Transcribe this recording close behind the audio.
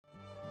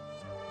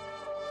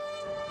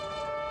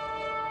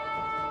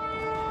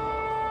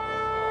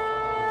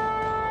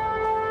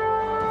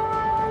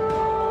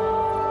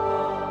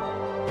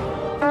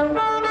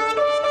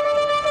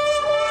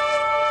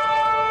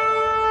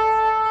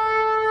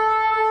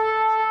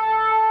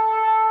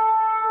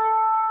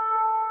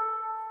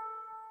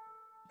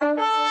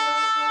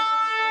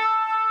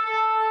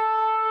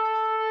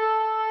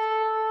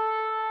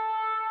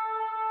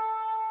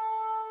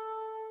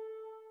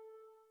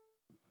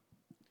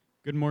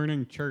Good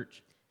morning,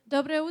 church.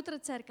 Доброе утро,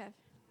 церковь.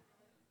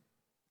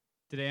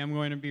 Today I'm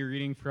going to be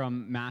reading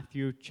from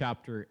Matthew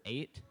chapter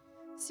 8,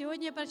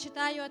 Сегодня я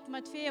прочитаю от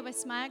Матфея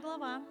 8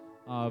 глава,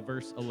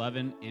 verse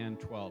 11 and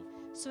 12.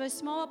 с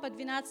 8 по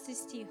 12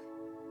 стих.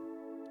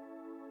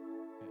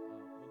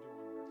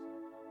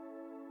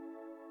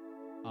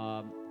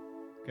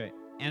 Okay.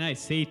 And I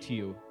say to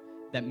you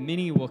that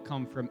many will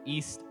come from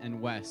east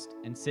and west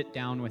and sit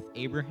down with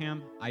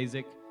Abraham,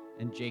 Isaac,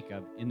 and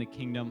Jacob in the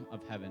kingdom of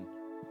heaven.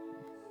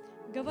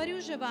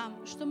 Говорю же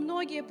вам, что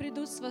многие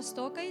придут с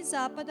востока и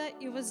запада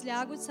и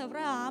возлягут с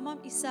Авраамом,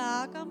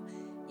 Исааком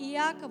и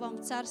Иаковом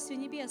в Царстве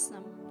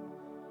Небесном.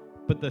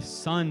 But the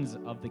sons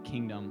of the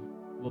kingdom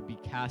will be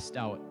cast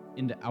out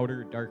into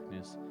outer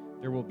darkness.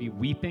 There will be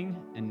weeping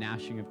and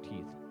gnashing of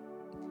teeth.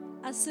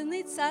 А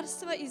сыны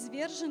царства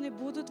извержены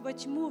будут во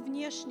тьму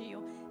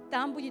внешнюю,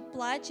 там будет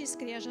плач и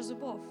скрежет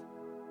зубов.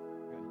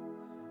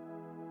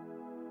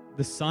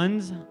 The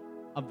sons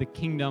of the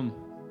kingdom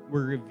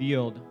were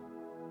revealed,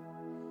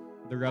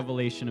 the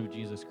revelation of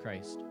Jesus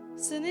Christ.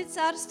 Сыны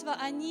царства,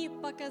 они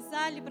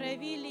показали,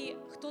 проявили,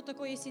 кто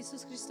такой есть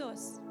Иисус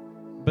Христос.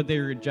 But they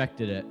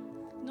rejected it,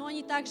 Но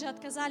они также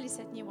отказались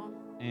от Него.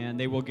 and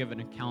they will give an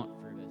account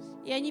for this.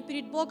 И они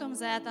перед Богом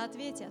за это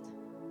ответят.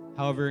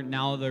 However,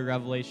 now the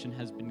revelation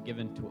has been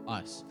given to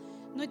us,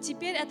 Но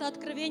теперь это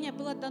откровение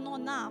было дано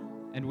нам.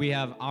 and we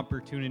have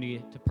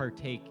opportunity to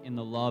partake in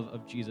the love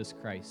of Jesus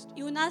Christ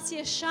И у нас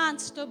есть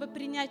шанс, чтобы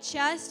принять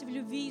часть в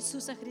любви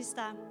Иисуса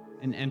Христа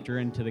and enter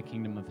into the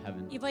kingdom of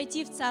heaven. и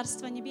войти в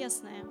Царство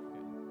Небесное.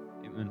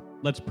 Amen.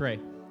 Let's pray.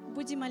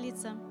 Будем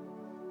молиться.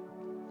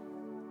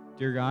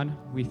 Dear God,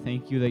 we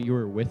thank you that you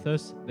are with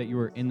us, that you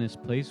are in this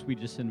place. We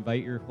just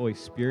invite your Holy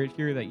Spirit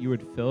here, that you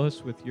would fill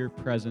us with your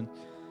presence.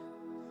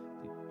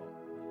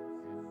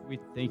 We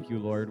thank you,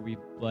 Lord. We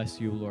bless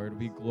you, Lord.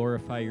 We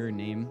glorify your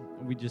name.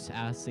 We just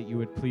ask that you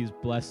would please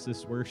bless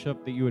this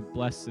worship, that you would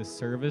bless this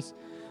service.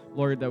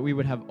 Lord, that we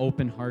would have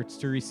open hearts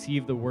to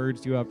receive the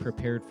words you have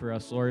prepared for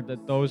us, Lord,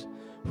 that those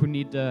who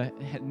need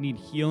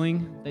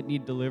healing, that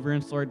need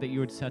deliverance, Lord, that you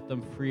would set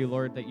them free,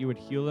 Lord, that you would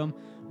heal them.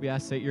 We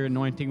ask that your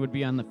anointing would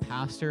be on the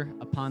pastor,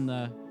 upon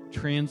the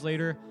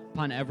translator,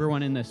 upon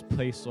everyone in this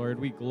place, Lord.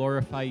 We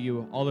glorify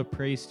you. All the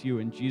praise to you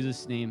in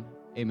Jesus' name.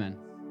 Amen.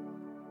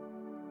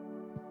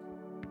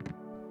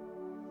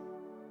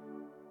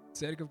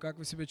 Церковь, как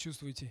вы себя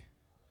чувствуете?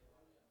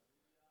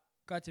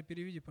 Катя,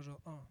 переведи,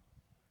 пожалуйста.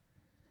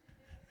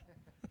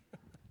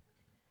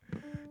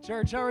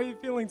 Church, how are you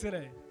feeling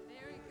today?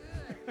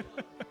 Very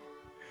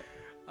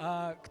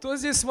good. Кто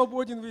здесь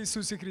свободен в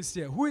Иисусе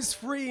Христе? Who is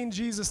free in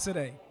Jesus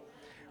today?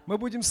 Мы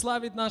будем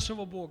славить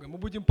нашего Бога. Мы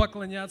будем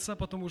поклоняться,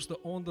 потому что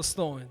Он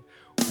достоин.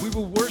 We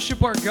will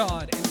worship our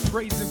God and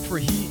praise Him for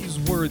He is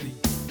worthy.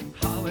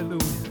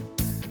 Hallelujah.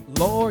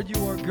 Lord,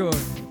 you are good,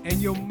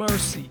 and your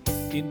mercy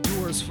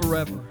endures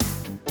forever.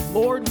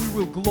 Lord, we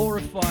will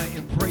glorify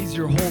and praise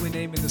your holy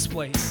name in this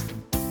place.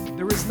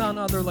 There is none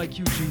other like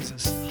you,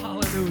 Jesus.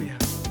 Hallelujah.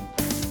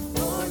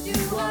 Lord,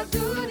 you are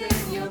good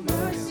and your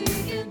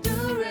mercy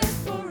endureth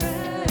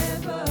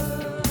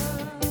forever.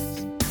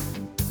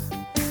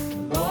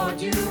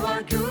 Lord, you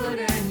are good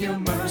and your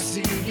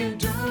mercy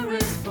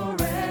endureth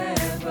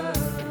forever.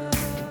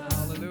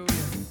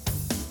 Hallelujah.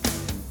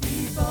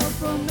 People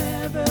from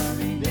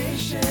every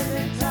nation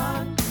and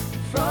tongue,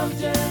 from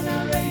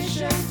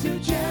generation to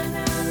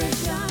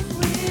generation,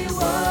 we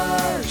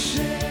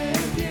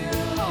worship you.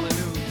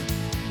 Hallelujah.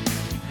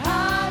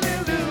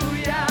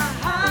 Hallelujah,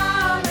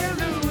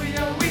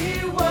 hallelujah,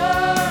 we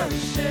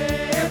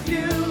worship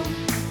you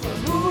for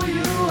who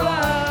you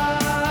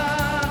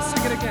are.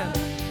 Sing it again.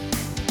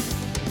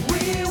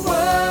 We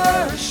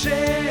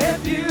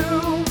worship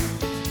you.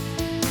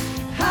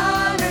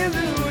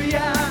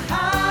 Hallelujah,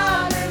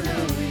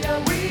 hallelujah,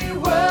 we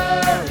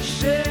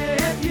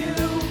worship you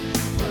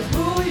for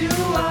who you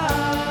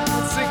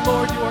are. Sing,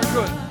 Lord, you are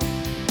good.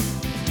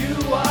 You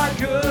are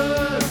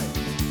good.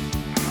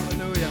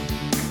 Hallelujah.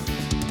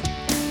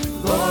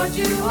 Lord,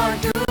 you are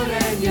good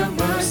and your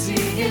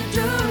mercy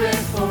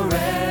endureth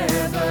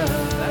forever.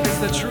 That is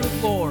the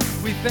truth, Lord.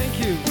 We thank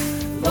you.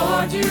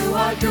 Lord, you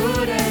are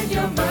good and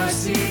your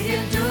mercy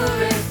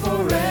endureth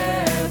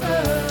forever.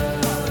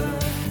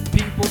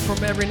 People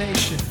from every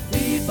nation.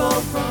 People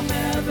from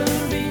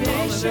every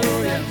nation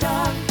Hallelujah. and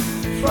tongue,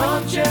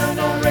 from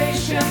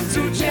generation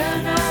to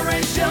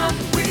generation,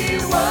 we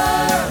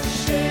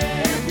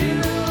worship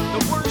you.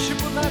 The worship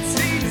will not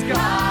cease,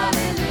 God.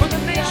 Hallelujah, But the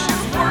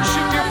nations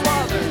worship your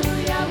Father.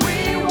 hallelujah, we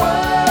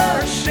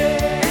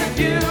worship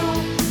you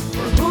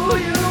for who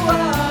you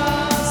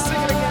are.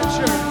 Sing it again,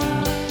 church.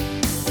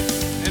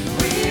 And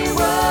we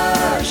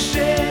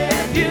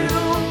worship you.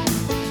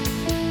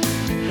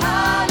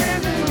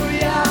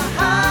 Hallelujah,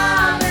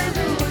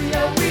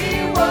 hallelujah, we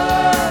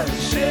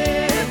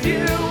worship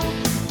you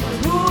for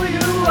who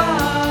you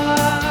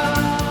are.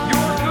 You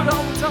are good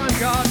all the time,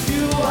 God.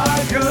 You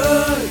are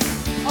good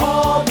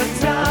all the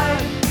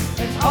time,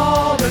 and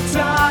all the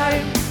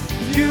time.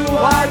 You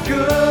are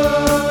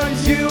good,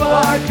 you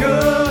are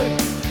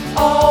good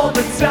all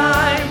the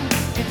time,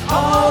 and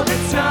all the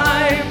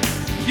time.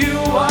 You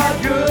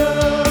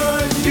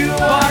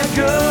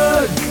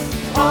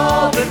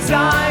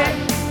time,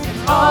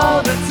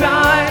 all the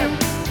time.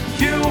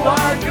 You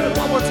are good.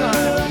 One more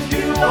time.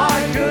 You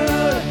are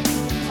good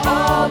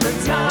all the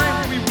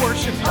time. We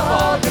worship you,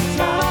 All Father. the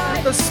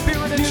time. The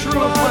spirit and truth,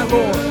 my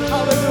Lord.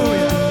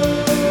 Hallelujah.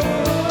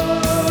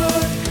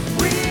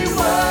 We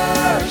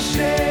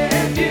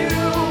worship you.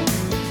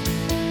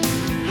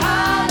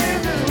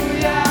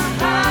 Hallelujah,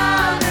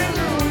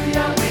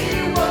 hallelujah. We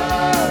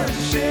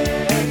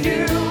worship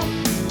you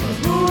for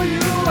who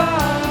you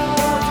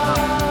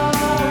are.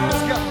 Yes,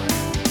 God.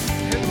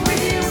 We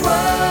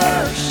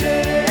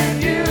worship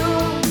you.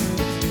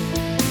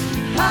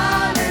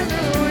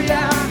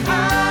 Hallelujah,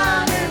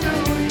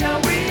 hallelujah.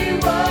 We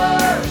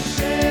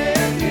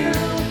worship you.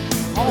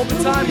 All the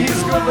time He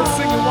is good. Let's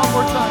sing it one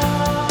more time.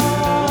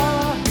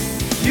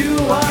 You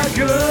are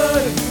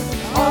good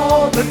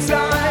all the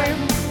time,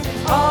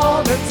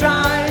 all the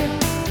time.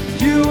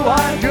 You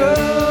are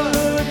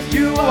good,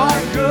 you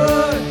are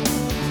good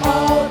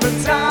all the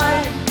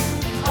time,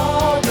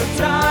 all the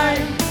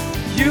time.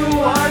 You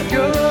are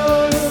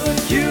good,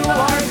 you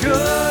are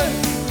good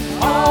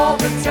all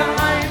the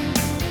time,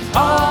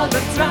 all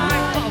the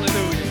time.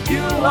 Hallelujah.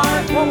 You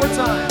are One more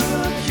time.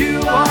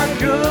 you are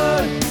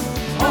good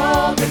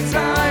all the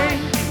time,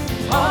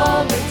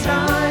 all the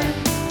time.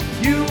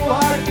 You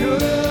are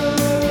good.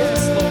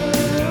 Yes,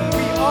 Lord.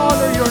 We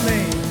honor your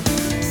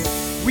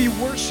name. We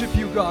worship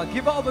you, God.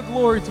 Give all the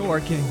glory to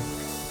our King.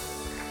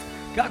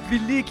 Как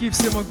великий и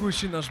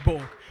всемогущий наш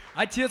Бог.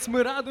 Отец,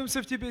 мы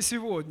радуемся в Тебе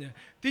сегодня.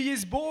 Ты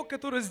есть Бог,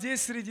 который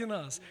здесь среди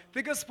нас.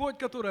 Ты Господь,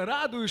 который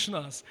радуешь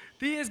нас.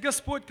 Ты есть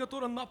Господь,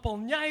 который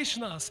наполняешь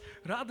нас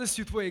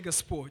радостью Твоей,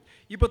 Господь.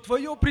 Ибо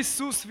Твое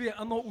присутствие,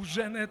 оно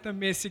уже на этом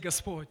месте,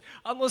 Господь.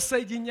 Оно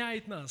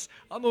соединяет нас,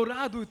 оно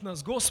радует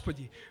нас,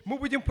 Господи. Мы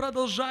будем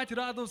продолжать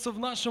радоваться в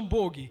нашем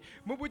Боге.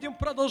 Мы будем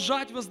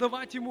продолжать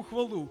воздавать Ему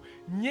хвалу.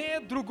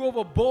 Нет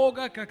другого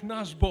Бога, как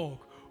наш Бог.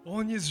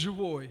 Он есть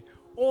живой,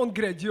 Он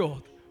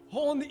грядет.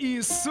 Он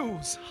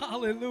Иисус.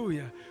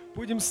 Аллилуйя.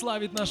 Будем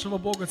славить нашего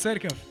Бога,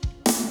 церковь.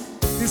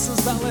 Ты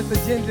создал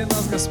этот день для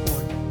нас,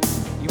 Господь.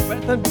 И в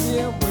этом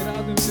дне мы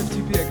радуемся в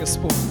Тебе,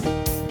 Господь.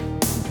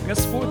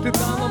 Господь, Ты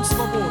дал нам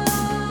свободу,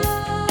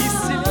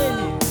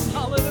 исцеление.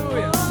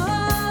 Аллилуйя.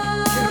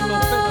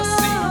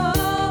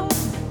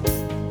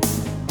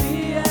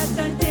 Ты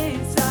этот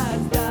день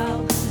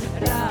создал,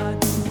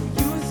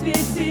 радуюсь,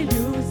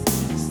 веселюсь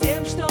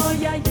всем, что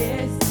я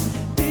есть.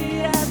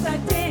 Ты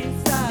этот день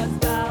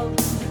создал,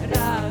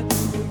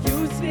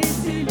 радуюсь,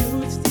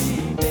 веселюсь в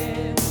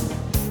Тебе.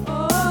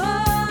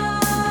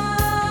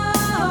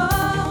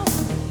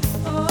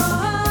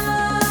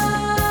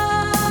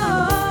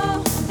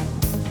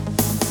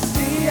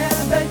 Ты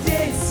этот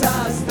день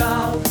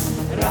создал,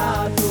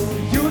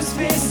 радуюсь,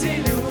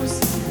 веселюсь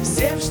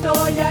всем,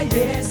 что я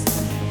есть.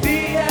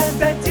 Ты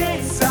этот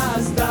день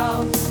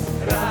создал,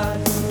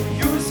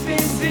 радуюсь,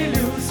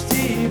 веселюсь в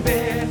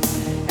Тебе.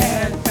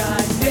 Это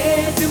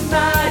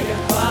неземная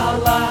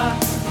хвала,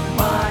 в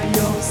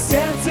моем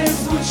сердце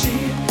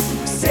звучит,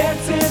 в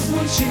сердце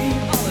звучит.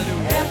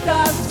 Это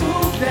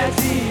звук для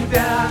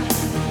Тебя,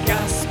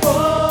 Господь.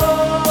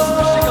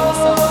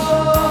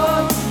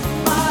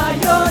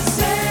 Мое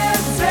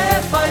сердце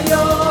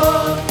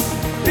поет,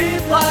 Ты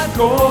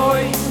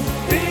благой,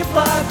 Ты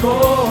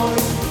благой,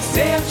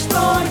 всем,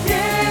 что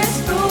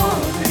есть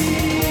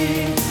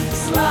внутри.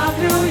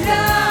 Славлю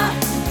я,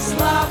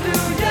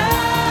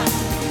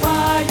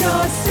 мое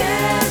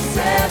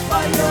сердце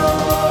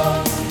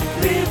поет,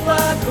 Ты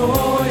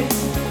благой,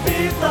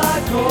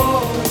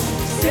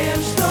 всем,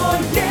 что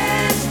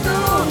есть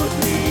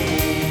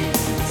внутри.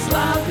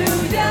 Славлю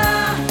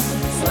я,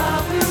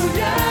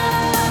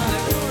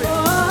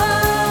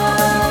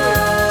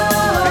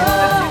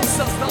 Ты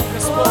создал,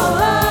 Господь.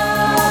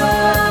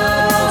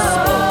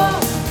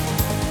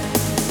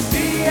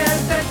 Ты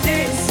этот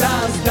день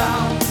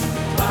создал,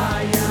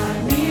 Твоя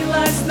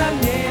милость на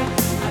мне,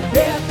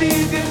 обеты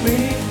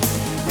верны.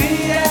 Ты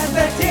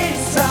этот день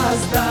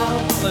создал,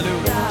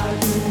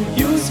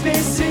 радуюсь,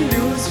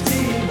 веселюсь в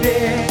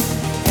Тебе.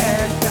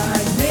 Это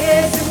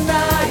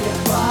неземная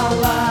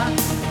хвала,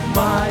 в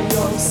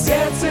моем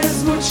сердце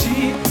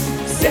звучит,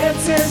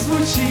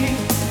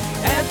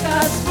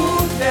 это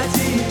звук для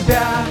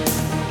Тебя,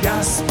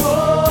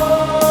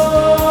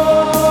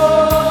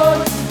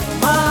 Господь.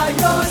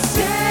 Мое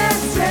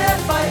сердце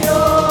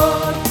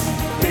поет,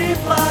 Ты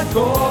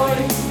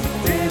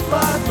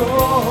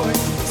благой,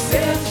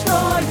 всем, что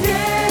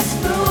есть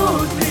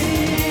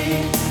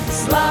внутри.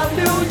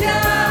 Славлю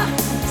я,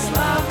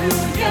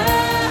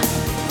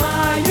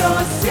 мое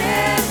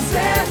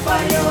сердце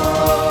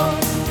поет,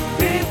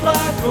 Ты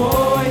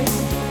благой,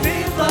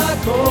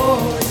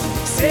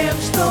 всем,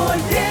 что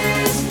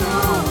есть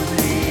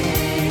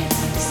внутри.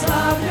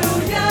 Славлю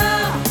я.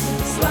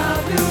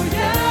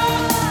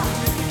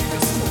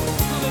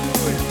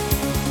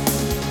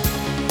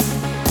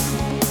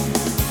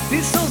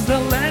 Ты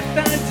создал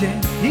этот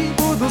день и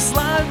буду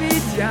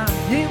славить я.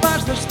 Не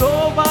важно,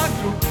 что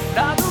вокруг,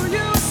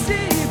 радуюсь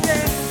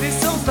Тебе. Ты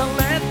создал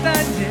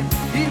этот день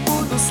и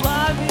буду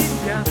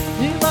славить я.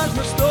 Не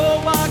важно,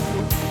 что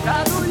вокруг,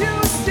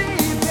 радуюсь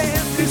Тебе.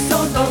 Ты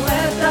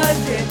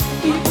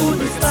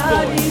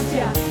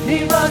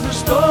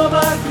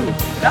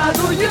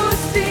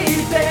Радуюсь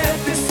тебе,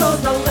 ты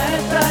создал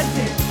этот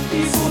день,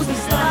 и пусть не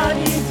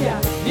станет я,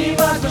 не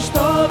важно,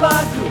 что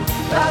вокруг.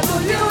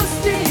 Радуюсь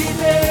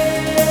тебе.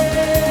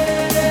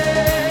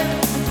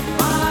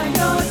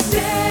 Мое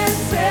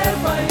сердце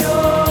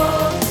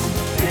поет,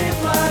 ты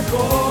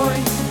благой,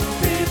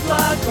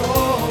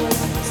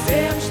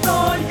 всем, что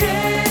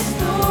есть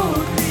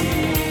внутри.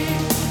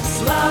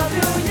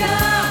 Славлю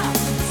я,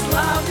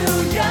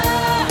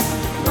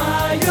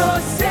 мое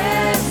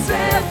сердце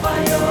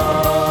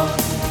поет.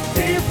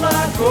 Ты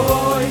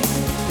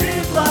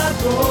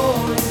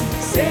благой,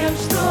 всем,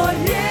 что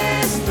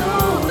есть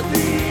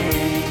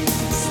внутри.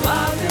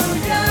 Славлю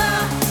я.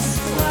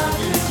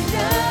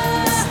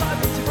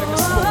 Славим Тебя,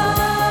 Господь.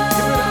 И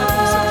мы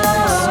радуемся в Тебе,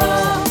 Иисус.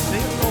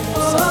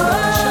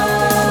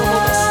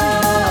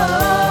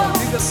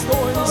 Ты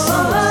достоин,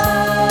 Иисус.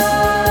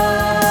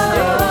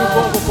 Нет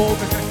другого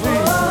Бога, как Ты.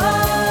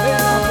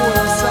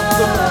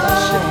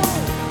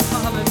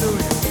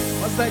 Аллилуйя.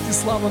 Воздайте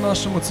славу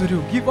нашему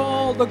Царю. Give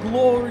all the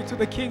glory to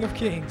the King of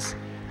Kings.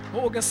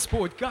 О,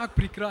 Господь, как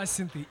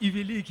прекрасен Ты и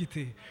великий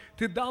Ты.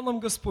 Ты дал нам,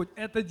 Господь,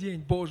 этот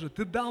день, Боже.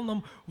 Ты дал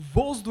нам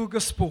воздух,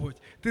 Господь.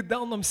 Ты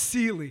дал нам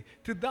силы.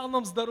 Ты дал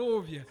нам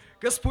здоровье.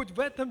 Господь, в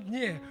этом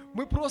дне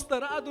мы просто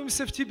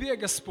радуемся в Тебе,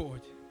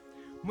 Господь.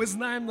 Мы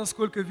знаем,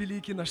 насколько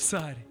великий наш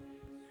Царь.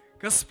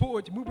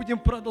 Господь, мы будем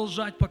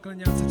продолжать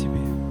поклоняться Тебе.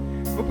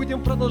 Мы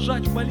будем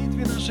продолжать в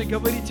молитве нашей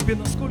говорить Тебе,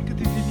 насколько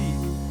Ты велик,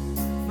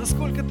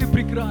 насколько Ты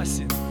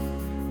прекрасен,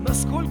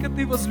 насколько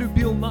Ты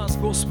возлюбил нас,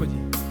 Господи.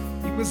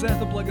 И мы за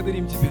это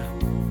благодарим Тебя.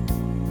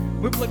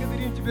 Мы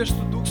благодарим Тебя,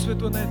 что Дух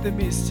Святой на этом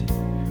месте.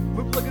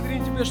 Мы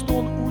благодарим Тебя, что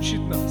Он учит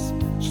нас,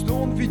 что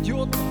Он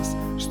ведет нас,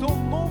 что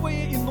Он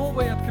новое и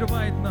новое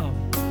открывает нам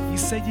и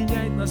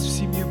соединяет нас в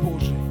семье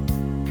Божией.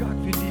 Как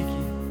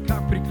великий,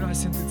 как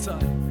прекрасен Ты,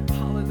 Царь.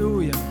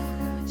 Аллилуйя.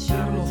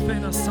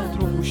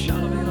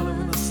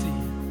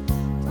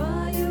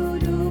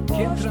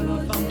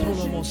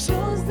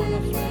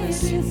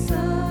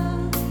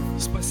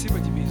 Спасибо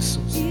Тебе,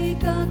 Иисус. И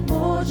как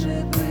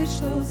может быть,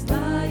 что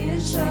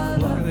знаешь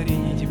обо мне,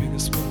 Благодарение Тебе,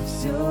 Господь.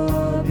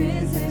 все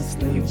без И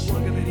исключения.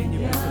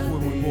 благодарение Твой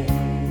мой Бог.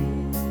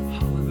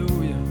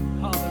 Аллилуйя,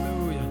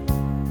 аллилуйя.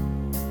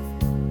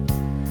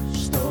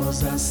 Что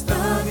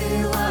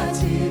заставило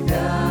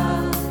тебя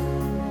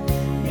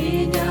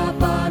меня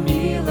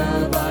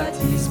помиловать,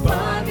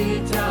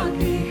 избавить от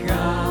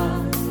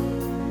греха,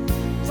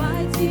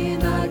 пойти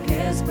на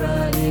крест,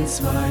 пролить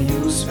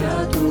свою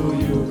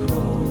святую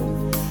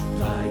кровь,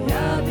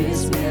 твоя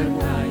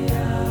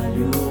бессмертная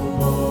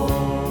любовь.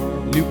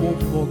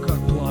 Любовь Его, как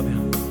пламя.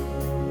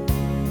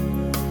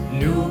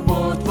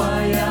 Любовь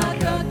твоя,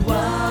 как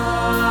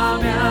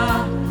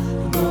пламя,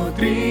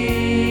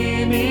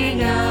 внутри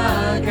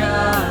меня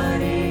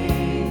горит.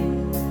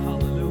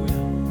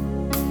 Аллилуйя.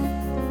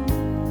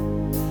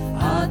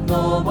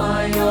 Одно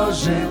мое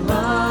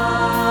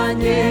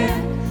желание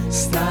 —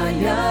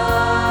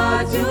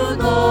 стоять у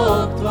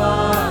ног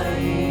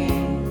твоих.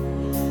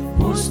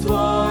 Пусть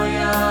твой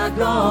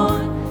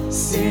огонь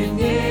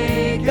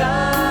сильней горит.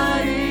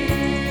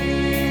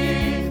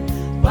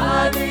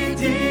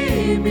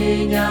 Поведи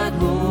меня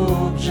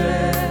глубже.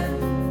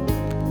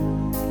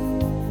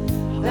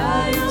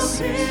 Дай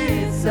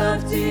укрыться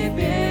в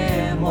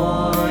Тебе,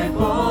 мой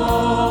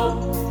Бог.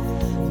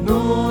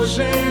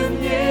 Нужен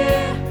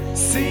мне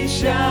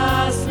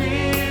сейчас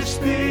лишь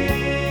Ты.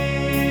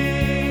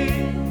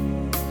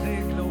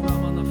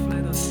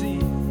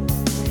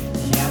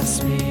 Я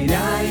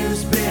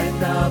смиряюсь пред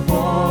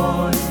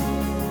Тобой.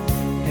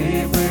 Ты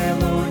был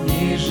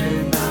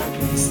унижен на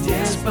кресте,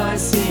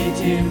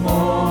 Спаситель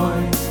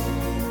мой,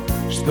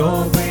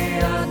 чтобы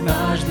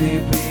однажды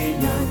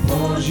принять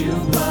Божью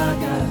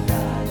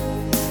благодать.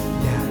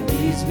 Я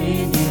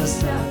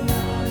изменился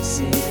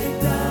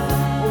навсегда.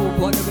 О,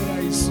 благодаря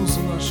Иисусу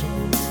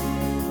нашему.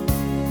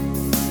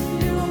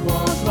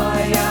 Любовь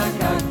твоя,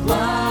 как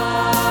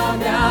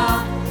пламя,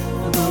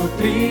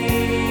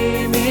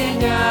 внутри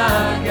меня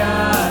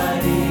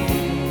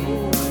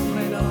горит.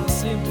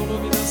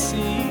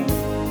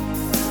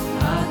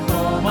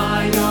 Одно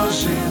мое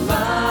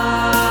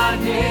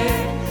желание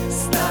 —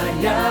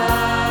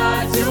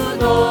 стоять у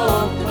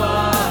ног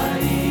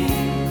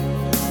твоих.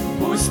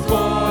 Пусть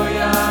твой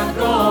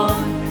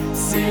огонь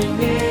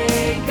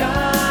сильней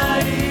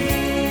горит.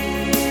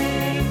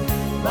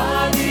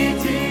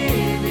 Поведи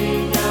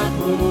меня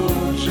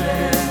глубже.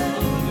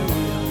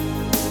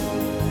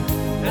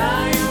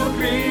 Дай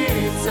укрыться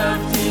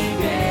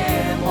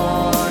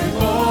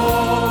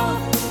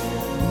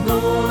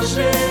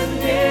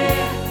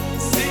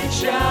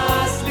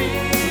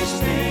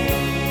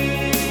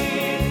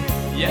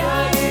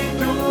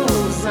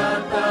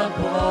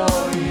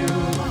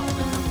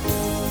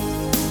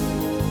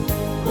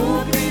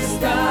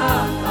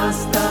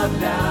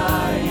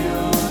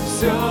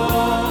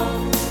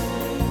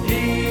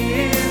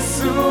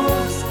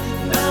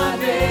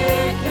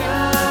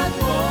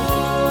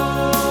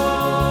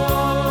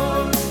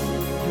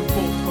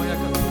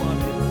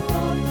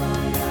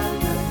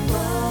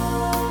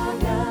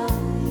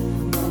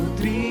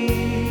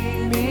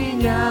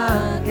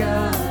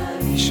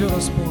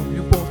вспомни,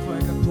 любовь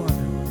Твоя как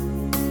пламя.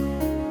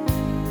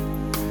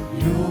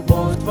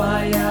 Любовь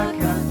Твоя,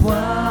 как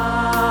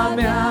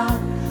пламя,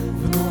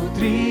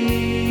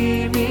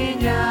 внутри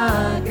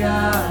меня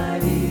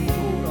горит.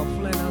 Ora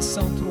flena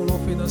santro lo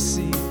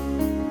fedasi.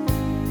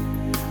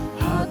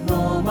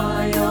 Одно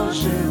мое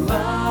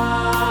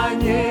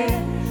желание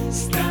 —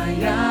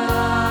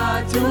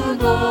 стоять у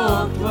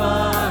ног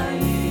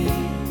Твоих.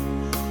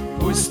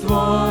 Пусть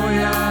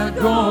Твой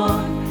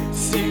огонь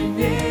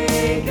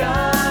сильней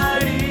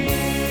горит.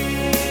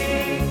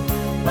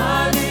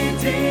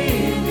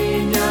 Поведи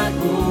меня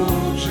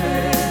глубже,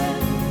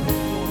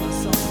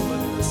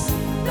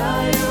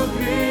 даю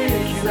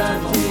грех за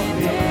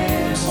Тебе,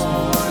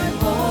 мой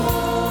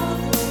Бог.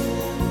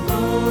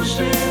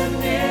 Нужен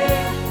мне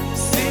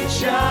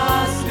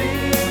сейчас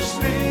лишь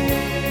Ты.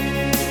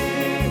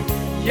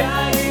 Я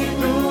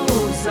иду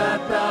за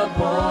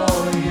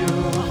Тобою.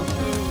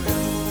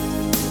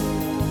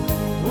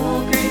 У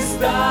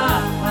креста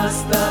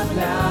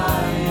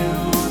оставляю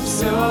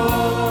все.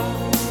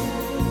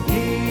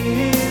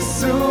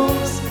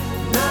 Иисус,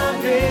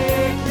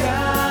 навек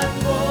я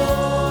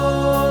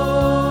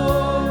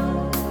Твой.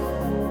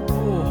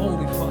 Oh,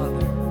 Holy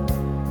Father,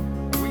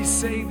 we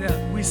say that,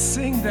 we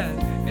sing that,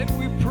 and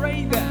we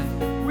pray that.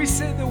 We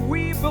say that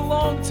we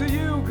belong to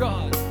You,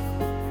 God.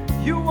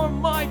 You are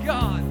my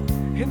God,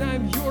 and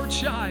I'm Your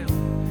child.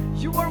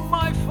 You are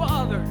my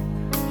Father.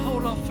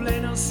 Ora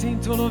flena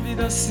sinto lo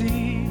vida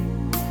si,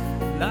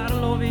 la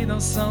lo vida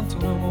santo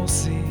lo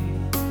mosi.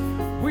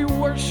 We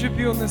worship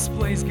You in this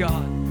place,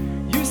 God.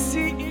 You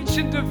see each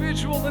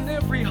individual in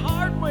every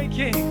heart, my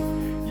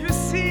King. You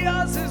see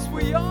us as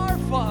we are,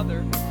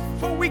 Father.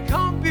 For we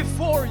come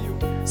before You,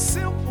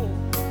 simple.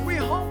 We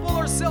humble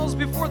ourselves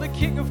before the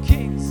King of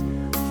Kings.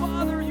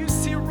 Father, You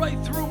see right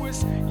through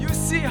us. You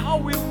see how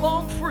we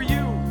long for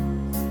You,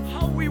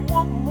 how we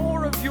want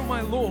more of You,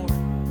 my Lord.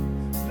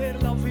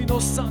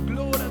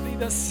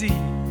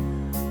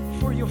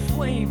 For Your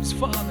flames,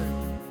 Father,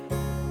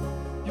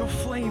 Your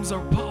flames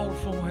are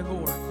powerful, my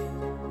Lord.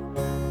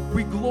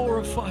 We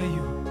glorify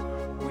You,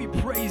 we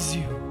praise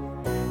You,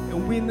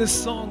 and we in this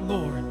song,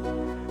 Lord,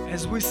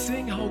 as we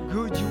sing how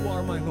good You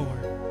are, my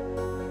Lord,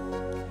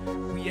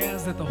 we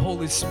ask that the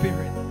Holy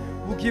Spirit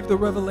will give the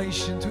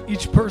revelation to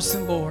each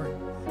person, Lord,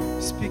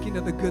 speaking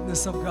of the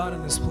goodness of God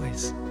in this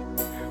place.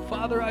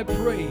 Father, I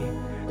pray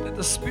that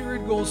the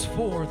Spirit goes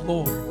forth,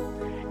 Lord,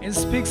 and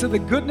speaks of the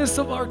goodness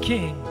of our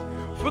King.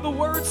 For the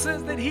Word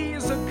says that He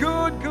is a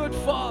good, good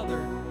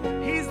Father.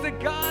 He's the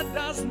God that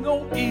does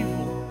no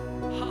evil.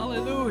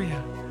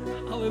 Hallelujah.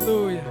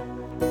 Hallelujah.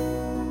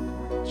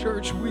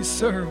 Church, we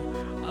serve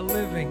a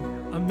living,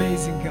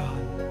 amazing God.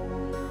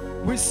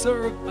 We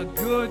serve a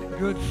good,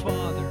 good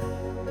Father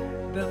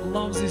that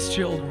loves His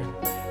children,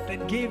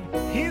 that gave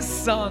His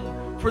Son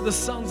for the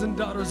sons and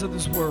daughters of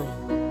this world.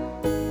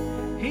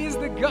 He is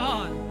the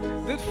God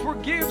that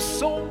forgives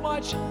so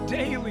much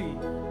daily.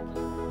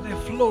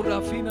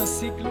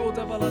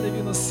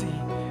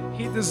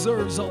 He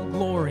deserves all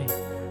glory.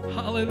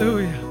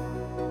 Hallelujah.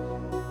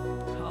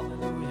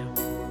 Hallelujah.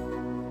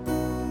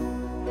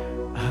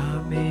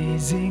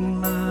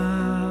 Amazing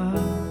love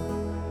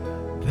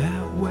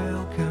that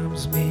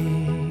welcomes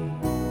me,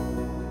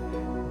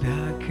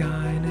 the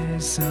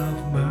kindness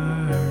of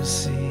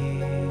mercy.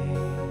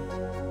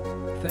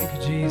 Thank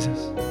you,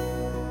 Jesus.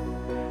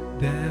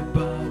 That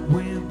bought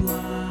with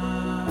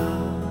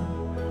blood,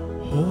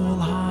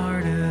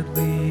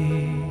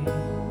 wholeheartedly,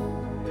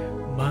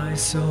 my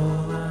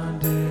soul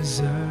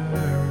undeserving.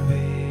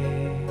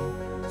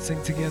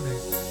 Sing together.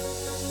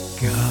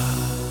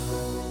 God,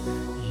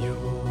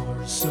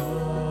 You're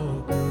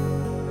so good.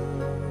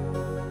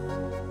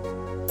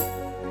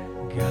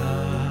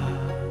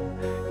 God,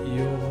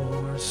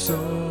 You're so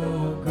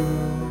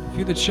good. If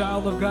you're the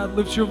child of God,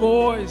 lift your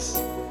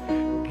voice.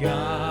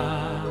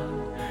 God,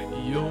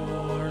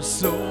 You're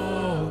so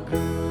good.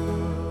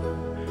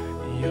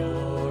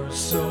 You're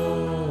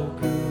so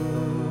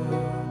good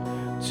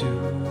to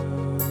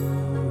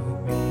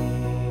me.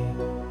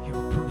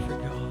 You're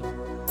perfect, God.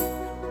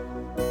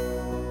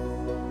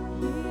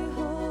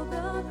 Behold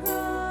the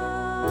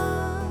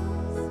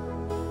cross,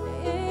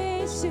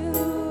 age to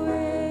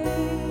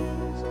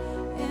age,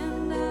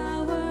 and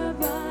hour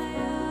by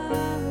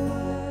hour.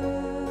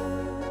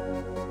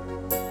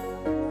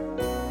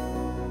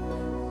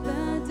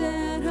 The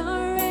dead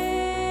are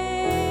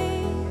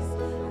raised,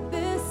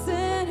 the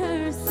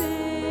sinner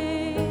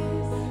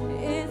saves.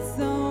 It's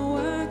the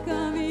work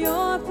of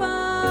Your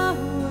power.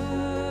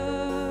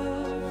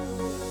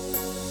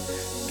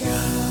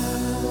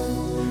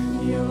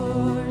 God,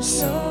 You're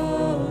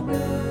so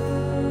good.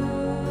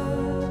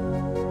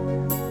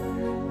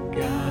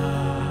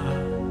 God,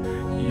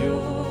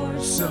 You're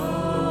so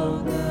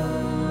good.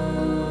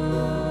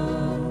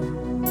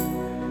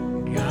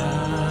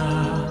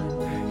 God,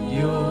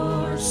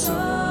 You're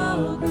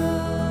so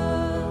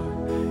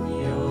good.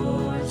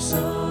 You're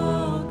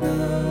so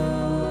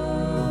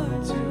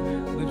good to.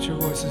 Lift your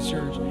voices,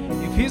 church.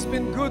 If He's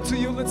been good to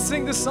you, let's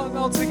sing this song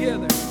all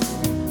together.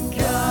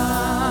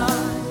 God,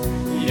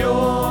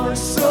 You're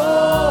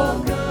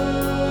so good.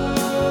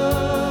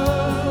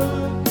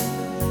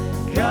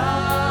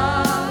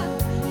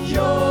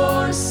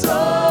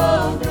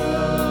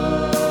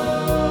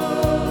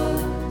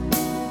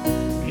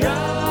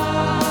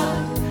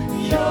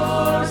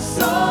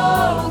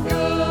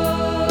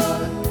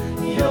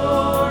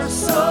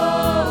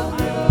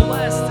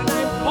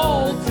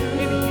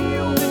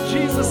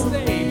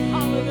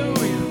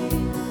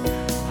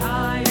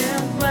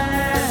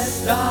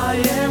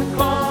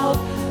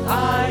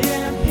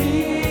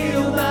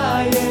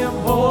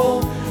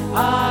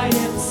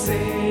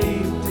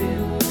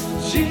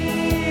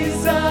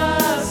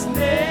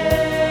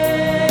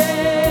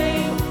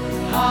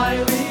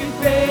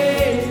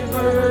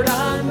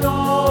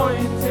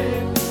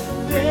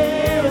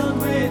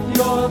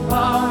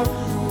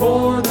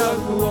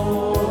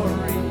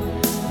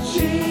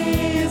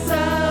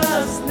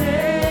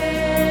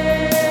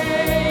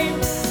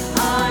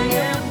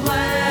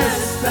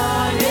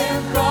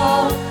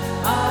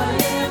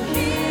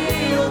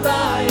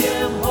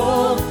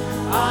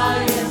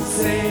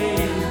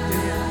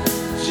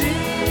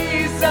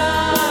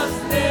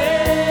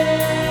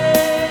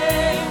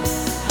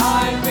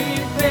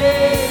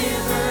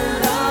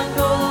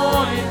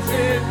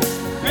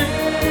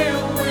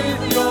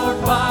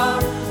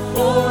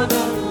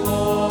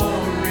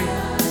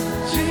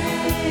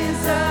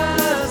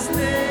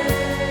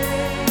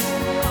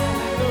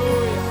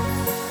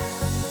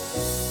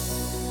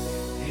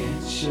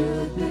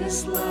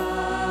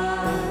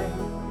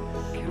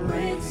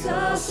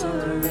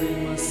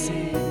 suffering,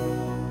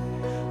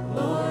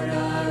 Lord,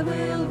 I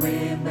will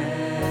remember.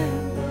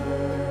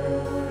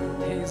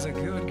 He's a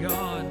good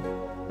God.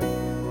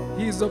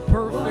 He's a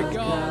perfect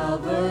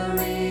God.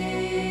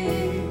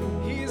 Calvary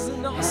He's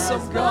an has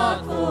awesome done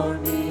God. for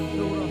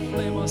me,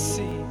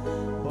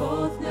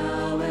 both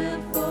now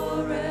and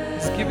forever.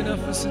 He's given us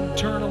this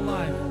eternal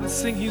life. Let's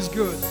sing He's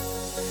good.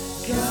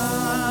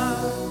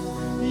 God,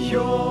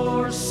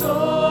 you're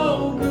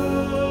so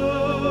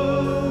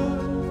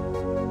good.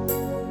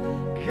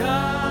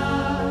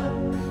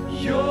 God,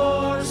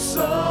 you're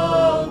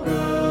so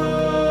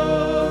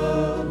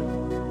good.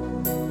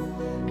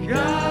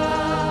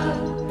 God,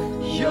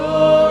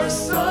 you're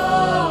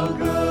so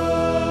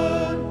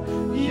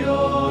good.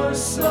 You're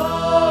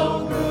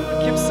so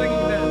good. Keep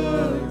singing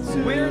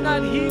that. We're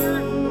not here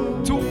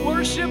to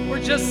worship or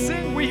just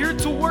sing. We're here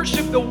to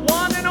worship the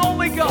one and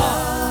only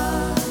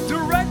God.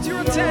 Direct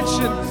your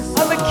attention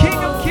on the King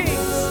of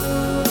Kings.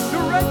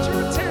 Direct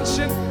your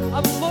attention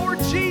on Lord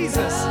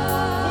Jesus.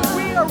 For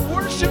we are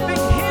worshiping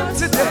Him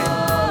today.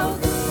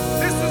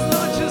 This is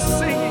not just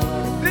singing.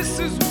 This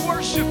is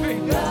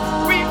worshiping.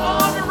 We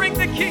honoring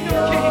the King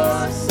of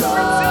Kings.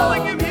 We're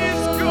telling Him He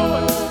is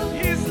good.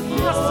 He is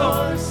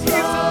awesome. He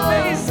is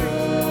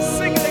amazing.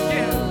 Sing it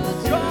again.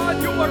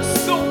 God, you are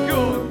so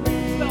good.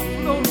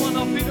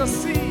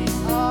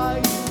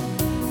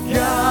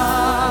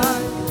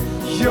 God,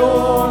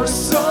 you're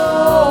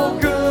so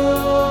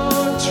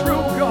good.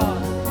 True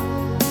God.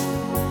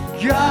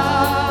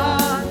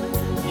 God,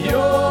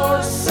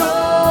 you're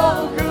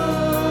so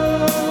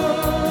good.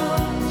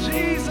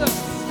 Jesus.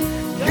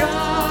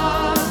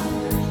 God,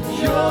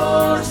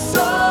 you're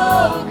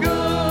so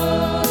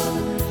good.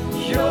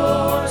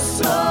 You're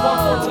so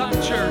One more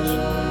time, church.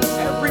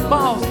 Every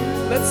mouth,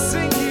 let's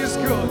sing He is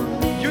good.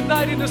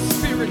 Unite in the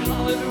Spirit.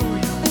 Hallelujah.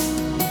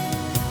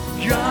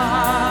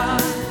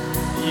 God,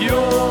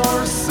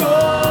 you're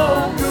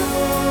so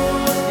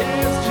good.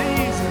 Yes,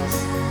 Jesus.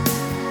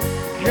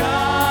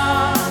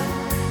 God,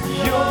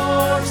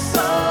 you're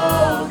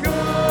so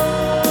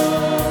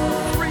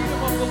good.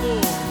 Freedom of the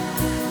Lord.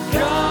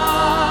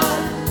 God,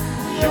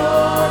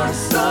 you're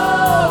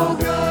so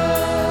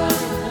good.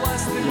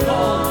 Blessed and You're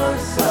called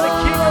so the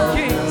King of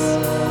Kings.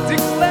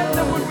 Declare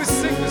that when we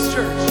sing this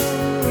church.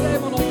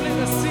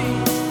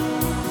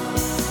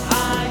 I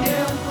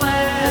am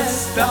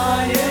blessed,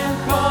 I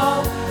am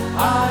called,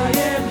 I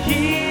am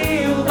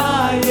healed,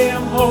 I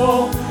am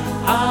whole,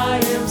 I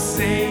am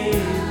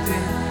saved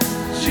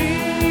in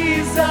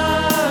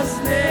Jesus'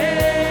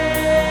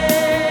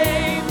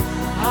 name.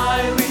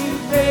 Highly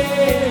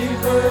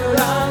favored,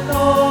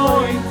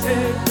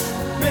 anointed,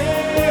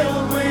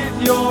 filled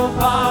with your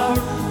power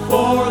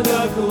for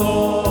the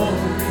glory.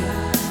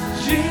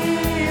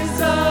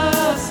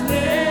 Jesus'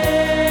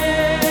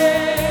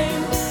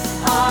 name.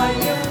 I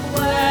am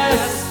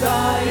blessed,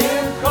 I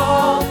am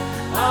called,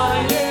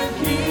 I am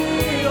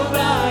healed,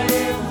 I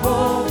am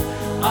whole,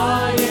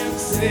 I am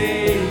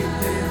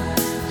saved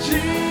in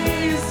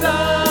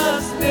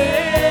Jesus' name.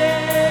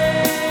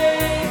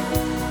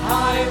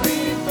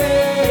 Highly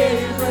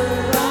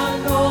favored,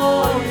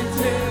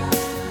 anointed,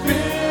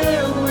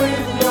 filled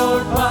with your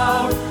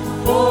power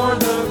for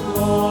the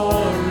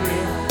glory.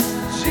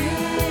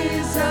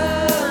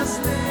 Jesus'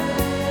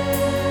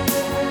 name.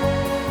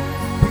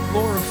 We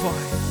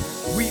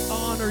glorify, we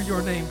honor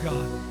your name,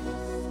 God.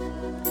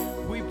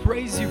 We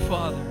praise you,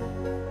 Father.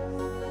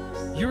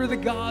 You're the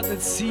God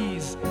that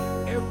sees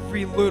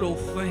every little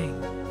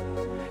thing.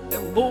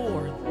 And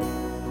Lord,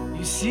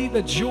 you see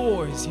the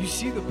joys, you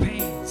see the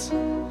pains.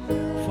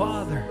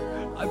 Father,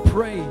 I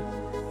pray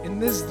in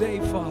this day,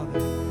 Father,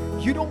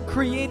 you don't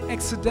create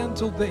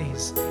accidental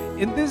days.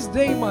 In this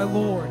day, my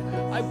Lord,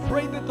 I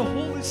pray that the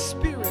Holy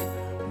Spirit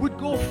would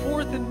go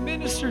forth and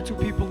minister to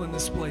people in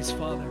this place,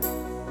 Father.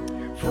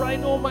 For I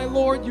know, my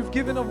Lord, you've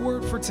given a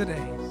word for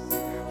today.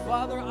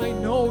 Father, I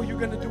know you're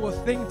going to do a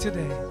thing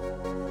today.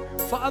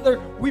 Father,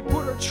 we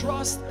put our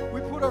trust,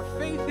 we put our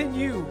faith in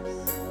you,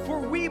 for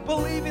we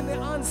believe in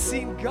the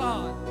unseen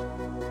God.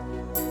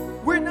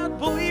 We're not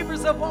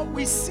believers of what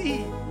we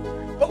see,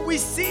 but we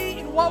see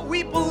in what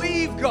we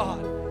believe,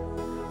 God.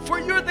 For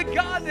you're the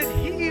God that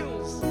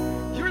heals,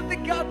 you're the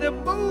God that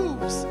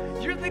moves,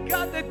 you're the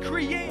God that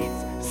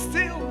creates,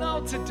 still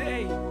now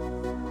today.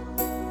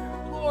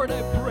 Lord,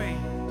 I pray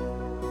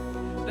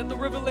that the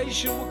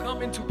revelation will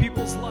come into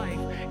people's life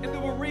and they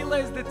will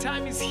realize the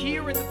time is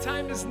here and the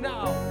time is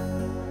now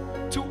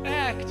to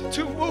act,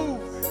 to move,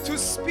 to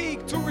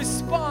speak, to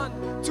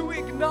respond, to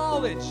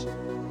acknowledge.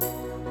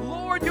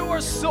 Lord, you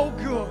are so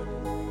good.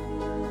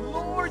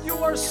 Lord, you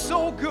are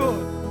so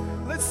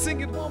good. Let's sing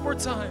it one more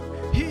time.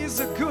 He is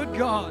a good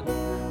God.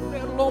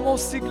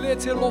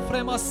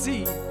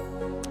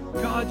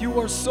 God, you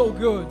are so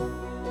good.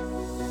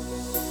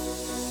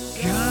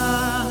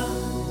 God,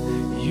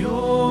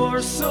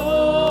 you're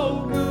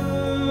so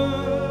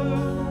good.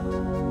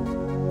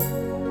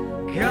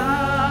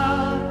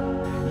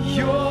 God,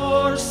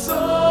 you're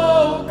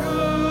so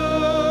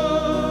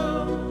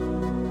good.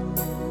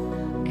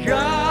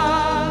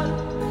 God,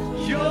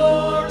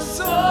 you're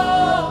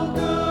so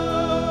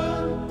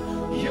good.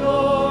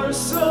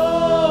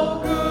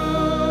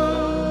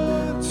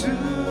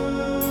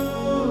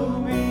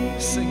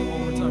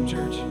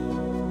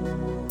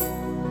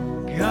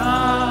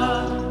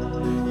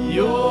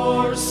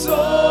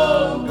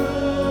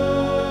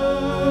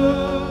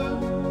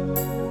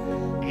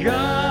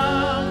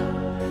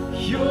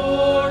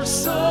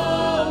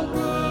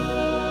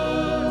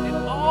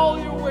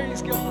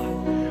 Praise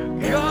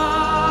God.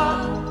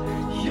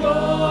 God,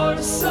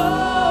 you're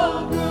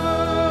so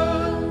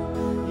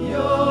good.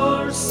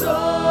 You're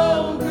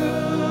so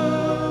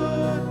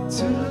good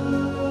to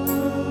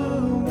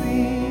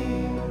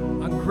me.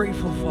 I'm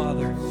grateful,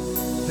 Father,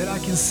 that I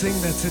can sing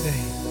that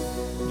today,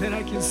 that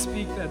I can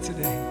speak that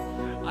today.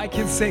 I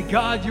can say,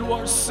 God, you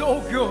are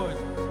so good.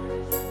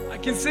 I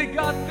can say,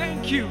 God,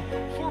 thank you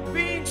for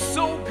being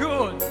so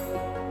good.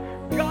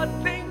 God,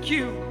 thank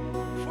you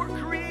for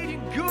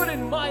creating good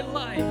in my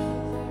life.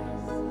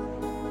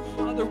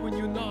 Father, when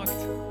you knocked,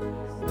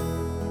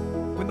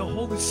 when the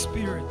Holy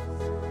Spirit,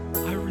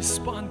 I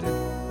responded.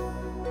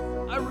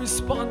 I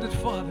responded,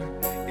 Father.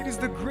 It is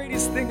the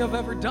greatest thing I've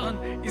ever done,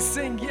 is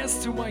saying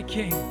yes to my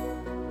King.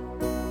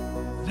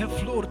 Le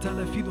flor ta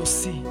le fido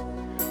si.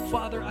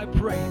 Father, I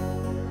pray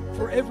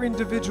for every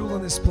individual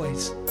in this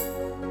place.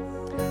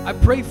 I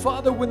pray,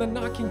 Father, when the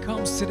knocking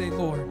comes today,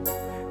 Lord,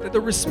 that the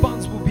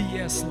response will be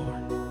yes, Lord.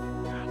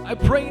 I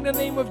pray in the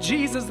name of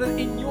Jesus that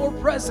in your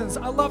presence,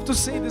 I love to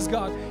say this,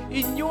 God,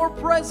 in your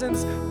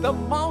presence, the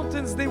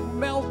mountains, they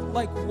melt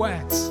like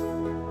wax.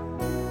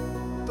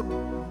 The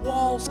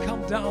walls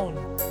come down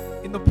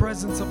in the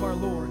presence of our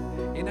Lord.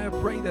 And I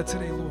pray that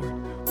today,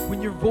 Lord,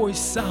 when your voice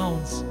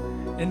sounds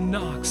and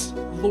knocks,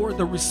 Lord,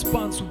 the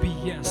response will be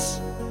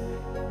yes.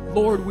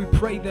 Lord, we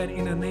pray that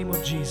in the name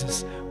of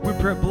Jesus. We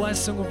pray a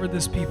blessing over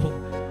this people,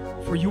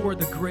 for you are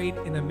the great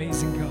and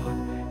amazing God.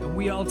 And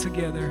we all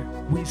together,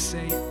 we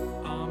say,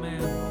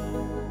 Amen.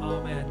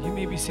 Amen. You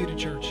may be seated,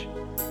 church.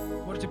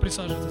 Можете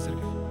присаживаться,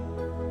 церковь.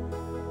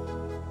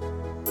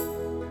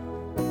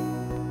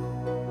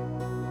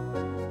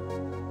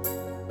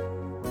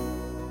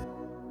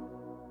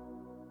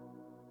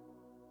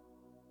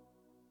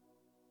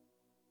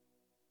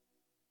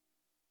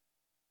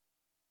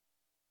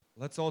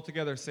 Let's all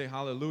together say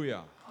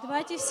hallelujah.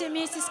 Давайте все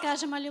вместе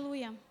скажем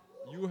аллилуйя.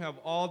 You have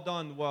all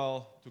done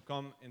well to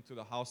come into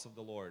the house of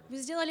the Lord. Вы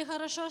сделали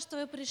хорошо, что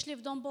вы пришли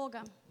в Дом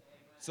Бога.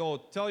 So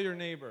tell your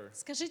neighbor,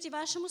 Скажите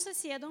вашему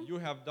соседу, you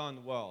have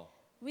done well.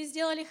 вы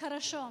сделали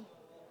хорошо.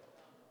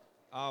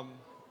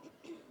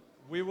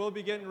 We will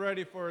be getting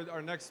ready for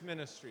our next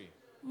ministry,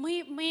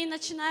 Мы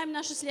начинаем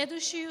наше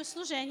следующее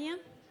служение.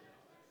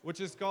 which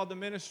is called the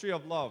Ministry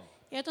of Love.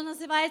 И это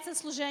называется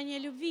служение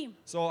любви.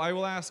 So I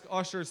will ask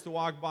ushers to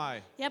walk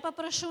by Я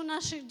попрошу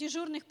наших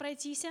дежурных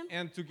пройтись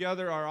and to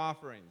gather our и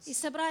offerings.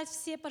 собрать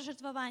все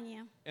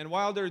пожертвования. And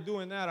while they're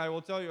doing that, I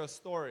will tell you a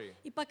story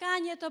И пока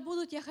они это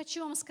будут, я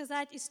хочу вам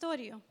сказать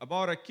историю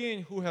about a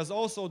king who has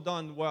also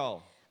done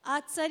well, о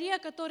царе,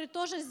 который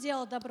тоже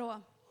сделал добро,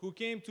 who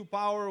came to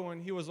power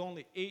when he was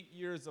only 8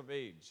 years of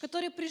age.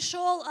 который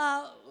пришел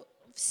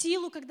в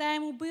силу, когда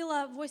ему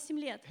было 8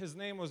 лет. His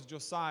name was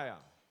Josiah.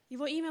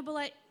 Его имя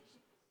было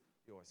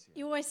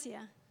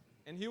Иосия.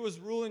 And he was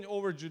ruling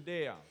over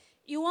Judea.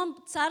 И он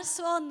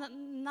царствовал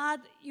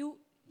над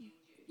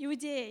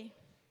Иудеей.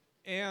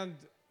 And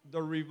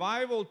the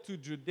revival to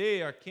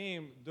Judea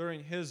came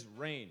during his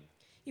reign.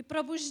 И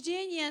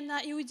пробуждение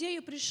на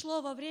Иудею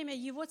пришло во время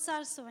его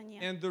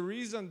царствования. And the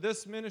reason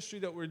this ministry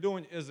that we're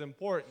doing is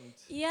important,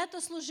 И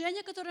это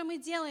служение, которое мы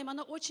делаем,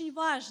 оно очень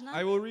важно.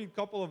 I will read a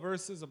couple of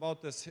verses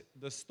about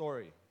this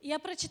story. Я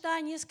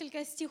прочитаю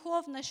несколько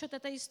стихов насчет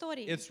этой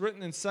истории. It's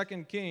written in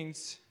 2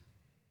 Kings,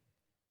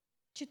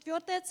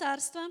 4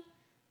 царство,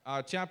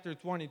 chapter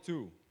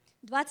 22,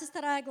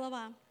 22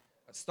 глава,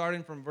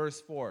 starting from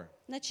verse 4.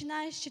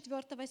 начиная с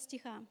 4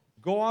 стиха.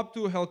 Go up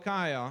to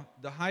Hilkiah,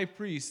 the high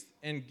priest,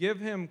 and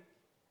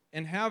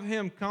have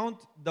him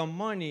count the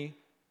money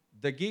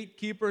the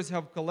gatekeepers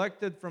have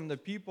collected from the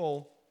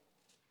people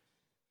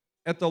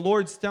at the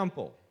Lord's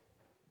temple.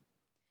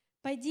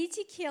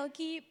 Пойдите к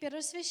Хелкии,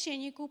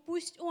 первосвященнику,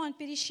 пусть он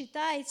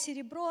пересчитает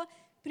серебро,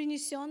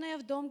 принесенное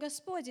в дом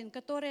Господень,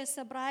 которое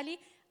собрали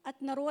от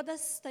народа,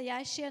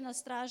 стоящее на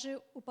страже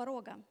у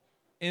порога.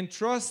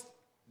 Entrust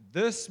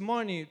this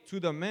money to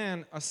the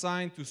man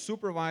assigned to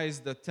supervise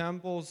the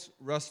temple's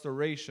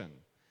restoration.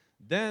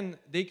 Then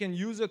they can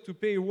use it to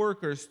pay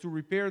workers to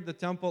repair the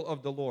temple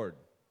of the Lord.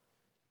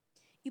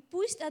 И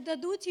пусть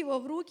отдадут его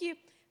в руки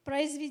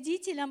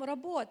производителям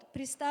работ,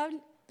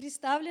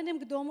 приставленным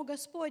к дому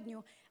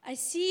Господню, а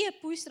сие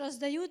пусть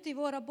раздают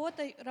его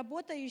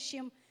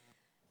работающим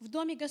в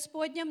доме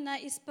Господнем на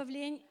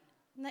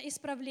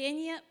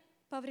исправление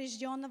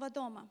поврежденного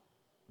дома.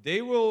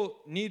 They will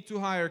need to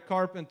hire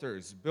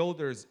carpenters,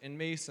 builders, and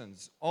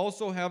masons.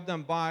 Also have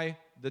them buy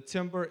the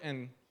timber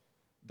and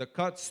the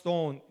cut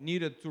stone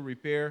needed to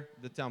repair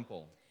the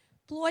temple.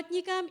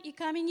 Плотникам и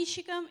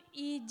каменщикам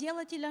и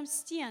делателям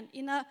стен,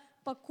 и на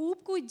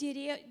покупку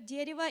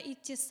дерева и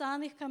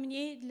тесанных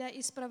камней для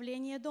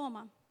исправления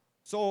дома.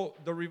 So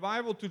the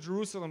revival to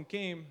Jerusalem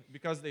came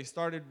because they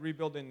started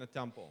rebuilding the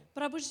temple.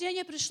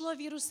 Пробуждение пришло в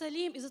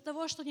Иерусалим из-за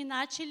того, что они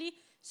начали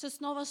все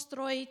снова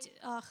строить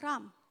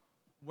храм.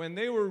 When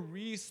they were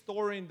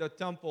restoring the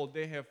temple,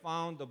 they have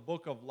found the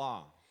book of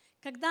law.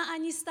 Когда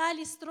они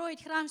стали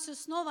строить храм все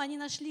снова, они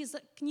нашли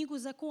книгу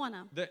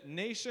закона. The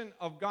nation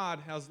of God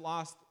has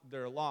lost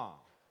their law.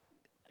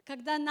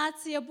 Когда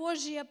нация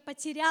Божья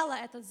потеряла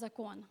этот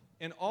закон.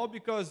 And all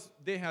because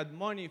they had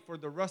money for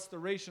the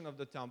restoration of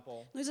the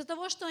temple, Но из-за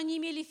того, что они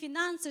имели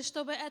финансы,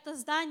 чтобы это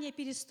здание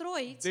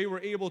перестроить, they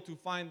were able to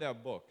find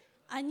that book.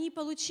 они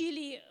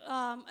получили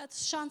этот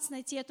шанс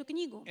найти эту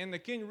книгу. And the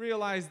king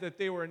realized that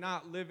they were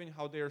not living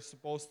how they are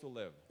supposed to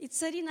live. И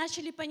цари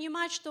начали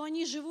понимать, что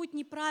они живут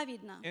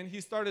неправедно. And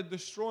he started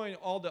destroying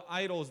all the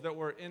idols that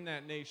were in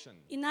that nation.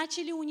 И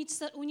начали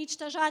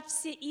уничтожать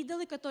все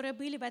идолы, которые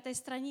были в этой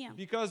стране.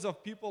 Because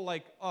of people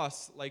like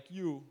us, like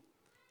you,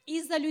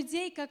 Из-за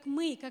людей, как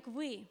мы, как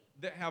вы,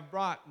 that have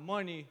brought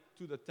money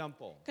to the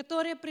temple.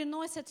 которые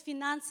приносят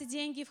финансы,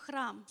 деньги в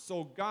храм,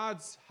 So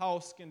God's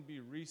house can be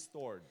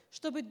restored.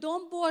 чтобы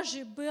Дом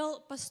Божий был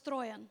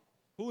построен.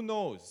 Who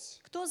knows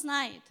Кто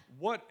знает,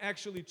 what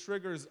actually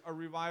triggers a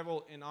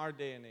revival in our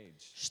day and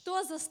age?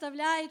 что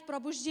заставляет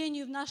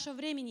пробуждению в наше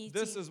время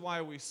This идти. is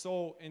why we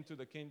sow into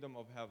the kingdom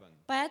of heaven.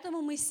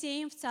 Поэтому мы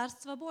сеем в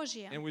Царство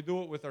Божье. And we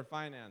do it with our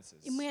finances.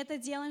 И мы это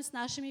делаем с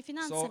нашими So I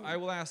финансами.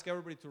 will ask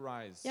everybody to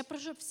rise. Я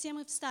прошу, все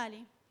мы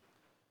встали.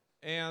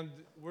 And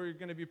we're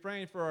going to be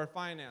praying for our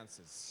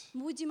finances.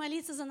 Мы будем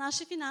молиться за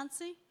наши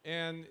финансы.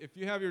 And if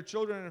you have your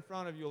children in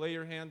front of you, lay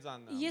your hands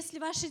on И them. если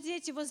ваши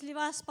дети возле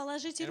вас,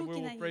 положите And we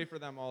руки на will pray них. for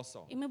them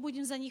also. И мы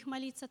будем за них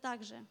молиться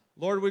также.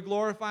 Lord, we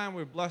glorify and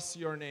we bless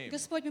your name.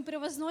 Господь, мы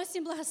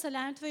превозносим,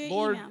 благословляем Твое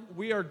Lord, имя.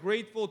 we are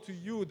grateful to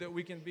you that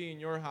we can be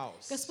in your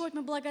house. Господь,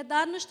 мы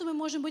благодарны, что мы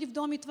можем быть в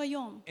Доме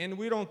Твоем. And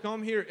we don't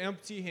come here И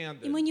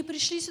empty-handed. мы не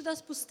пришли сюда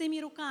с пустыми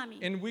руками.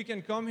 And we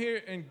can come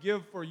here and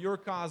give for your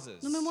causes.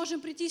 Но мы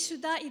можем прийти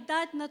сюда и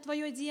дать на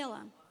Твое дело.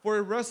 For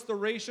a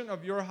restoration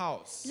of your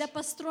house. Для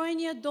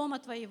построения Дома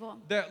Твоего.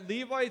 That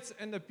Levites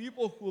and the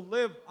people who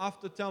live off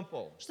the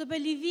temple, Чтобы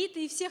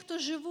левиты и все, кто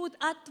живут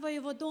от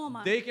Твоего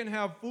Дома, they can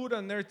have food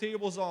on their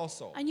tables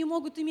also. они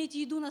могут иметь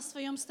еду на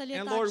своем столе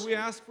And Lord, we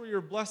также. ask for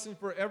your blessing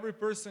for every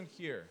person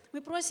here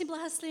Мы просим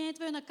благословения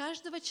Твое на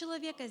каждого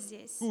человека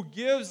здесь. who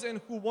gives and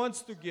who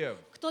wants to give.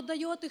 Кто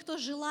дает и кто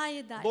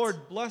желает дать. Lord,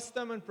 bless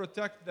them and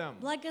protect them.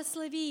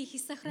 Благослови их и May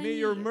сохрани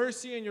your их.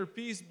 mercy and your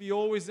peace be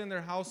always in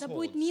their Да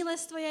будет households,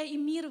 милость Твоя и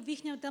мир в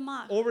их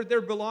домах. over their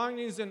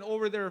belongings and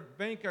over their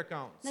bank Над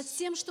accounts.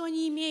 всем, что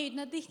они имеют,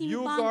 над их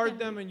You guard банками.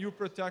 them and you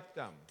protect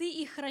them. Ты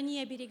их храни,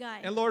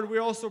 оберегай. And Lord, we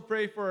also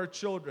pray for our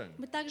children.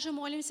 Мы также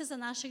молимся за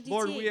наших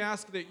Lord, we детей.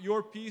 ask that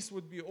your peace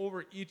would be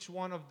over each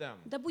one of them.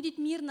 Да будет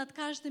мир над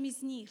каждым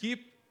из них.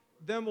 Keep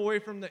them away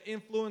from the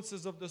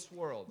influences of this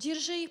world.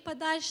 Держи их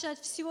подальше от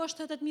всего,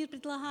 что этот мир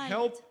предлагает.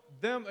 Help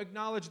them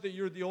acknowledge that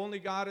you're the only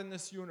God in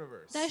this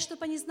universe. Дай,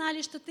 чтобы они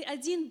знали, что Ты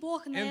один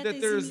Бог на And этой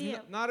that there is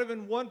земле. not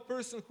even one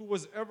person who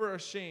was ever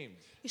ashamed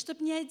И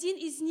чтобы ни один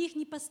из них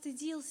не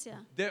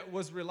постыдился, that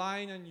was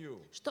relying on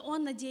you что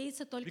он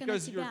надеется только на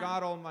because you're God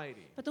Тебя.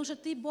 Almighty. Потому что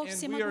Ты Бог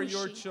And we are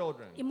your всемогущий.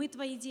 children. И мы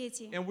Твои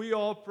дети. And we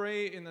all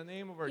pray in the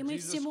name of our И мы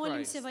Jesus все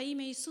молимся Christ. во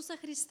имя Иисуса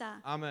Христа.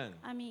 Amen.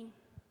 Аминь.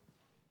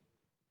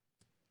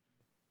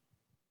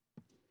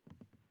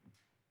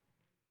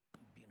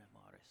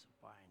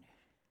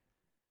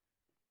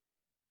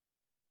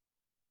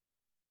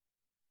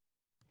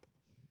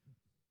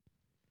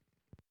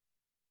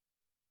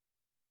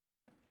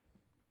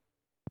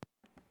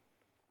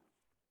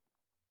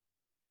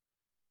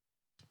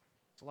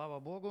 Слава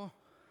Богу.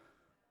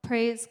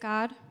 Praise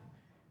God.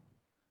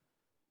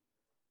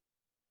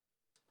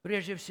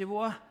 Прежде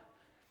всего,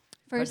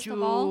 First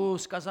of all,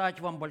 хочу сказать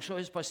вам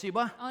большое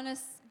спасибо I want to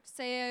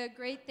say a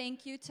great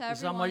thank you to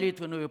за everyone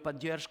молитвенную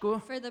поддержку.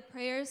 for the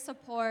prayer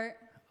support.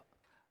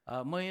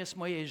 Мы с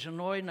моей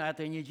женой на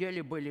этой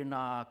неделе были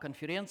на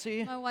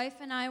конференции My wife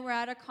and I were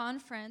at a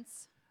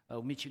conference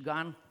в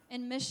Мичиган.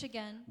 in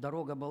Michigan.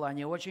 Дорога была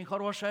не очень The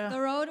хорошая,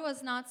 road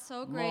was not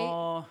so great,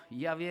 но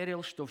я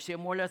верил, что все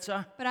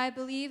молятся. but I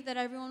believe that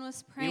everyone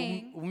was И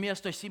praying.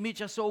 вместо 7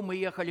 часов мы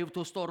ехали в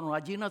ту сторону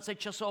 11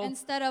 часов.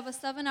 Instead of a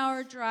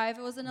 7-hour drive,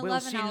 it was an Был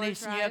 11-hour сильный drive.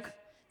 снег.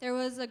 There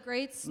was a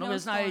great Но вы snowstorm.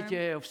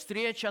 знаете,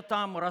 встреча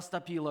там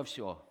растопила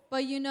все.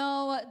 But you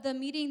know, the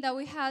meeting that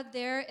we had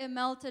there, it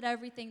melted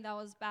everything that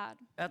was bad.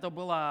 Это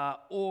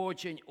была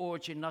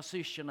очень-очень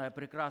насыщенная,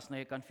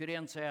 прекрасная It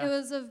конференция.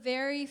 was a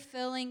very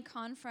filling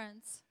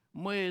conference.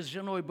 Мы с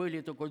женой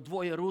были только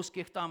двое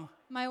русских там,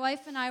 My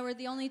wife and I were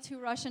the only 2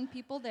 Russian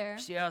people there.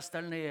 все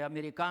остальные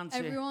американцы.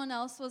 Everyone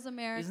else was И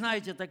American.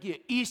 знаете, такие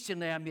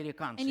истинные And you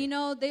американцы.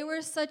 know, they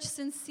were such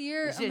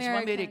sincere Здесь в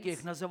Америке их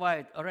Americans.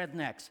 называют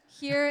rednecks.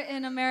 Here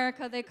in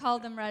America, they call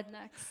them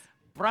rednecks.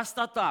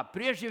 Простота,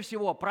 прежде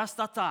всего,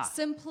 простота.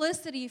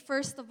 Simplicity,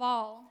 first of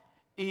all.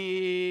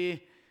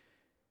 И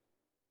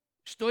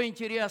что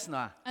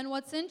интересно, And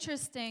what's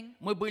interesting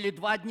мы были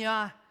 2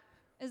 дня,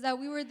 is that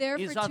we were there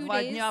и for за 2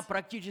 2 days. дня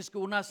практически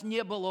у нас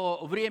не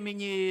было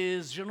времени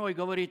с женой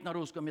говорить на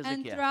русском And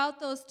языке. throughout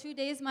those 2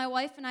 days, my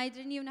wife and I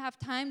didn't even have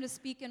time to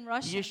speak in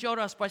Russian. Еще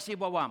раз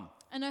спасибо вам.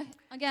 And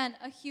again,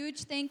 a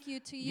huge thank you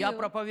to Я you.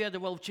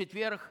 проповедовал в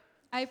четверг,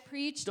 I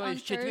preached то on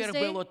есть в четверг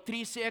Thursday. было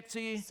 3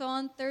 секции, So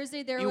on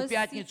Thursday there и was в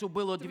пятницу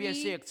было 2 three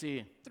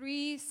секции.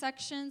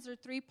 sections or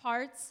 3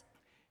 parts.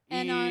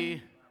 And on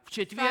И в Friday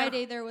четверг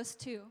there was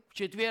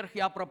 2.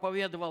 я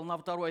проповедовал на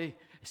второй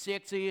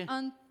секции.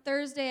 On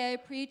Thursday, I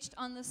preached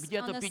on the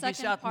где-то second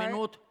 50 part,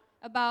 минут,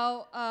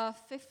 about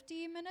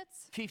 50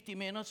 minutes. 50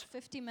 minutes,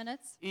 50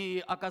 minutes.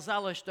 и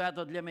оказалось, что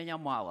это для меня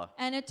мало.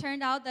 And it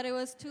turned out that it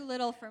was too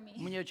little for me.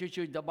 Мне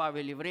чуть-чуть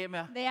добавили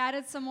время. They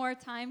added some more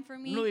time for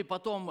me. Ну и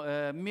потом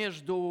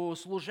между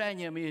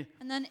служениями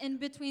And then in у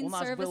between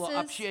нас было services,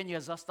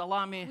 общение за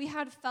столами, we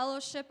had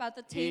fellowship at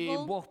the и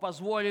table. Бог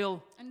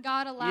позволил And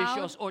God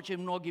еще allowed с очень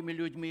многими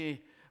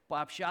людьми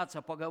пообщаться,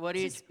 to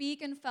поговорить.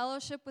 speak in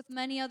fellowship with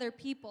many other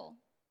people.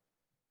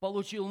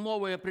 Получил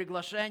новое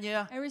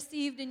приглашение, I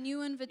received a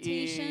new и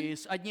invitation,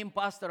 с одним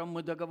пастором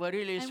мы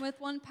договорились. and with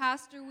one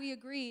pastor we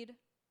agreed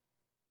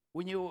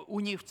У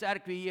них в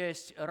церкви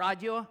есть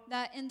радио,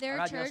 that in their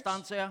church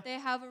радиостанция, they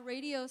have a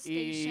radio station,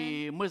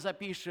 и мы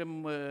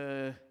запишем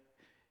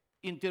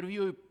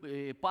интервью,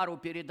 пару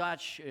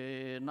передач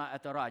на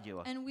это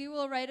радио. and we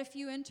will write a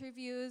few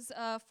interviews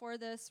for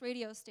this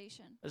radio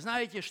station.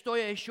 Знаете, что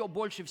я еще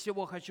больше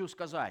всего хочу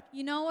сказать?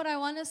 You know what I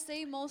want to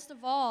say most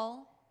of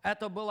all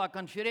Это была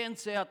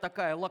конференция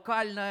такая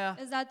локальная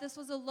is that this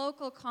was a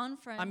local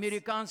conference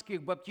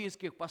американских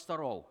баптистских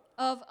пасторов.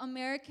 of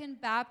American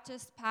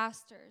Baptist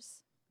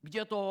pastors.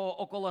 Где-то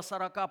около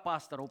 40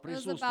 пасторов There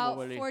was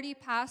about присутствовали. 40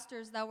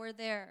 pastors that were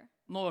there.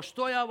 Но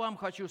что я вам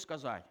хочу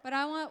сказать? But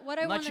what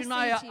I want to say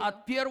Начиная to you,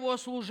 от первого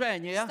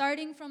служения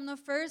starting from the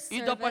first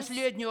и до service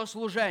последнего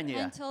служения,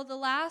 until the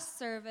last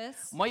service,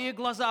 мои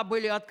глаза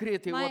были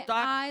открыты my вот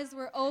так, eyes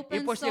were и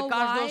open после so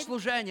каждого wide,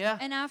 служения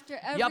and after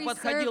я every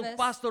подходил к service,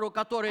 пастору, I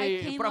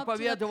который came up to the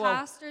проповедовал,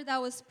 pastor that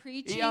was и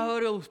preaching, я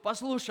говорил: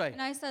 послушай,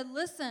 and I said,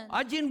 listen,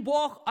 один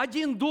Бог,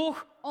 один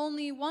Дух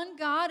only one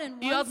God and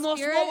и one одно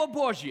Слово Spirit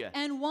Божье.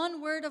 and one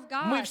word of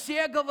Мы God.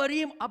 все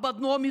говорим об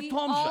одном и We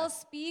том all же.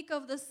 speak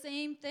of the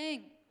same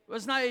thing. Вы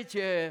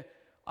знаете,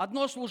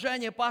 одно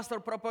служение пастор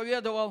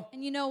проповедовал,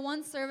 And you know,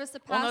 one service the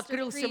он pastor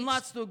открыл preached,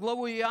 17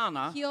 главу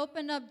Иоанна he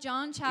opened up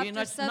John и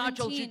chapter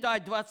начал 17.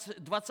 читать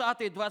 20,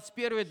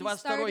 21, He 22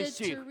 started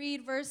стих. to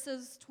read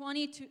verses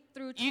 20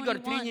 through Игорь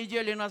 3 21.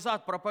 недели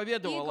назад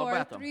проповедовал об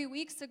Igor, этом. 3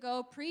 weeks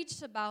ago,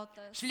 preached about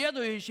this.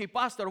 Следующий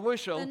пастор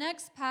вышел, The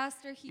next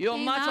pastor, he и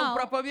он came начал out,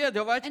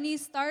 проповедовать and he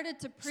started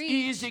to с preach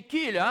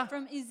Иезекииля: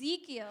 from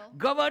Ezekiel.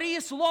 говори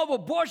Слово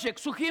Божье к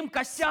сухим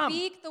костям.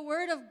 Speak the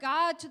word of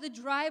God to the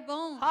dry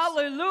bones.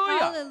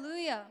 Аллилуйя!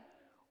 Hallelujah.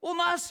 У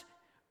нас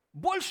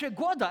больше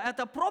года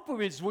эта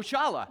проповедь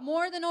звучала.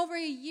 More than over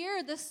a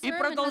year, this И sermon has been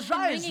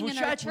продолжает ringing in our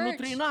звучать church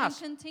внутри and нас.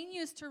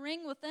 continues to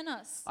ring within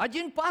us.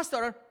 Один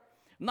пастор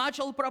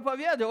начал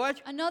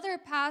проповедовать, Another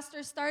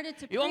pastor started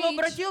to и он preach,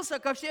 обратился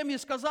ко всем и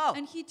сказал: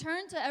 and he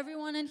turned to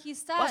everyone and he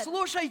said,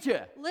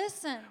 послушайте,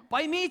 listen,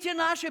 поймите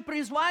наше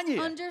призвание.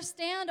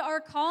 understand our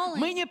calling.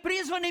 Мы не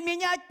призваны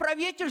менять We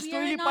правительство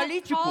are или not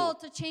политику. called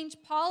to change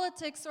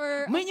politics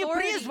or Мы не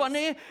authorities.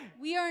 призваны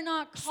We are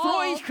not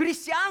строить called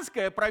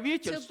христианское to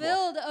правительство.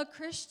 build a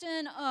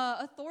Christian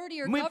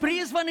authority or Мы government.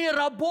 призваны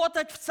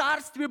работать в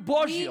Царстве We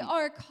Божьем.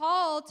 are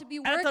called to be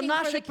Это working for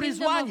наше the kingdom of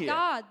призвание.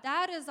 God.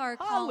 That is our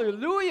calling.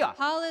 Аллилуйя!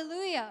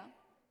 Hallelujah.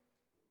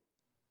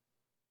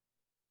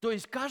 То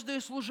есть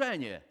каждое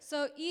служение,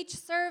 So each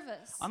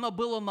service, оно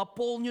было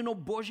наполнено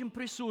Божьим it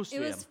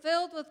присутствием, was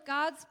filled with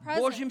God's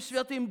Божьим presence,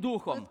 Святым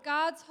Духом with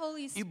God's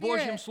Holy и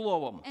Божьим Spirit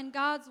Словом. and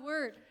God's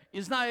Word.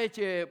 И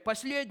знаете,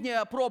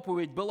 последняя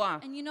проповедь была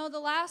And you know, the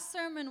last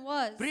sermon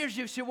was,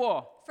 прежде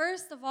всего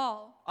first of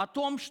all, о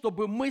том,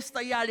 чтобы мы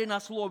стояли на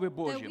Слове that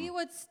we Божьем.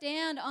 would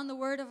stand on the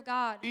Word of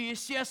God. И,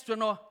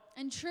 естественно,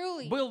 And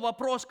truly, был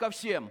вопрос ко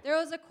всем: there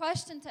was a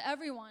question to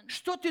everyone.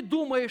 что ты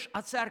думаешь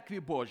о Церкви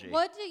Божьей?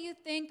 What do you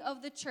think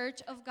of the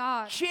church of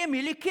God? Чем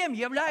или кем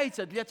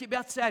является для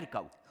тебя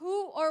церковь?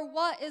 Who or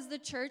what is the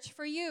church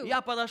for you?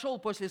 Я подошел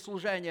после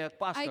служения к I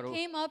пастору.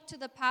 came up to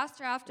the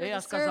pastor after И я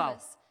the сказал: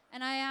 service,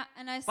 and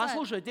I said,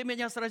 послушай, ты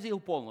меня сразил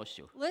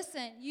полностью.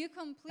 listen, you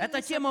completely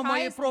Это тема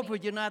моей surprised me.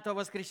 проповеди на это That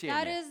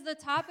воскресенье. is the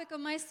topic of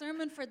my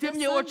sermon for Ты this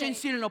мне очень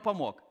Sunday. сильно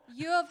помог.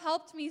 You have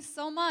helped me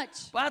so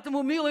much.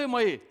 Поэтому, милые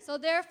мои, So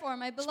therefore,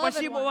 my beloved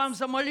спасибо вам ones,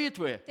 за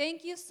молитвы.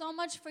 thank you so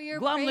much for your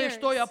Главное, prayers.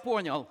 что я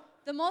понял,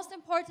 The most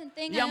important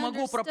thing я I могу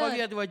understood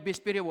проповедовать без is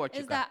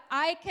переводчика. that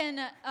I can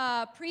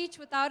preach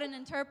without an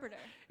interpreter.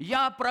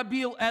 Я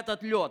пробил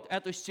этот лед,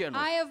 эту стену.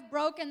 I have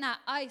broken that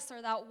ice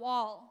or that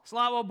wall.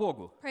 Слава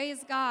Богу.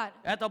 Praise God.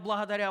 Это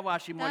благодаря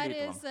вашим That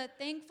молитвам. is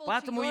thankful to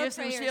Поэтому, your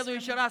если в prayers.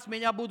 следующий for me. раз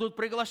меня будут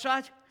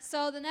приглашать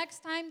So the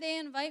next time they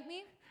invite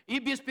me и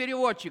без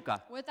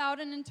переводчика, without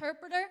an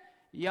interpreter,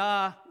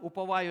 я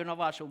уповаю на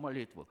вашу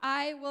молитву.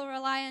 I will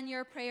rely on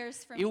your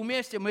prayers for И me.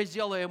 вместе мы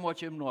сделаем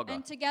очень много.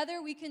 And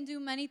together we can do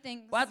many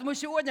things. Поэтому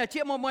сегодня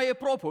тема моей So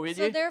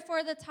проповеди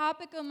therefore the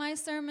topic of my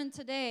sermon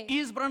today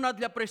избрана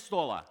для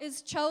престола.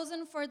 is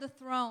chosen for the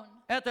throne.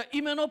 Это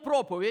именно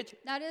проповедь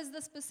That is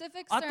the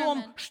specific о том,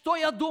 sermon что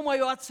я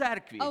думаю о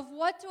церкви. of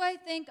what do I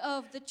think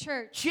of the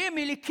church? Чем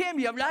или кем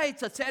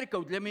является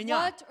церковь для меня.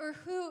 What or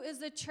who is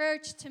the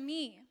church to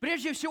me?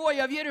 Прежде всего,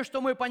 я верю,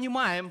 что мы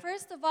понимаем,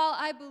 First of all,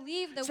 I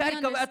believe that we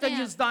церковь это не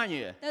understand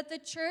здание. that the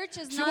church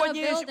is not a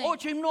Сегодня есть building.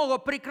 очень много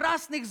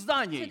прекрасных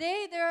зданий,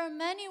 Today there are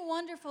many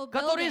wonderful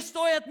которые buildings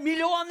стоят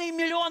миллионы и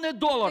миллионы that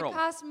долларов.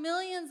 cost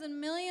millions and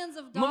millions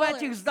of Но в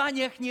этих dollars.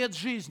 зданиях нет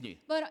жизни.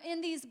 But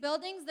in these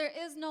buildings there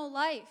is no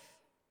life.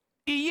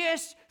 И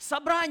есть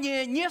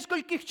собрание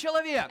нескольких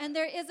человек, And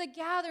there is a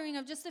gathering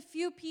of just a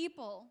few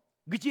people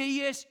где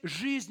есть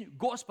жизнь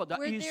Господа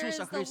where there is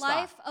Иисуса the Христа.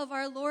 life of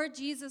our Lord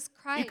Jesus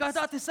И Christ.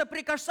 когда ты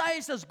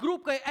соприкасаешься с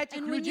группой этих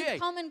And when you людей,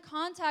 come in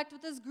contact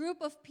with this group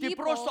of ты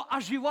просто people,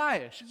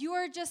 оживаешь, you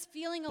are just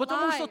feeling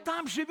потому что alive.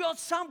 там живет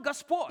сам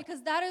Господь.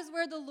 Because that is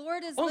where the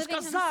Lord is Он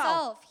living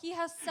сказал, himself. He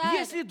has said,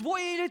 Если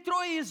двое или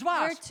трое из there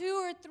вас, are 2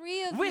 or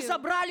 3 of вы you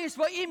собрались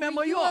во имя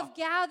where you Мое, have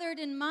gathered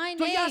in my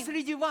то я name,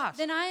 среди вас.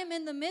 then I am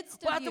in the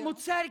midst of Поэтому you.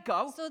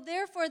 церковь So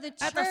therefore the —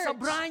 это church,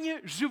 собрание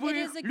it живых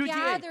is a людей.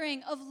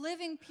 gathering of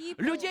living people,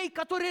 Людей,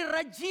 которые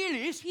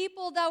родились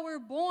people that were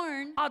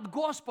born от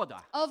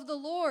Господа. of the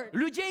Lord,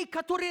 Людей,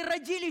 которые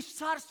родились в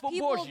Царство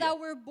people Божье. that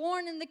were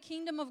born in the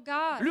kingdom of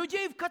God,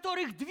 Людей, в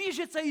которых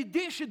движется и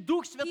дышит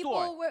Дух Святой.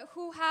 people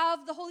who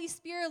have the Holy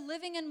Spirit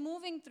living and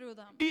moving through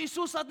them.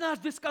 Иисус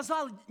однажды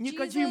сказал Jesus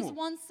Никодиму: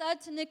 once said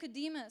to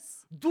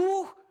Nicodemus,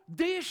 Дух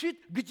дышит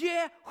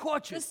где the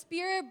хочет.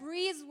 Spirit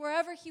breathes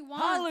wherever He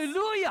wants.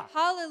 Аллилуйя!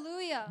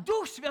 Hallelujah.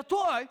 Дух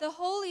Святой, The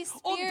Holy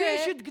Он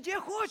дышит Spirit, где He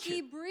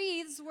хочет.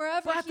 breathes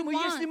wherever He Поэтому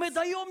если мы wants.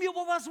 даем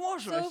Ему So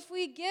возможность if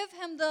we give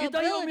Him the и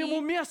даем Ему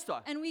ability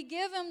место, and we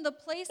give Him the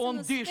place Он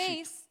and the дышит.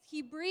 space,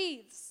 He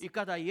breathes. и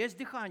когда есть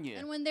дыхание,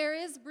 And when there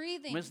is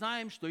breathing, мы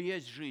знаем, что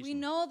есть we жизнь.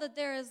 know that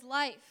there is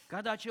life.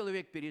 Когда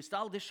человек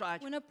перестал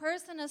дышать, When a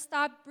person has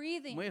stopped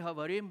breathing, мы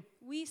говорим,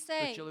 we что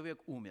say человек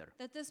умер.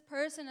 that this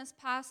person has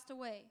passed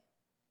away.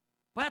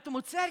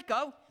 Поэтому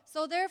церковь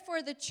So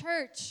therefore the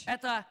church, —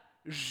 это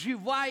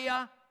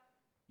живая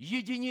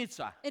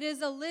единица. it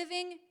is a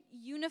living,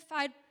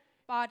 unified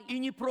body. И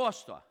не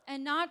просто.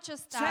 And not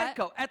just that,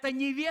 Церковь — это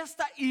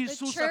невеста the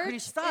Иисуса church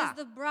Христа, is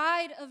the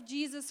bride of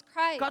Jesus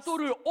Christ,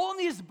 которую Он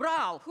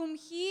избрал. whom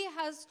He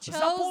has chosen.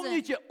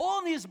 Запомните,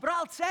 Он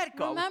избрал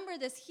церковь Remember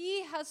this,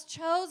 He has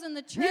chosen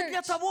the не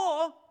для church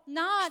того,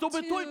 not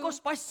чтобы только to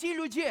спасти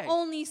людей.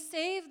 only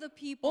save the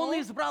people. Он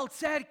избрал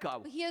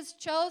церковь, He has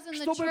chosen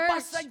the чтобы church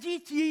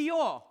посадить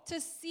ее to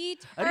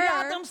seat her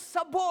рядом с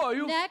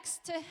собою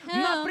next to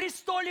на Him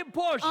престоле on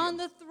Божьем.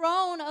 the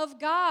throne of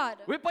God.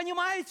 Вы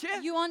понимаете?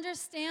 You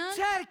understand?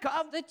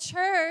 Церковь The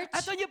church, —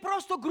 это не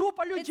просто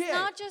группа it's людей.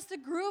 not just a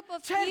group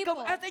of Церковь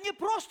people. — это не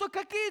просто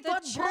какие-то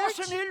The church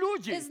отброшенные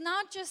люди, is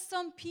not just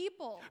some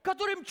people.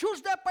 которым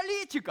чужда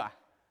политика,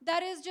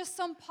 That is just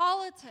some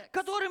politics.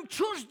 которым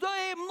чужды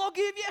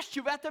многие вещи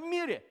в этом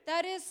мире.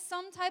 That is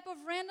some type of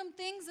random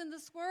things in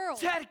this world.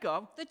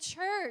 Церковь The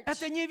church —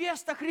 это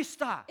невеста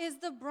Христа, is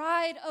the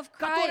bride of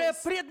которая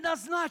Christ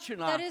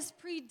предназначена that is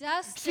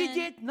predestined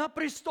сидеть на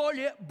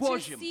престоле to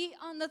Божьем. sit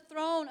on the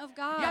throne of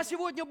Я God.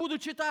 сегодня буду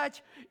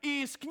читать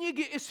из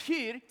книги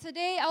 «Эсфирь».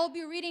 Today I will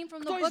be reading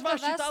from the Кто из book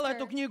вас of читал Esther.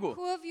 эту книгу?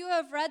 Who of you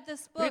have read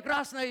this book?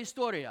 Прекрасная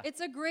история. It's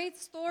a great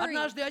story.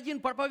 Однажды один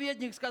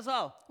проповедник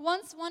сказал: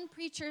 Once one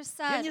preacher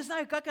я не said,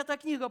 знаю, как эта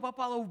книга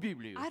попала в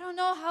Библию. I don't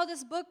know how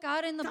this book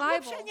got in the Там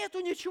Bible. вообще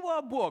нету ничего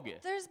о Боге.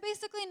 There's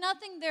basically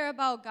nothing there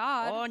about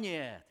God. О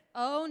нет,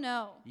 Oh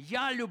no.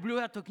 я люблю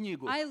эту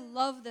книгу. I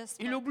love this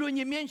И book. люблю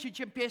не меньше,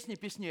 чем песни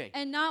песней.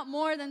 And not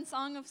more than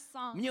Song of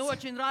Songs. Мне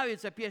очень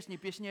нравятся песни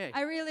песней.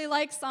 I really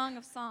like Song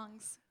of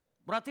Songs.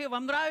 Браты,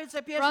 вам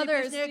нравится песни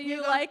Brothers, песней do you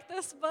книга? like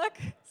this book,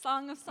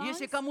 Song of Songs?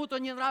 Если кому-то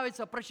не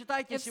нравится,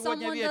 прочитайте If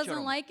сегодня someone doesn't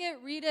вечером. like it,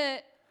 read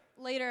it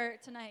later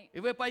tonight. И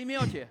вы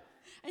поймете,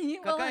 And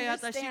you will какая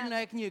это understand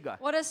сильная книга.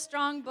 what a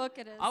strong book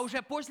it is. А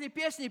уже после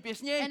песни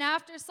песней And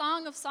after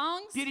Song of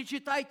Songs,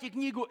 перечитайте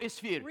книгу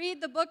 «Эсфирь».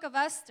 read the book of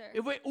Esther. И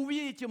вы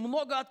увидите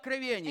много And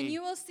откровений.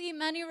 you will see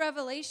many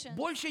revelations,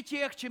 Больше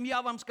тех, чем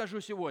я вам скажу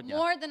сегодня.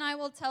 more than I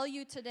will tell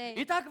you today.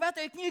 Итак, в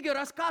этой книге And so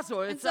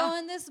рассказывается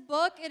in this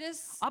book, it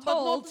is об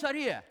одном told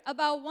царе.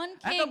 about one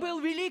Это king. был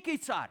великий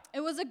царь,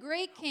 It was a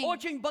great king,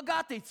 очень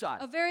богатый a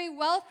царь. very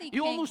wealthy И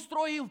он king,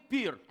 устроил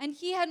пир and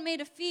he had made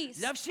a feast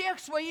для всех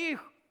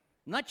своих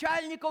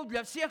начальников,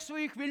 для всех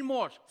своих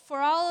вельмож. for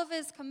all of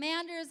his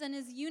commanders and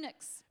his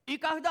eunuchs. И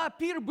когда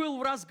пир был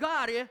в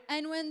разгаре,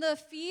 And when the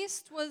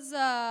feast was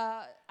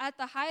at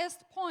the highest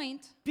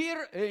point,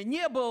 пир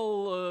не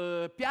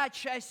был 5,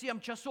 6, 7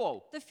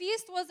 часов. the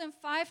feast wasn't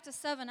 5 to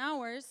 7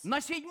 hours. На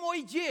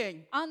седьмой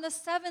день On the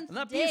seventh day,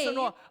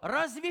 написано: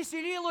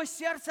 развеселилось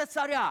сердце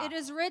царя. it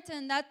is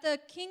written that the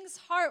king's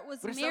heart was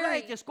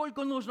Представляете, merry.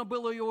 сколько нужно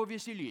было его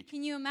веселить?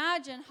 Can you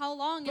imagine how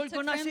long it Только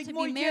took на for him to be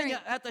седьмой merry? день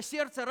это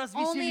сердце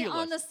Only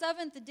on the развеселилось.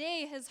 seventh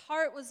day his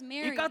heart was И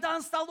merry. когда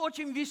он стал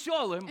очень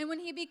веселым, And when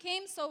he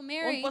became so он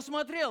merry,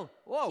 посмотрел: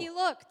 о, he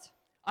looked.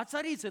 а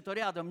царицы-то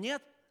рядом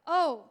нет?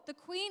 oh, the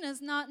queen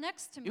is not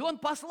next to И me. он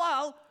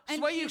послал And he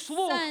своих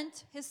слуг,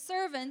 sent his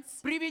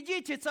servants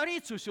приведите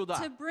царицу сюда.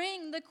 to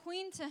bring the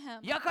queen to him.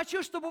 Я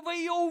хочу, чтобы вы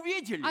ее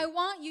увидели. I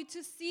want you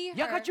to see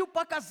Я her. хочу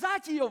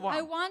показать ее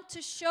I вам, want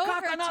to show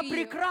как her она to you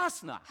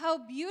прекрасна. how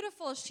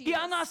beautiful she И is.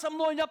 она со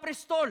мной на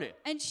престоле.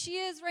 And she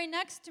is right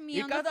next to me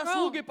И on the когда throne.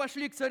 слуги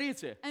пошли к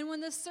царице, And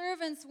when the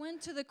servants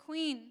went to the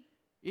queen,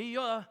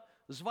 ее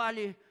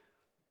звали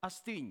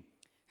Остынь.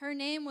 her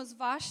name was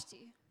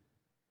Vashti.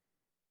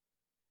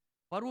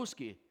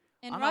 По-русски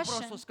In она Russian,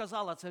 просто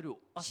сказала царю: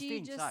 She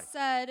Остынь, just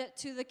царь, said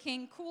to the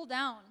king, cool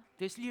down.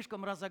 ты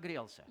слишком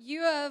разогрелся.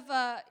 You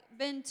have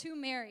been too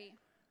merry.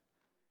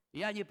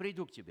 Я не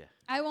приду к тебе.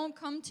 I won't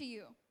come to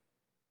you.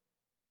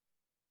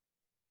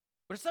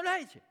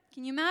 Представляете?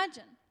 Can you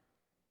imagine?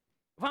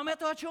 Вам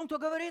это о чем-то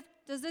говорит?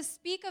 Does this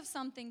speak of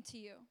something to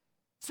you?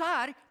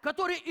 Царь,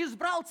 который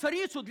избрал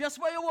царицу для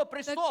своего The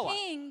престола,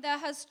 king that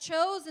has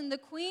chosen the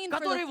queen for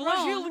который the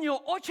вложил в throne, нее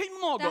очень that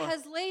много.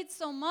 has laid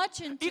so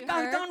much into И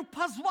когда her, он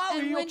позвал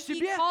and ее when к he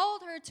себе,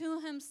 called her to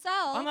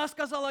himself, она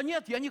сказала: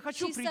 нет, я не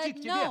хочу she прийти said, к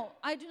тебе. no,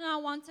 I do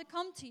not want to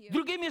come to you.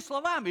 Другими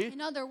словами,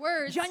 In other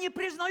words, я не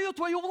признаю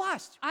твою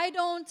власть. I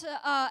don't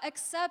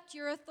accept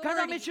your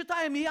Когда мы authority.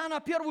 читаем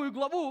Иоанна 1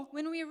 главу,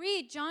 When we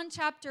read John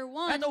chapter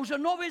 1, это уже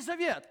Новый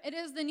Завет. it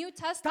is the New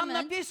Там Testament,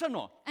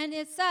 написано, and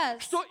it says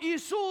что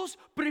Иисус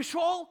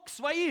пришел к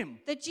своим,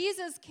 that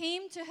Jesus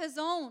came to his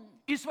own,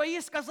 и свои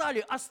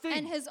сказали: and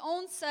остынь. his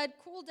own said,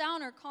 cool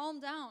down or calm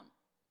down.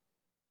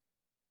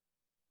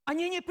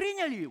 Они не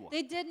приняли его.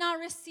 They did not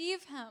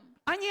receive him.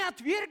 Они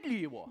отвергли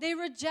его. They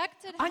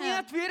rejected Они him.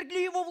 отвергли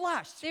его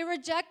власть. They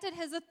rejected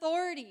his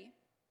authority.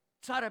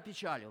 Царь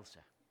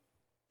опечалился.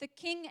 The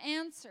king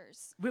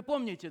answers. Вы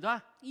помните,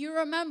 да? You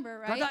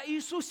remember, Когда right?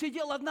 Иисус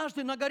сидел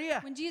однажды на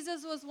горе, When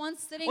Jesus was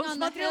once sitting он on the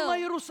смотрел на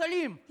hill,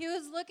 Иерусалим. he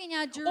was looking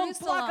at Он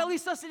плакал Jerusalem. и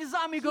со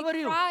слезами He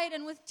говорил: cried,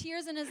 and with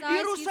tears in his eyes, he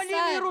Иерусалим,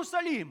 said,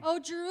 Иерусалим, Oh,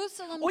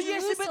 Jerusalem, о,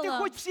 если бы ты Jerusalem,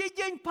 хоть в сей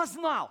день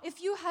познал,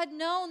 if you had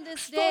known this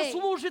что day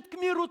служит к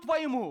миру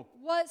твоему.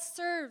 what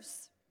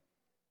serves,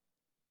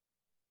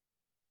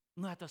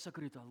 Но это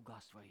сокрыто от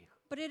глаз твоих.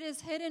 but it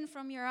is hidden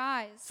from your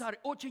eyes. Царь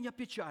очень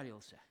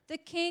опечалился. The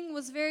king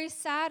was very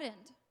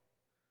saddened.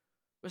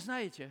 Вы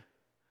знаете,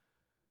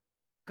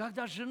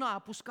 когда жена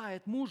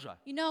опускает мужа,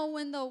 You know,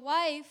 when the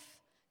wife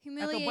это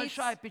humiliates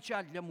большая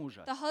печаль для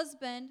мужа. the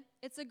husband,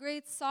 it's a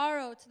great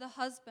sorrow to the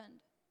husband.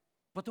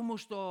 Потому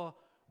что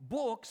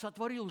Бог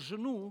сотворил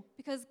жену,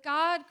 Because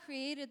God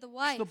created the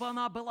wife чтобы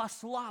она была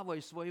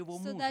славой своего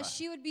so мужа. that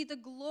she would be the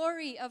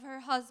glory of her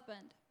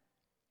husband.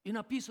 И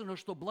написано,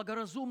 что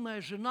благоразумная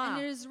And жена,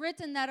 it is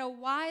written that a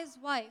wise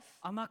wife,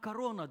 она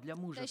корона для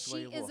мужа that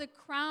she is своего. a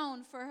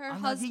crown for her Она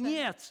husband.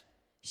 венец.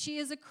 She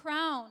is a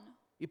crown.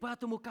 И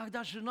поэтому,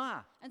 когда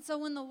жена And so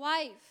when the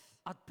wife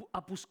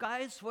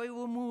опускает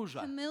своего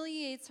мужа,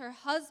 humiliates her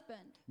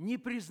husband не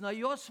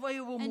признает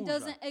своего and мужа,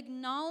 doesn't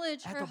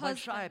acknowledge her это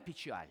большая husband,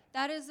 печаль.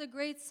 that is a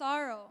great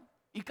sorrow.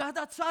 И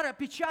когда царь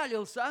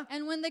опечалился,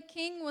 And when the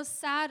king was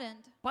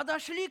saddened,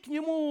 подошли к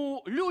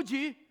нему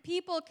люди,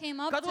 people came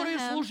up to которые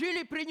him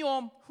служили при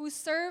нем. who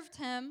served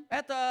him.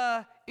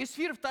 Это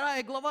Исфир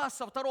 2 глава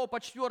со 2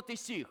 по 4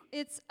 стих.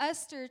 It's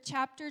Esther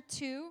chapter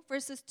 2,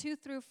 verses 2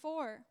 through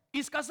 4.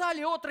 И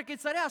сказали отроки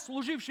царя,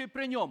 служившие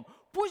при нем: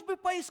 пусть бы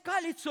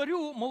поискали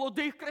царю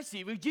молодых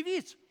красивых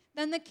девиц.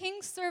 Then the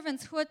king's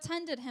servants who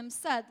attended him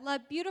said,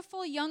 Let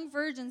beautiful young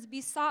virgins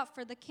be sought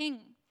for the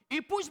king. И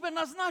пусть бы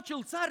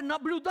назначил царь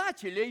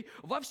наблюдателей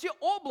во все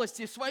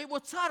области своего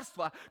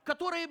царства,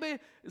 которые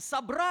бы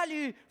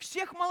собрали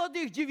всех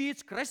молодых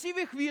девиц,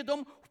 красивых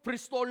видом, в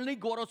престольный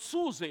город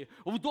Сузы,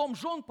 в дом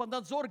жен под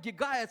надзор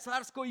Гигая,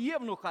 царского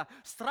евнуха,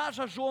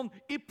 стража жен,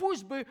 и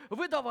пусть бы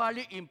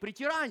выдавали им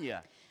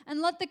притирания. And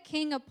let the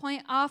king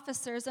appoint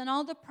officers in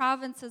all the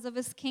provinces of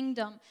his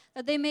kingdom,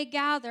 that they may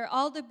gather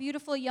all the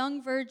beautiful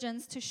young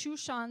virgins to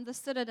Shushan the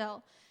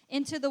citadel,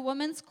 into the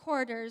women's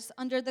quarters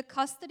under the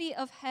custody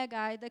of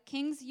Haggai, the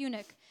king's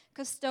eunuch,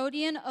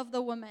 custodian of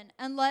the women,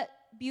 and let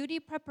beauty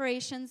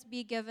preparations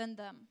be given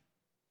them.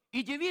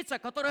 И девица,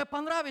 которая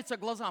понравится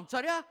глазам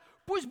царя,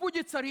 пусть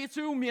будет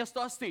царицей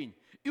вместо Остынь.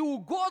 И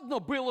угодно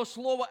было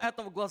слово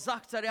это в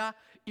глазах царя,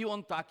 и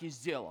он так и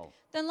сделал.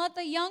 Then let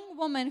the young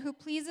woman who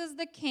pleases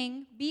the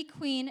king be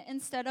queen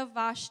instead of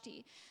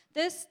Vashti.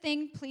 This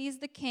thing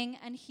pleased the king,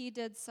 and he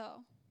did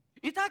so.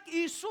 Итак,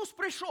 Иисус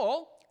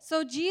пришел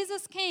So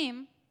Jesus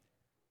came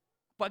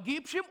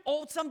погибшим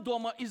овцам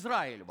дома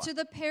Израилева. to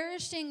the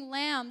perishing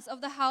lambs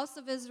of the house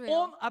of Israel.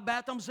 Он об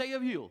этом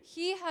заявил.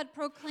 He had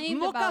proclaimed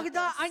Но about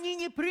когда this. они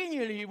не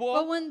приняли But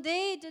его, when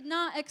they did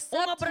not он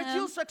accept him,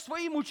 обратился к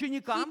своим he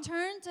ученикам,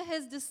 turned to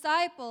his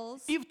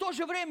disciples, и в то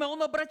же время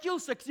он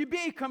обратился к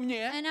тебе и ко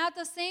мне. and at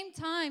the same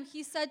time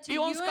he said to И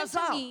you он and to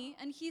сказал, me,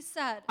 and he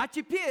said, А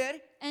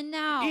теперь and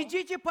now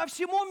идите по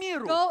всему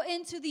миру go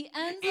into the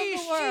ends of и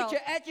the world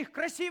ищите этих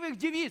красивых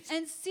девиц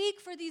and seek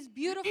for these и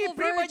beautiful virgins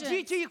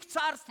приводите их в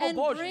Царство and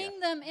Божье. bring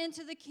them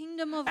into the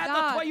kingdom of Это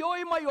God.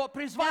 твое и мое That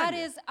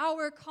призвание. is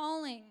our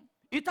calling.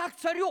 И так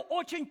царю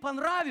очень And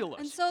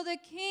понравилось. so the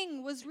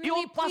king was И really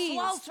он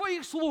послал pleased.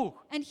 своих слуг.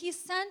 And he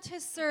sent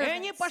his И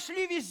они servants.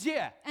 пошли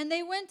везде, And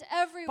they went по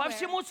everywhere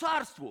всему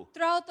царству,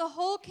 throughout the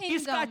whole kingdom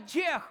искать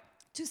тех,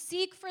 to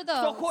seek for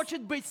кто those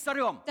хочет быть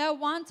царем. that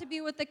want to be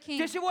with the king.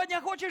 Ты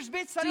сегодня хочешь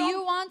быть Do you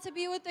царем? want to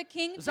be with the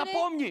king today?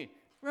 Запомни,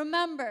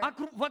 Remember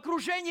в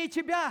окружении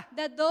тебя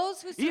that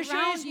those who еще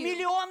surround есть you,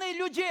 миллионы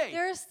людей,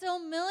 there are still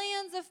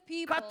millions of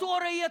people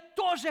которые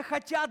тоже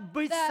хотят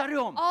быть that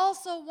царем,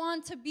 also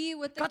want to be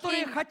with the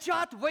которые king,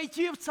 хотят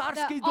войти в that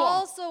царский дом.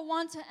 also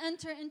want to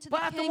enter into the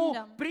Поэтому,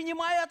 kingdom.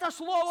 принимай это So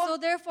слово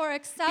therefore, и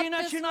accept this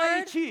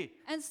начинай word идти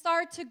and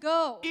start to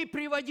go и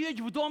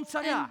приводить в дом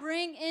царя and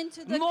bring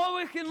into the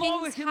новых и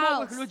новых king's и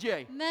новых house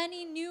людей.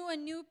 many new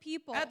and new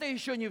people. Это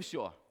еще не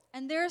все.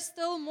 And there's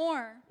still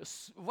more.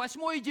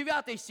 8 и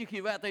 9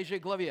 стихи в этой же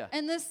главе.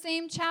 In this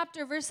same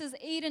chapter, verses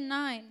 8 and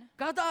 9.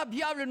 Когда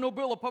объявлено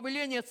было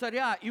повеление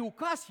царя и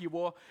указ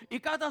его, и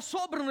когда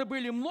собраны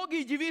были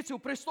многие девицы в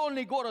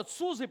престольный город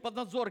Сузы под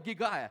надзор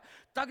Гигая,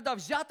 тогда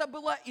взята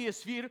была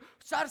Иесфирь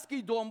в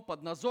царский дом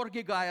под надзор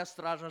Гигая,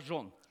 стража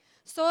жен.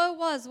 So it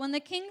was, when the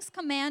king's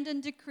command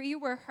and decree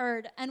were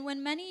heard, and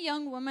when many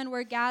young women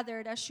were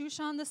gathered at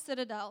Shushan the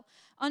citadel,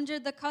 under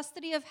the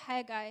custody of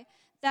Haggai,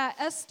 that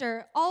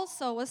Esther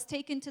also was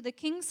taken to the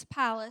king's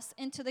palace,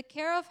 into the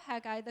care of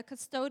Haggai, the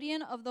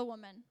custodian of the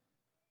women.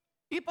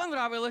 И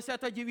понравилась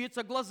эта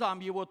девица глазам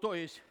его, то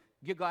есть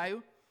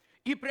Гигаю,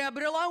 и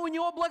приобрела у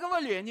него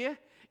благоволение,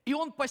 и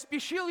он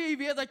поспешил ей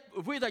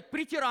выдать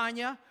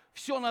притирание,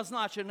 все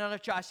назначенное на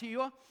час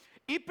ее,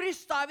 и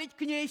приставить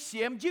к ней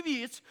 7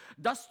 девиц,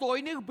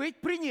 достойных быть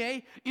при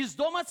ней из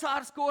дома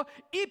царского,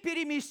 и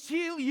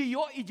переместил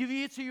ее и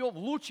девиц ее в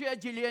лучшее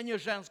отделение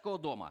женского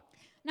дома.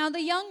 Now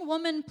the young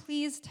woman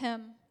pleased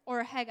him,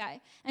 or Haggai,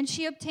 and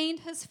she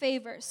obtained his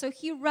favor, so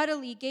he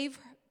readily gave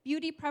her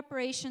beauty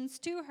preparations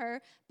to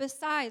her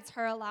besides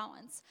her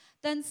allowance.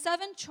 Then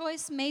 7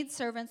 choice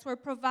maidservants were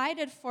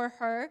provided for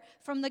her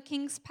from the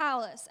king's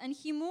palace, and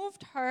he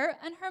moved her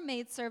and her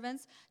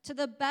maidservants to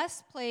the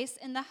best place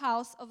in the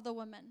house of the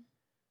women.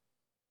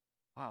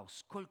 Вау,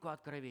 сколько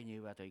откровений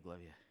в этой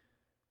главе.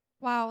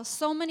 Wow,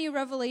 so many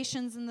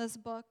revelations in this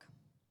book.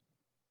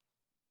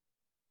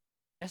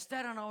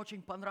 Эстер, она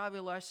очень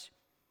понравилась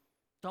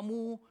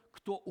тому,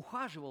 кто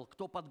ухаживал,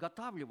 кто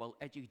подготавливал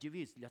этих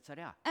девиц для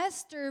царя.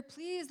 Esther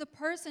pleased the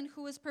person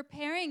who was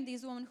preparing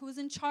these women, who was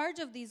in charge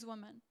of these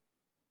women.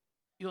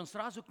 И он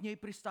сразу к ней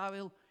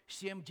приставил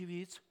 7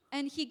 девиц,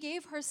 And he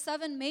gave her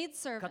 7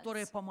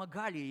 которые maidservants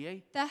помогали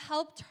ей that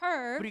helped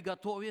her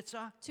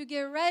приготовиться to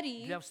get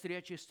ready для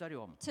встречи с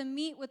царем. to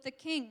meet with the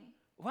king.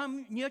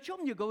 Вам ни о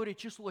чем не говорит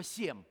число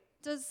 7?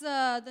 Does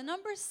the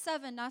number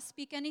 7 not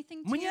speak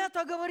anything to Мне you?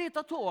 это говорит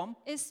о том,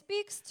 It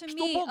speaks to что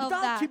me Бог of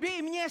дал that. тебе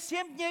и мне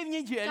 7 дней в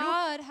неделю.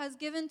 God has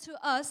given to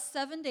us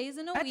 7 days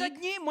in a Это week.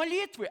 дни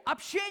молитвы,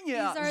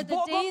 общения These are с the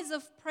Богом days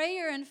of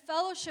prayer and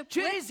fellowship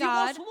через with Его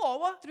God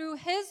Слово. through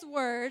His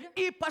Word.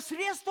 И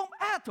посредством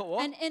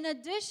этого And in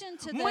addition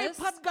to мы this,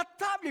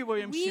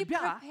 подготавливаем we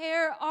себя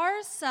prepare для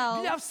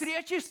ourselves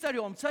встречи с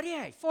царем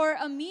царей. for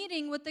a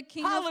meeting with the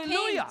King of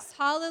Hallelujah. Kings. Это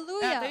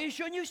Hallelujah.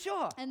 еще не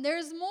все. And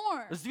there's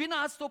more. С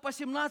 12 по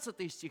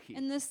 17 стихи.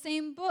 In the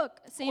same book,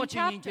 same Очень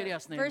chapter,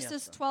 интересное verses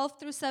место. 12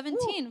 through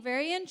 17.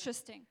 Very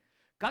interesting.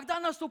 Когда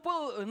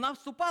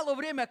наступало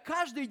время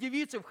каждой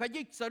девицы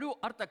входить к царю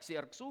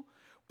Артаксерксу,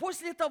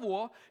 после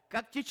того,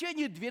 как в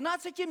течение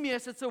 12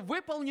 месяцев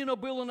выполнено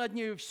было над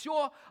нею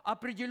все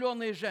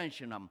определенное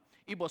женщинам,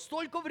 ибо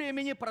столько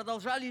времени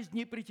продолжались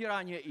дни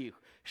притирания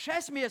их.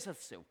 6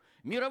 месяцев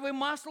мировым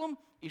маслом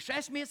и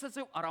 6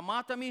 месяцев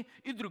ароматами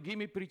и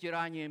другими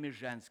притираниями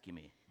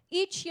женскими.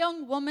 Each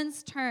young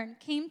woman's turn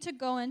came to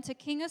go into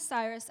King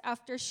Osiris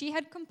after she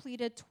had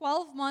completed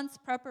 12 months'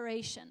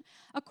 preparation,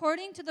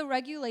 according to the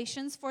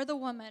regulations for the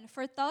woman,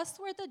 for thus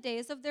were the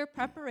days of their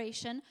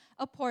preparation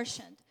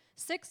apportioned.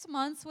 6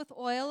 months with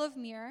oil of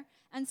myrrh,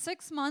 and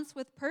 6 months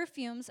with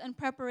perfumes and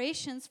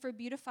preparations for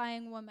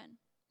beautifying women.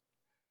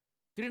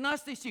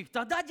 13 стих.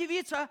 Тогда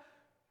девица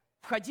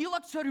входила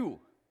к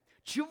царю.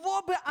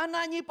 Чего бы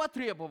она ни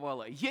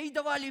потребовала, ей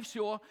давали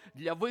все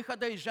для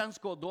выхода из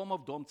женского дома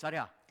в дом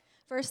царя.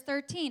 Verse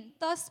 13,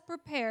 thus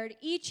prepared,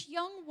 each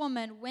young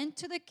woman went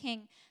to the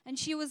king, and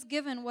she was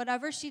given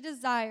whatever she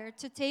desired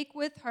to take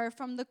with her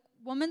from the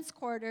woman's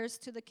quarters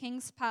to the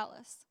king's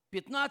palace.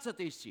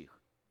 15 стих.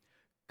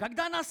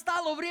 Когда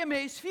настало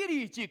время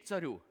Эсфири идти к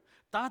царю,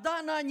 тогда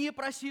она не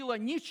просила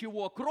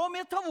ничего,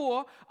 кроме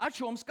того, о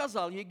чем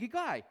сказал ей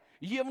Гигай,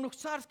 евнух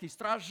царский,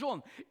 страж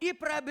жен, и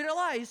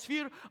приобрела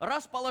Эсфир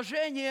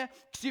расположение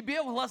к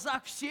себе в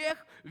глазах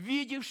всех,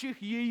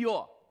 видевших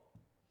ее.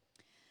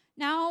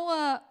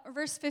 Now,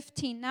 verse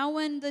 15, now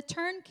when the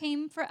turn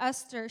came for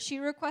Esther, she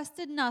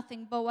requested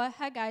nothing but what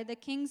Haggai, the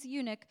king's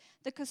eunuch,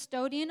 the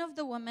custodian of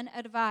the women,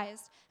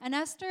 advised. And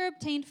Esther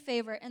obtained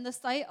favor in the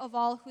sight of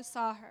all who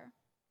saw her.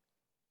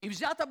 И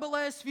взята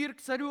была Эсфир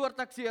к царю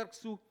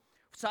Артаксерксу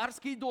в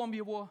царский дом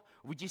его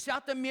в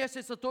 10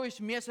 месяце, то есть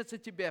в месяце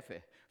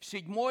Тебефе, в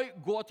 7-й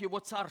год его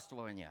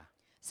царствования.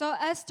 So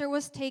Esther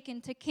was taken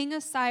to King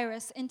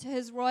Cyrus into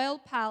his royal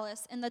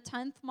palace in the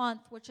 10th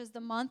month, which is the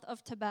month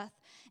of Tebeth,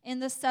 in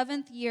the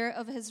 7th year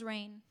of his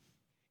reign.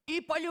 И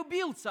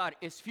полюбил царь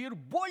Эсфир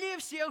более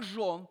всех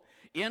жен,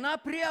 и она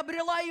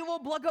приобрела его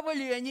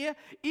благоволение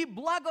и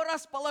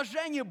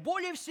благорасположение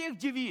более всех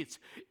девиц.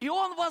 И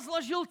он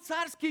возложил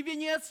царский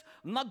венец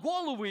на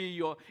голову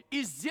ее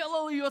и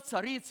сделал ее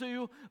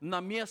царицею на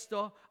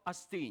место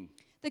Астынь.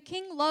 The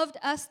king loved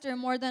Esther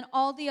more than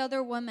all the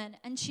other women,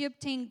 and she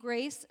obtained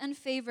grace and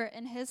favor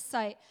in his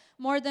sight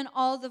more than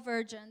all the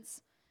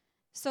virgins.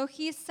 So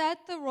he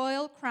set the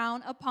royal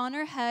crown upon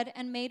her head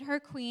and made her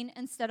queen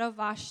instead of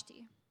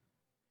Vashti.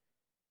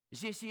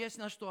 Здесь есть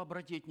на что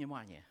обратить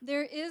внимание.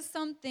 There is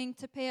something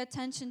to pay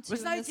attention to Вы in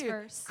this знаете,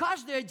 verse.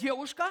 каждая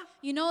девушка,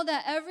 You know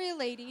that every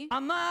lady,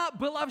 она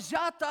была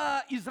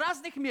взята из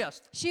разных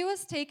мест, she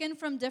was taken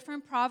from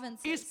different из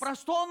provinces,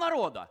 простого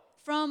народа,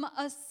 from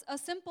a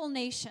simple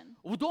nation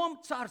в дом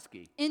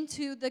царский.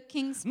 into the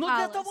king's Но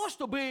для того, palace.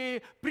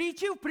 чтобы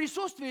прийти в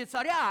присутствие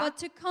царя, But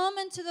to come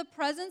into the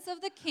presence of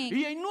the king,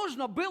 ей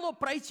нужно было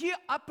пройти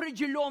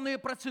определенные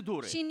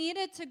процедуры. she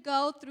needed to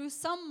go through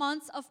some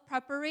months of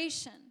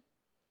preparation.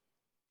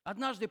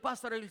 Однажды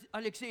пастор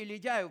Алексей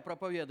Ледяев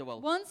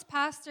проповедовал Once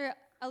Pastor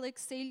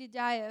Alexei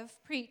Lidyaev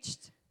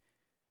preached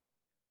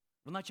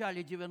в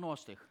начале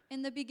 90-х.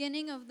 in the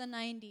beginning of the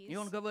И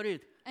он 90s,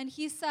 говорит, and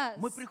he says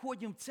мы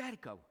приходим в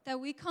церковь, that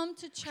we come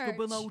to church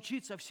чтобы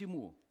научиться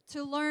всему.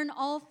 to learn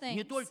all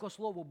Не things, только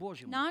Слову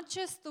Божьему, not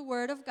just the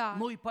word of God,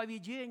 но и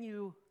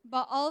поведению,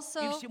 but и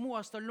also всему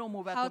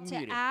остальному в how этом to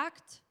мире.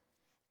 act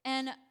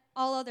and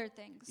all other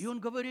things. И он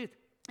говорит,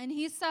 And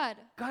he said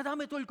когда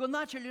мы только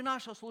начали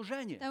наше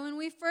служение, that when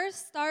we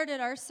first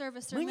started our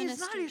service or мы не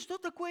знали, ministry, что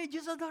такое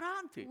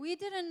дезодоранты. we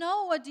didn't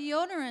know what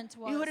deodorant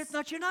И говорит, was.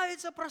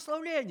 начинается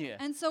прославление.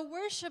 And so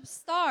worship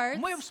starts,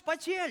 Мы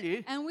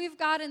вспотели. and we've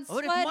gotten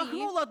Говорит, sweaty,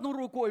 махнул одну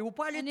рукой,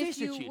 упали and if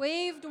you тысячи.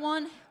 waved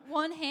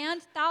one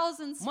hand,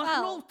 thousands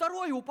Махнул fell.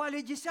 второй,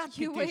 упали десятки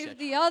You waved тысяч.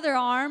 the other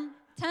arm,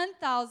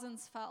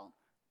 10,000s fell.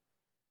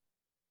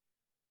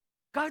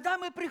 Когда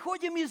мы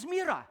приходим из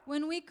мира,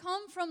 When we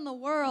come from the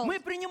world, мы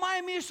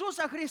принимаем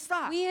Иисуса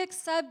Христа. we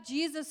accept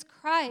Jesus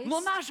Christ, Но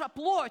наша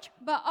плоть,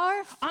 but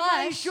our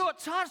она flesh, еще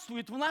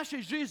царствует в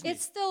нашей жизни. it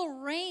still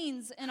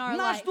reigns in our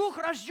Наш life. дух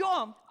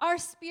рожден, Our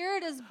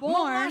spirit is но в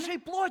born, нашей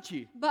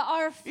плоти but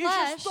our еще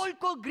flesh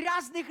столько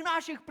грязных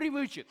наших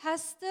привычек.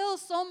 has still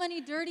so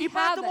many dirty И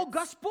поэтому habits.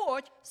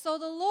 Господь So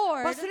the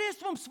Lord,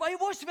 посредством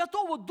своего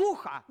Святого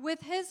Духа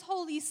with His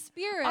Holy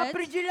Spirit,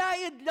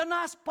 определяет для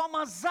нас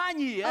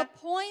помазание,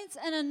 appoints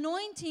an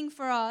anointing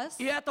for us,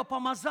 и это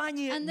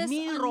помазание and this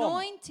миром.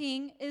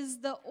 anointing is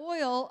the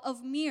oil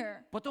of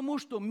myrrh. Потому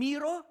что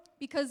миро,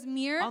 Because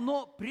myrrh,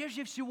 оно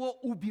прежде всего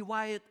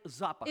убивает it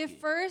запахи.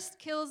 first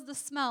kills the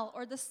smell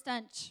or the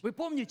stench. Вы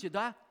помните,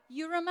 да?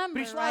 You remember,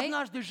 Пришла right?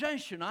 однажды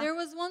женщина There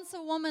was once a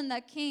woman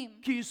that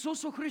came к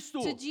Иисусу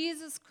Христу. to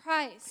Jesus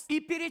Christ, И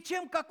перед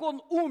тем, как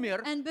Он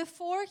умер, and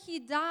before he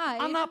died,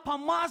 она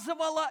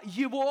помазывала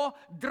Его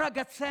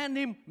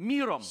драгоценным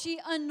миром. she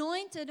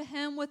anointed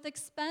him with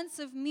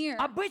expensive myrrh.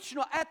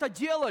 Обычно это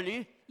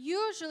делали,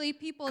 Usually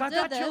people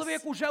когда did this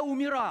человек уже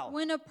умирал.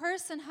 when a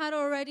person had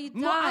already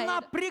Но она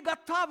died,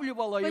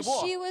 приготавливала but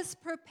его. she was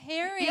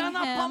preparing И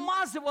она him,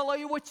 помазывала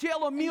его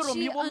тело and миром,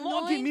 she его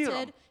ноги миром.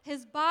 anointed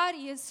his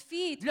body, his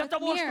feet Для with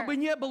того, myrrh, чтобы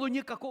не было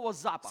никакого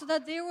so запаха.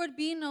 that there would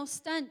be no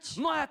stench.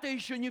 Но это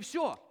еще не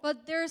все.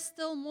 But there's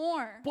still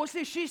more.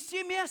 После 6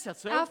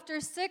 месяцев, After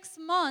 6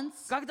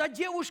 months, когда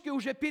девушки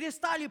уже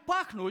перестали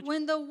пахнуть,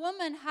 when the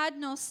woman had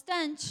no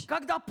stench,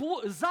 когда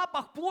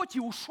запах плоти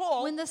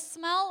ушел, when the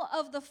smell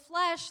of the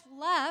flesh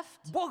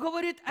left, Бог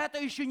говорит, это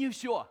еще не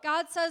все.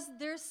 God says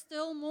there's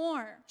still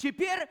more.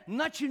 Теперь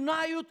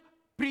начинают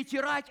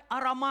притирать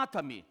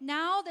ароматами.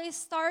 Now they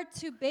start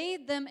to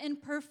bathe them in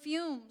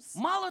perfumes.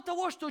 Мало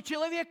того, что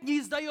человек не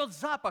издает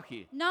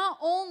запахи, Not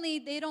only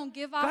they don't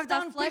give off Когда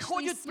that он fleshly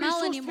приходит в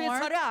smell присутствие anymore,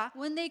 царя,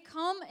 when they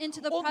come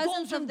into the он presence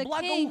должен of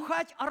the king,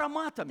 благоухать they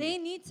ароматами.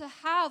 need to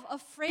have a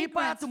И fragrance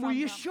поэтому from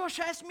them. еще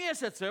 6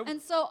 месяцев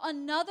And so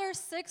another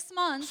 6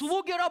 months,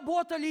 слуги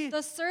работали the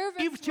и servants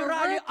were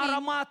втирали working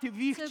ароматы в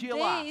их to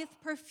тела. bathe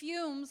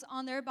perfumes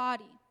on their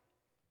body.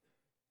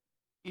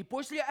 И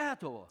после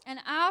этого And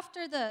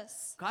after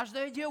this,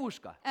 каждая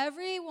девушка,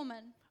 every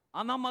woman,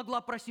 она могла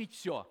просить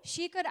все.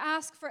 she could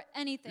ask for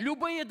anything,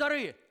 Любые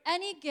дары.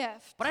 any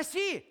gift.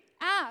 Проси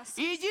Ask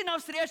и иди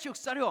навстречу с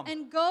царем.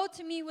 and go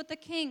to me with the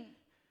king.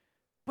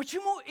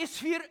 Почему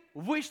Эсфир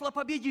вышла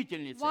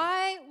победительницей?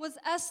 Why was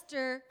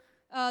Esther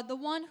the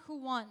one who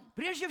won?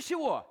 Прежде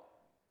всего,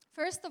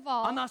 First of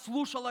all, она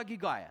слушала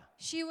Гигая.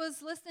 she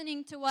was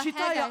listening to what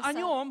Читая Haggai о said.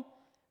 нем,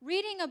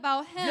 Reading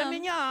about для him,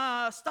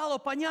 меня стало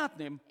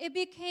понятным, it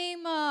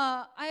became,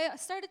 I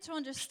started to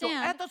что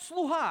understand этот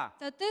слуга,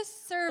 that this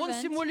он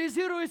servant,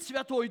 символизирует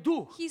Святой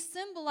Дух. he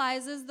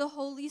symbolizes the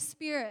Holy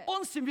Spirit.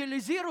 Он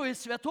символизирует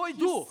Святой He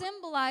Дух,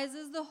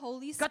 symbolizes the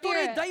Holy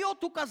который Spirit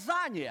дает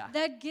указания,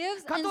 that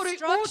gives который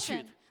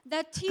instruction, учит,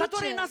 that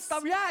который teaches,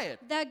 наставляет.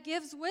 that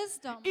gives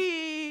wisdom.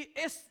 И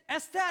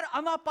Эстер,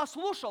 она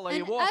послушала And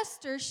его,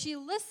 Esther, she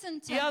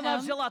listened to и она him,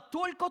 взяла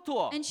только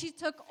то, and she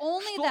took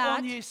only что that,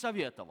 он ей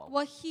советовал.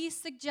 what he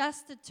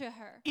suggested to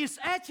her. И с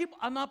этим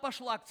она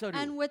пошла к And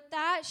царю. with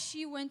that,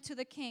 she went to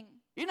the king.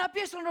 И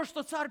написано,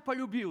 что царь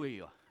полюбил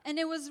ее. And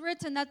it was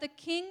written that the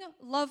king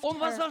loved Он her.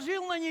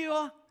 возложил на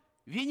нее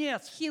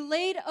венец He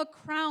laid a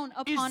crown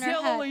и upon her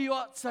сделал head,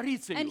 ее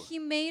царицей. and he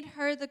made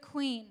her the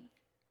queen.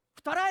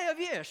 Вторая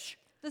вещь,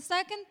 The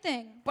second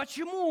thing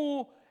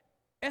почему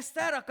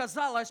Эстер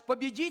оказалась of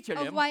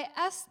победителем, why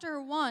Esther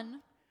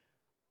won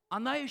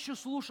она еще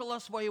слушала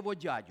своего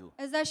дядю.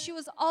 is that she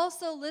was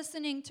also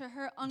listening to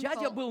her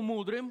Дядя uncle. был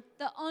мудрым,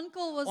 The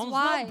uncle was он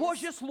знал wise.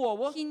 Божье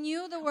Слово, He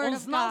knew the word он of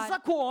знал God.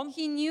 закон,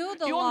 He knew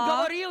the и он law,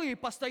 говорил ей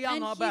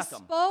постоянно and об he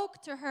этом.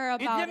 spoke to her И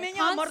для about it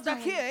меня constantly.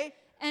 Мордехей,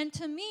 And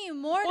to me,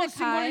 он Mordecai,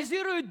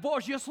 символизирует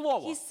Божье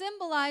Слово. he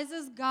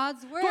symbolizes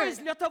God's То word.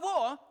 есть для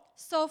того,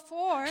 So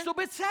for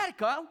чтобы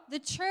церковь the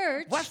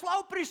church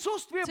вошла в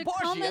присутствие to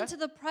come Божье, into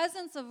the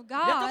presence of для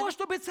того, God,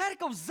 чтобы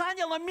церковь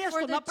заняла for место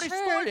the на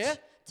престоле, church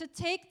to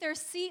take their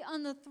seat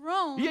on the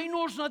throne, ей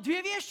нужно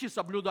две вещи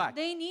соблюдать.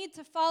 they need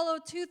to follow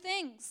two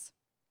things.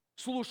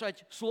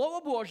 Слушать Слово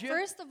Божье,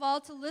 First of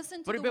all, to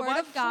listen to the word пребывать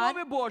of в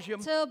Слове God, Божьем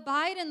to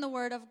abide in the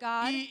word of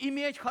God, и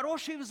иметь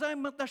хорошие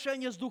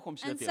взаимоотношения с Духом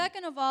and Святым.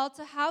 second of all,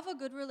 to have a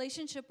good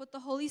relationship with the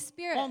Holy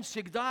Spirit. Он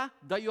всегда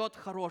дает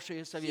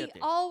хорошие He советы.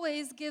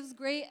 always gives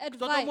great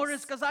Кто-то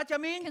может advice. сказать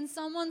аминь? Can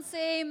someone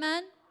say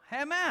amen?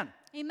 Амен.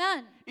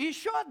 Amen. И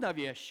еще одна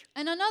вещь.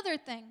 And another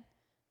thing,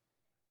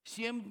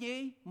 7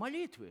 дней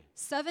молитвы.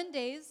 7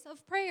 days of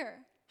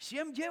prayer.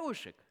 7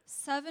 девушек,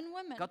 7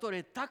 women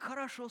которые так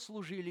хорошо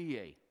служили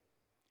ей.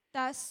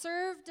 that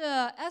served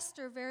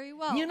Esther very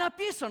well. Не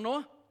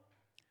написано,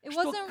 It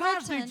что wasn't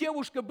каждой written.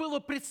 девушке было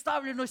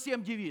представлено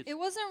 7 девиц. It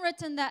wasn't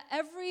written that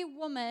every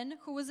woman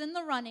who was in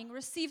the running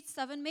received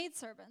 7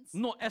 maidservants.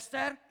 Но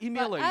Эстер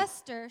имела But их.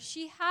 Esther,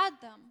 she had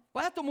them.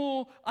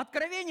 Поэтому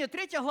Откровение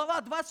 3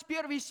 глава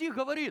 21 стих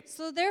говорит: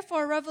 So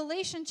therefore,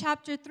 Revelation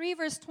chapter 3,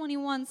 verse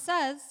 21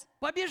 says,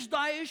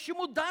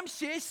 побеждающему дам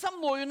сесть со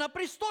мною на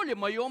престоле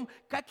моем,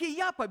 как и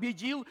я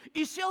победил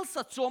и сел с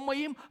отцом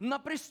моим на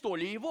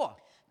престоле его.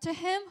 To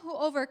him who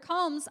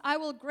overcomes, I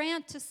will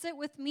grant to sit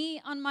with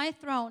me on my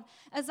throne,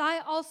 as I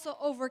also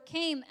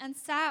overcame and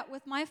sat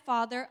with my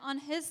Father on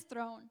his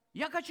throne.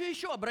 Я хочу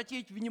еще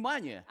обратить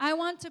внимание. I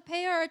want to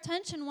pay our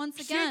attention once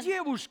Все again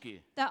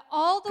девушки, that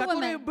all the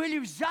которые women были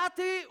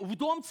взяты в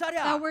дом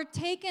царя, that were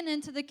taken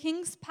into the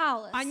king's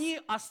palace,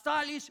 они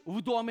остались в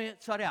доме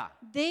царя.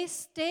 they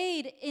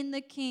stayed in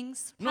the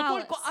king's Но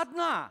palace. только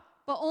одна,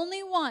 But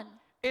only one,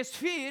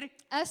 Эсфирь,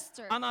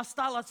 Esther, она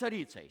стала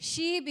царицей.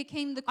 she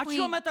became the О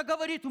чем queen. это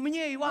говорит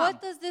мне и вам?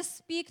 What does this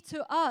speak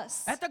to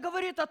us? Это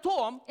говорит о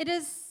том,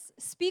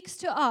 Speaks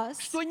to us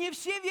что не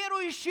все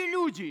верующие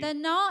люди, that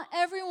not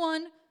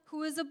everyone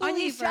who is a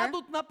они believer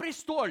сядут на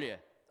престоле.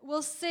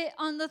 will sit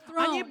on the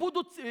Они throne,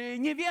 будут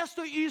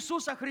невестой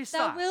Иисуса Христа.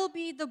 that will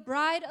be the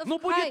bride of Но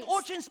будет Christ.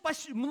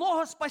 очень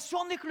много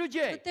спасенных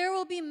людей, But there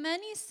will be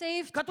many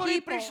saved которые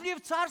people пришли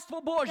в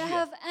Царство that Божье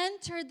have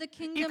entered the и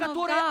kingdom of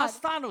которые God,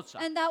 останутся.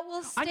 and that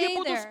will Они stay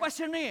будут there.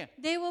 спасены.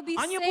 They will be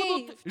Они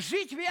будут saved.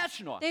 жить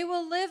вечно. They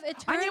will live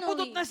Они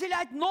будут eternally.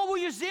 населять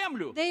новую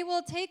землю. They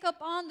will take up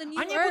on the new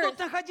Они будут earth.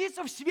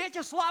 находиться в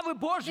свете славы They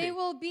Божьей.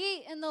 will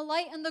be in the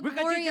light and the Вы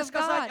glory хотите of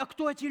сказать, а God.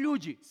 кто эти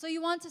люди? So you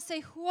want to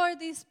say, who are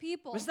these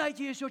people? Вы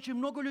знаете, есть очень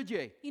много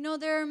людей, You know,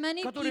 there are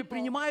many которые people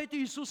принимают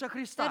Иисуса that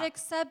Христа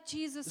accept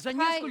Jesus за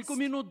Christ несколько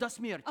минут до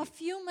смерти. a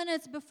few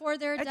minutes before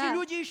their Эти death.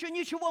 люди еще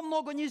ничего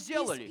много не These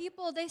сделали.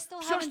 people, they still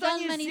Всё, haven't что done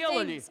они many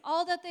сделали, things.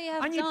 All that they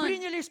have Они done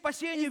приняли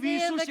спасение is в they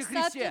have Иисусе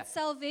Христе. accepted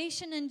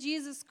salvation in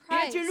Jesus И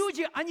Christ. эти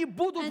люди, они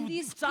будут And в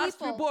these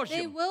Царстве people,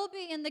 they Божьем. will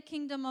be in the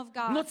kingdom of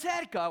Но God.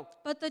 церковь,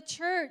 But the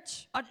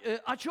church,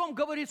 о чем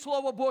говорит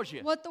Слово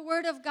Божье? what the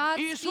word of God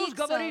Иисус speaks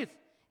говорит, of,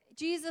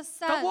 Jesus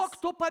того, says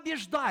кто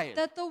побеждает.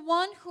 that the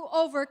one who А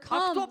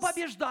кто overcomes,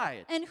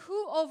 побеждает? and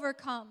who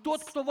overcomes,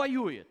 Тот, кто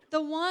воюет.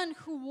 the one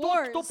who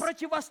Тот, кто wars,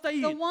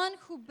 противостоит. the one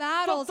who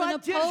battles Тот, кто and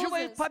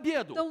одерживает opposes,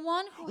 победу. the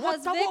one who Вот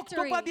has того, кто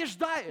victory,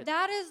 побеждает.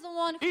 that is the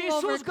one who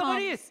Иисус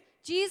говорит, overcomes.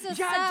 Jesus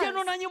я says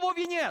одену на него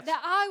венец.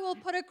 that I will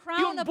put a И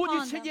crown он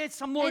будет upon them, сидеть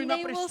со мной and на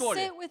they will престоле.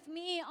 sit with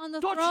me on the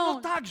Точно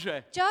throne, так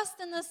же, just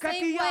in the как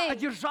и same я way,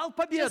 одержал just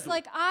победу.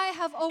 like I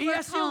have И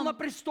я сел на overcome,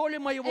 престоле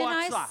моего and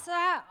I Отца.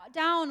 sat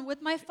down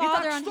with my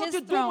Father Итак, on что His ты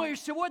throne.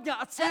 думаешь сегодня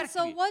о And so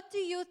церкви? what do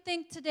you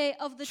think today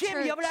of the Чем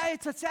church?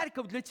 является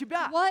церковь для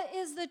тебя? What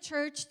is the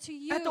church to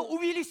Это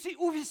you?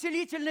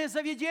 увеселительное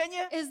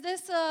заведение? Is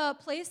this a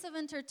place of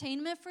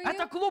entertainment for you?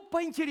 Это клуб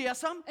по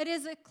интересам? It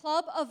is a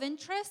club of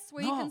interests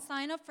where you No. can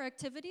sign up for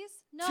activities?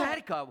 No.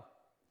 Церковь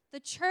The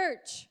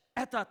church, –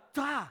 это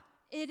та,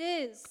 it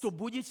is кто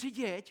будет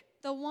сидеть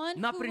the one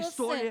на who will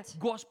престоле sit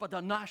Господа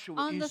нашего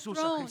on the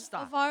Иисуса throne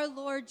Христа. of our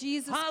Lord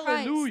Jesus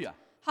Аллилуйя!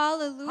 Christ.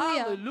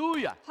 Hallelujah.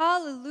 Аллилуйя!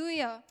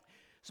 Hallelujah.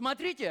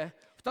 Смотрите,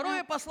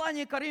 Второе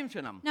послание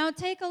Коринфянам, Now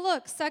take a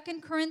look,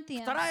 2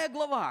 Corinthians, 2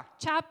 глава,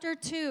 chapter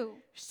 2,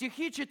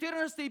 стихи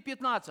 14 и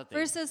 15.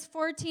 verses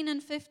 14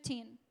 and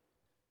 15.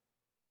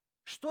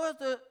 Что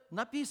это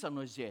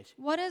написано здесь?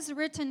 What is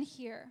written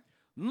here?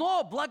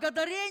 Но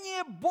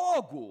благодарение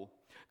Богу,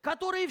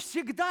 который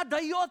всегда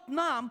дает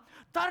нам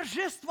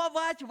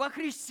торжествовать во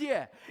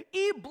Христе,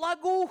 и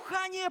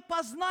благоухание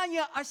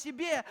познания о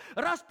себе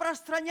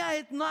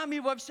распространяет нами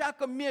во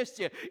всяком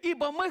месте,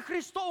 ибо мы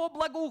Христово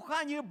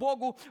благоухание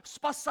Богу в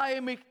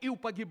спасаемых и у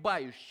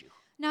погибающих.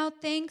 Now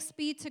thanks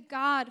be to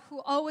God who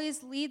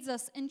always leads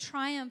us in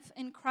triumph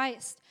in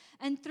Christ,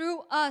 and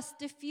through us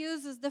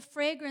diffuses the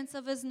fragrance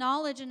of his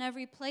knowledge in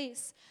every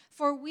place.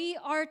 For we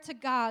are to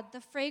God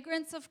the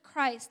fragrance of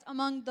Christ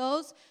among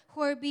those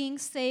who are being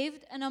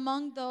saved and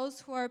among those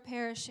who are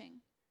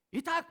perishing.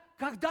 Итак,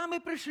 когда мы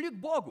пришли к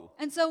Богу,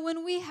 And so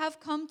when we have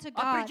come to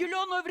God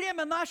определенное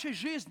время нашей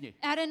жизни,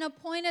 at an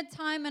appointed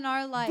time in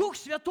our life, Дух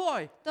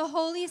Святой the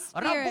Holy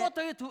Spirit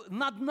работает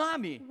над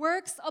нами,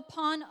 works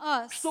upon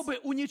us чтобы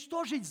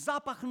уничтожить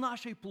запах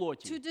нашей to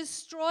плоти,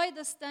 destroy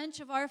the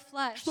stench of our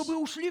flesh, чтобы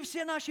ушли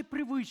все наши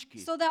привычки,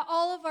 so that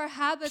all of our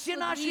habits все would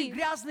наши leave,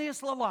 грязные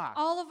слова,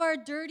 all of our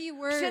dirty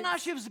words, все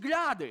наши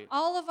взгляды.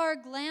 all of our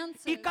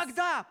glances. И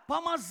когда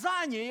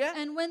помазание,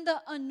 And when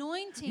the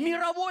anointing,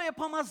 мировое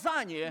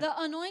помазание, the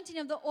anointing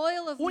of the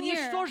oil of myrrh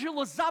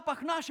уничтожило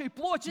запах нашей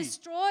плоти,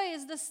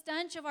 destroys the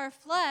stench of our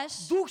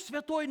flesh, Дух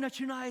Святой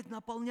начинает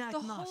наполнять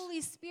the нас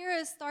Holy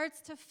Spirit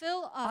starts to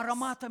fill us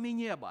ароматами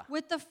неба.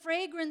 with the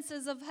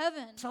fragrances of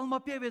heaven.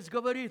 Псалмопевец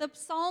говорит, The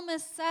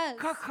psalmist says,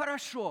 как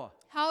хорошо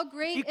how и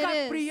great it как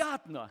is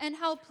приятно and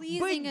how pleasing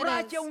быть it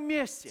братьям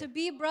is to вместе.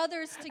 be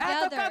brothers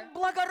Это together. как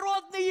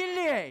благородный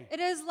елей, It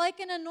is like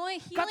an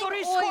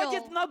который healing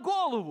сходит oil на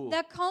голову,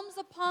 that comes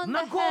upon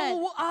на the head,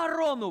 голову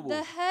Ааронову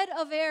the head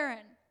of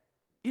Aaron,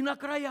 и на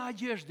края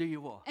одежды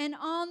его. and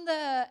on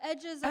the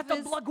edges of Это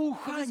his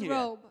благоухание.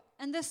 robe.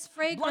 And this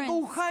fragrance,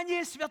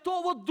 Благоухание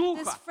Святого this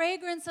Духа,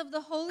 fragrance of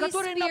the Holy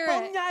который Spirit,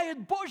 наполняет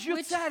Божью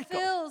which церковь.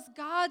 fills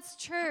God's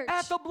church.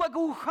 Это It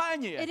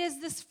благоухание, is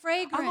this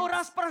оно fragrance.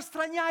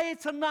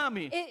 распространяется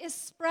нами It is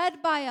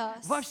spread by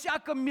us во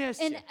всяком in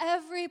месте.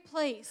 every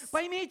place.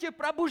 Поймите,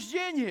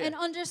 пробуждение, And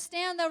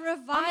understand that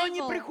оно не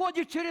revival,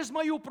 приходит через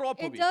мою it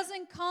проповедь.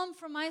 doesn't come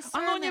from my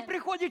Оно не sermon.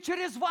 приходит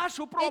через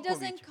вашу It проповедь.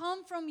 doesn't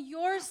come from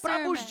your sermon.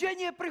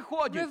 Пробуждение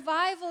приходит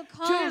Revival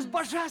через comes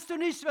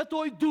Божественный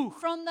Святой Дух,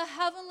 from the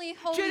heavenly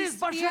Holy через Spirit,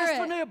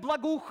 божественное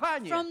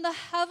благоухание. from the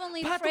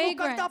heavenly Поэтому,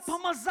 когда fragrance.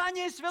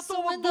 помазание So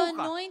Святого when the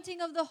Духа, anointing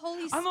of the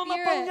Holy оно Spirit,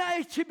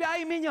 наполняет тебя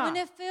и меня, when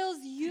it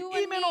fills you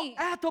and именно me,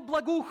 это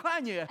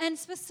благоухание, and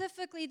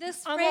specifically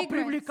this оно fragrance,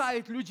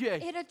 привлекает людей.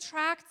 it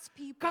attracts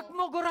people. Как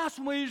много раз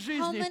в моей How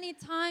жизни many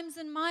times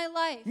in my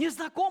life,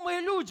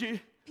 незнакомые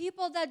люди,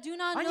 people that do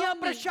not они know me,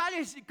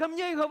 обращались ко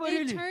мне и they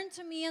говорили, turned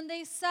to me and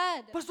they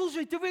said,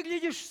 послушай, ты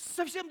выглядишь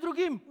совсем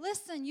другим,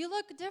 listen, you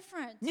look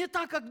different. не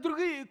так, как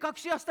другие, как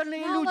все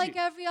остальные Not like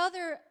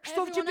люди.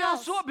 Что в everyone тебе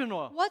else.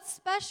 особенного? What's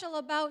special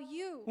about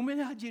you? У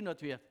меня один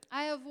ответ.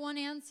 I have one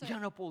answer, Я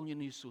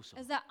наполнен Иисусом.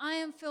 is that I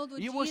am filled with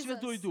Его Jesus,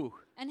 Святой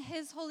Дух, and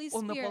His Holy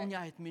Он Spirit,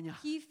 наполняет меня.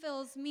 He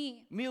fills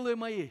me. Милые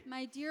мои,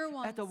 My dear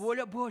ones, это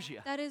воля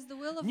Божья. that is the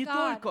will of Не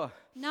God, только,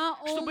 not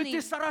чтобы only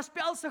ты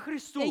сораспялся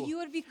Христу, that you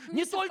would be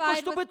не только, crucified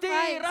чтобы with ты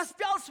Christ,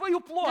 распял свою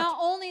плоть, not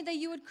only that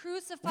you would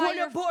crucify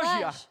Воля your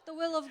Божья, flesh, the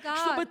will of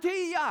чтобы God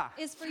ты и я,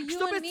 is for you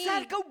чтобы and me,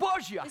 Церковь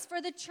Божья, is for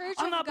the church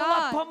она of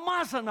была God,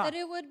 помазана that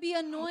it would be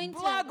anointed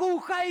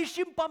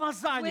благоухающим with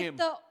помазанием.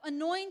 the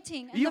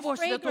anointing and Его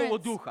the Святого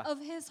fragrance Духа. of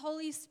His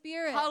Holy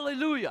Spirit.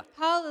 Аллилуйя.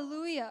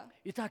 Hallelujah.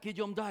 Итак,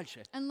 идем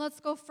дальше. And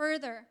let's go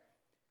further.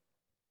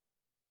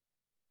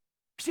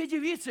 Все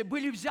девицы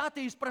были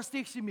взяты из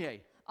простых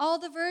семей. All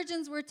the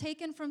virgins were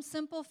taken from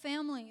simple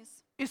families.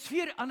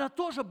 Эсфирь, она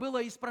тоже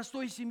была из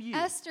простой семьи.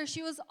 Esther,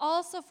 she was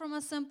also from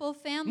a simple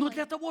Но family.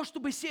 для того,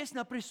 чтобы сесть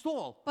на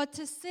престол, But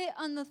to sit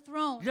on the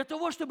throne, для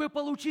того, чтобы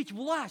получить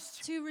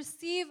власть, to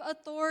receive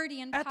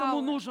authority and этому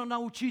power, нужно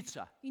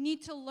научиться. you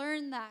need to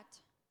learn that.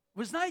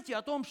 Вы знаете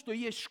о том, что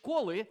есть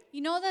школы,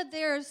 You know that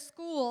there are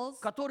schools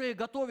которые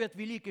готовят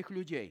великих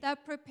людей? that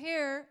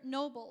prepare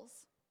nobles.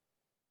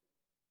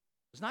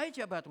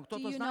 Знаете об этом? Do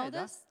Кто-то you know знает,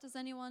 да? this? Does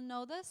anyone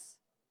know this?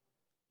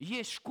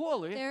 Есть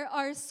школы, There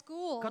are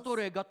schools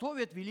которые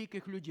готовят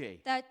великих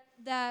людей. that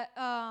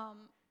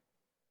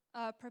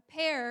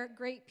prepare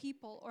great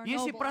people or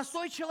Если nobles.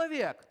 простой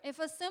человек, If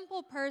a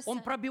simple он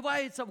person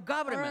пробивается в or a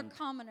government,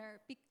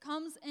 commoner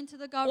comes into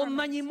the он government,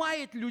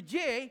 нанимает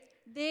людей,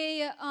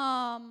 they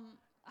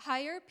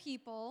hire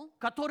people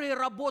которые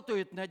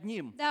работают над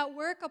ним. that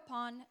work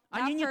upon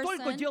Они that не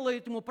только person.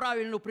 делают ему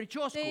правильную They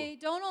прическу,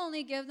 don't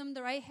only give them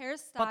the right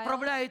hairstyle,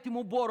 подправляют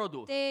ему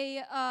бороду,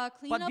 they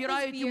clean up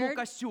подбирают his ему beard,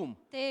 костюм.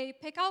 they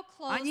pick out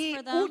clothes Они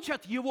for them,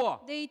 учат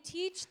его, they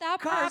teach that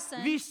как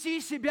person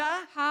вести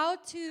себя, how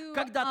to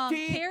когда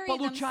ты carry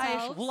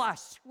получаешь themselves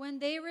власть, when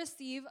they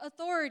receive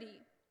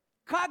authority,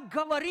 как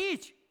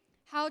говорить,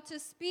 how to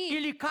speak,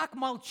 или как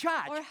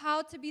молчать, or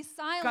how to be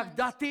silent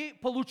когда ты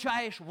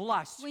получаешь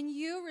власть. when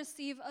you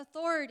receive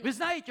authority. Вы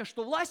знаете,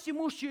 что власть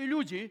имущие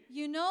люди,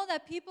 You know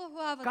that people who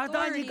have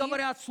когда они authority,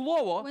 говорят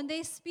слово, when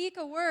they speak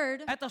a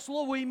word, это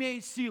слово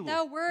имеет силу.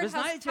 that word Вы has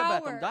знаете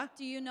об этом, power. да?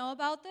 Do you know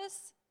about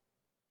this?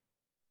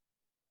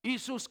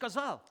 Иисус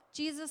сказал,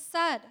 Jesus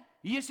said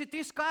если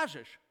ты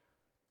скажешь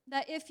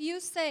that if you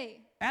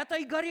say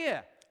этой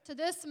горе, to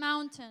this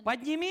mountain,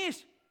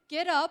 поднимись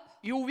get up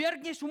и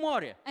увергнись в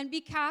море. and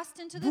be cast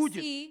into the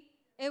Будет. sea,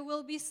 it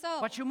will be so.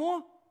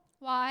 Почему?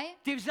 Why?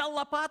 Ты взял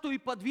лопату и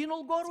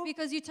подвинул It's гору?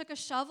 because you took a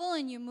shovel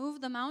and you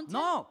moved the mountain?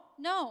 No.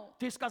 No.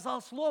 Ты сказал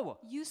слово.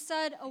 You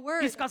said a И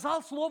word.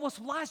 сказал слово с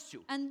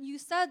властью. And you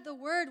said the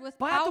word with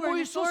power Поэтому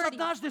and Иисус authority.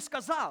 однажды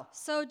сказал,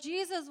 So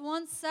Jesus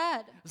once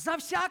said за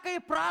всякое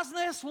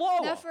праздное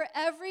слово that for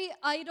every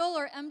idle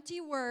or empty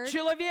word,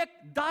 человек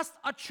даст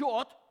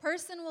отчет,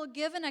 person will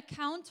give an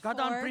account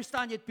когда он for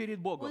пристанет перед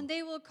when Богом.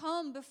 they will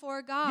come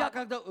before Я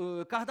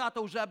God.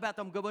 когда-то уже об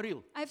этом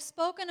говорил. I've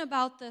spoken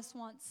about this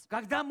once.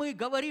 Когда мы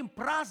говорим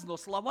праздно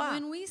слова,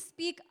 When we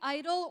speak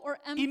idle or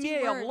empty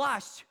имея words,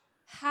 власть,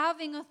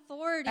 having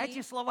эти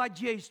authority, слова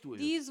действуют.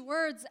 these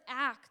words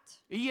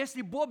act. И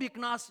если Бобик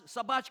нас,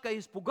 собачка,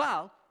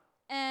 испугал,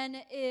 And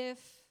if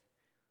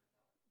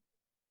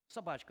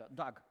собачка,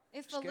 Даг,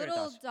 a scared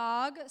little us,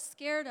 dog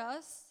scared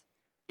us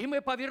и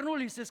мы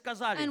повернулись и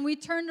сказали, and we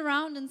turned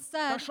around and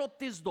да said, чтоб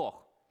ты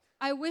сдох,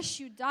 I wish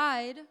you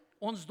died,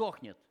 он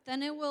сдохнет.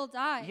 then it will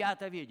die. Я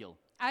это видел.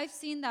 I've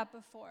seen that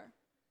before.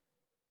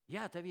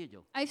 Я это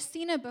видел. I've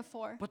seen it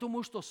before.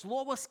 Потому что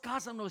слово,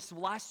 сказанное с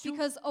властью,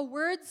 Because a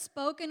word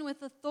spoken with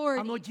оно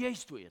authority,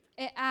 действует.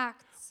 it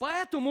acts.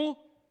 Поэтому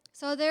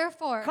So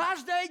therefore,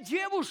 каждая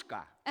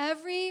девушка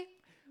every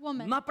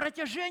woman на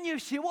протяжении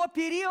всего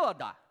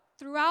периода,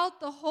 throughout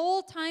the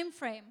whole time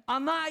frame,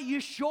 она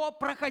еще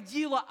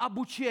проходила she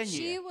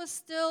обучение. was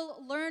still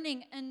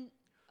learning and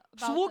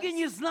about Слуги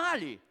не this.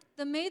 знали,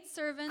 The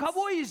maidservants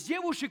кого из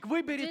девушек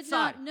выберет did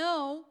царь. not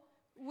know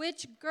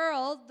which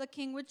girl the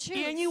king would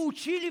И они choose.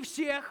 учили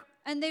всех,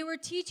 And they were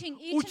teaching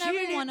each and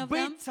every one учили of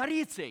them быть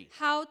царицей.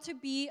 how to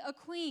be a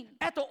queen.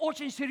 Это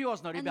очень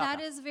серьезно, And that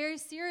ребята. is very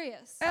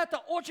serious. Это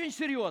очень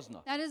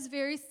серьезно. That is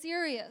very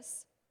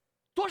serious.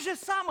 То же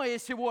самое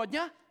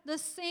сегодня The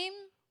same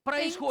thing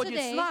происходит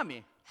с today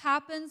нами.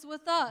 happens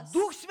with us.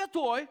 Дух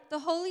Святой, The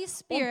Holy Он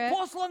Spirit,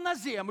 послан на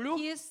землю,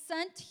 He is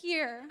sent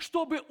here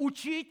чтобы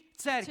учить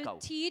to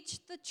церковь. teach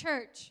the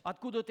church.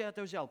 Откуда ты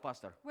это взял,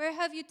 пастор? Where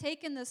have you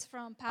taken this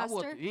from, А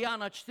вот, Pastor?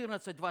 Иоанна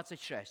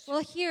 14:26. Well,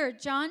 here,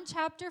 John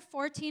chapter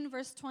 14,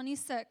 verse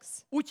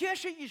 26.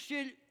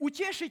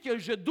 Утешитель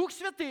же, Дух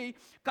Святый,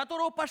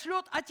 которого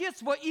пошлет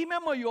Отец во имя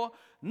Мое,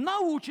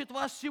 научит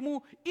вас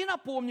всему и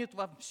напомнит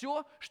вам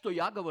все, что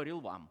я говорил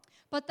вам.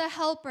 But the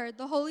Helper,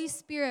 the Holy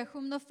Spirit,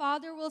 whom the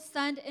Father will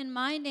send in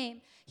my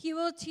name, He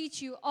will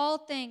teach you all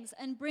things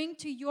and bring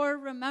to your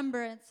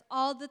remembrance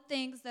all the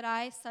things that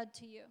I said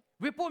to you.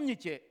 Вы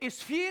помните,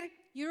 Эсфирь,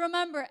 You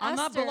remember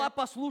она была Esther,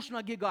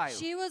 послушна Гигаю.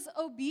 she was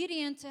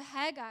obedient to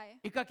Haggai.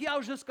 И как я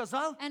уже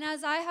сказал, And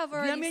as I have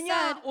для already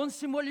меня said, он for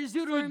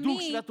символизирует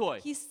Дух me, Святой.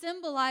 He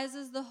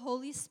symbolizes the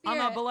Holy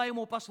Она Spirit. была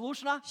ему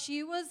послушна,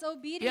 She was и она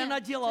obedient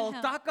to делала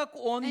Him. так, как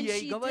он And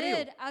ей she говорил.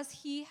 did as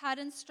He had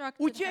instructed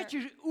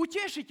her.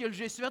 Утешитель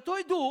же,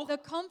 Святой Дух, The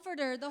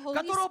Comforter, the Holy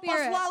которого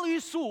Spirit, послал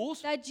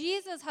Иисус, that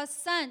Jesus has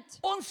sent,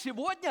 он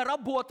сегодня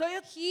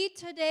работает He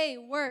today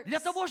works для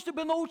того,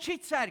 чтобы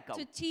научить церковь.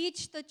 to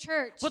teach the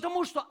church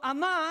Потому что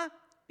она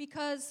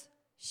because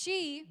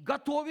she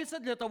готовится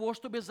для того,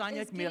 чтобы is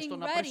занять место getting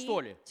на ready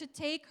престоле. to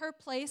take her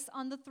place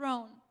on the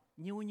throne.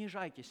 Не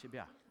унижайте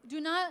себя. Do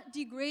not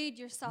degrade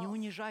Не yourself.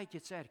 унижайте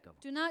церковь.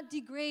 Do not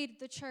degrade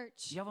the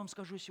church. Я вам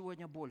скажу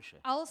сегодня больше.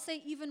 I'll say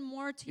even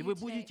more to И you вы today.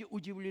 будете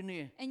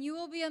удивлены And you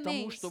will be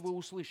тому, amazed что вы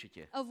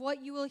услышите. of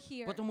what you will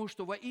hear. Потому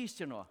что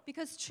воистину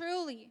Because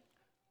truly,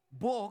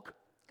 Бог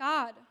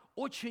God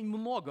очень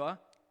много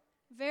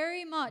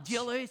very much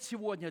делает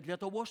сегодня для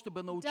того,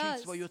 чтобы научить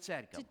does свою to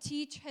церковь.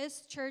 teach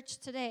His church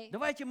today.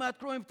 Давайте мы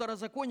откроем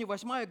Второзаконие,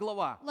 8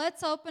 глава.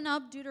 Let's open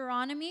up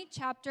Deuteronomy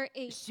chapter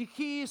 8,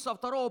 Стихи со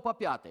 2 по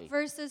 5.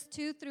 verses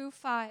 2 through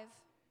 5.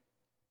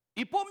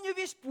 «И помни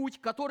весь путь,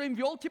 которым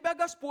вел тебя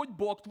Господь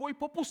Бог твой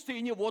по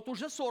пустыне вот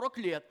уже 40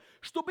 лет,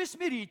 чтобы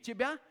смирить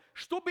тебя,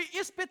 чтобы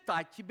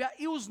испытать тебя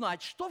и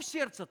узнать, что в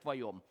сердце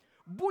твоем,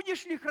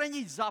 будешь ли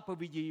хранить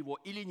заповеди Его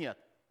или нет».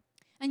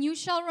 And you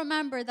shall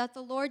remember that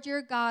the Lord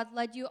your God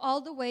led you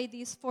all the way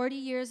these 40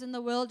 years in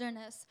the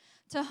wilderness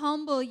to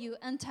humble you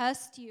and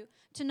test you,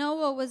 to know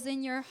what was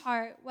in your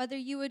heart, whether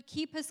you would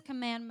keep His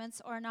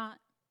commandments or not.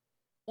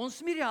 Он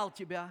смирял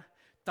тебя,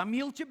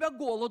 томил тебя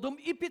голодом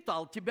и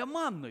питал тебя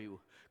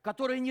манною,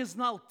 которой не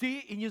знал ты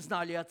и не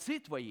знали отцы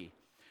твои,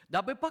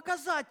 дабы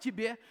показать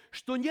тебе,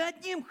 что не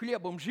одним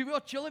хлебом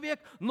живет человек,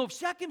 но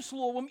всяким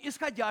словом,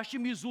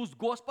 исходящим из уст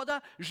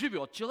Господа,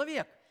 живет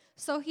человек.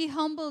 So he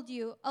humbled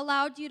you,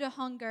 allowed you to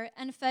hunger,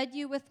 and fed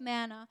you with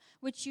manna,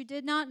 which you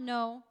did not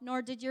know,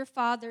 nor did your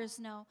fathers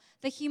know,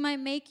 that he might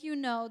make you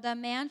know that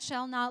man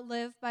shall not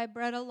live by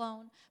bread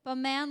alone, but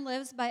man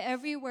lives by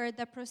every word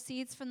that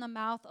proceeds from the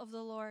mouth of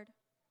the Lord.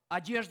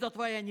 Одежда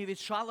твоя не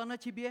ветшала на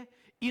тебе,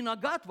 и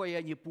нога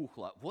твоя не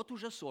пухла. Вот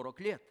уже 40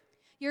 лет.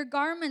 Your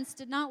garments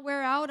did not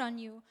wear out on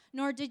you,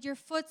 nor did your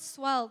foot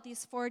swell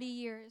these 40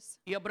 years.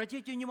 И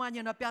обратите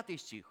внимание на 5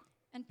 стих.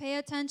 And pay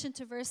attention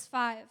to verse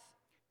 5.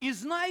 «И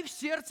знай в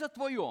сердце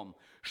твоем,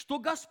 что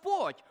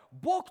Господь,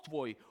 Бог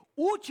твой,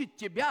 учит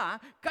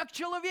тебя, как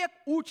человек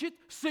учит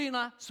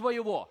сына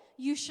своего».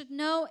 You should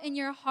know in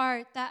your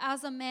heart that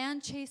as a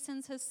man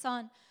chastens his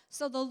son,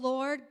 so the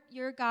Lord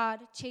your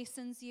God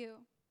chastens you.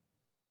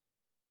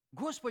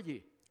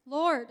 Господи,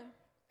 Lord,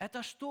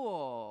 это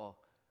что,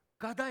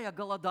 когда я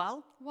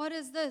голодал, what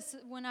is this?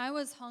 When I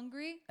was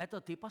hungry,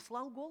 это ты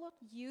послал голод?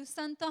 you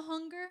sent the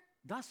hunger?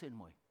 Да, сын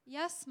мой.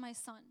 Yes, my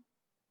son.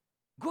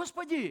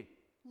 Господи,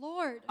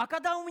 Lord, а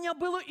когда у меня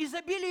было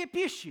изобилие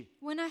пищи,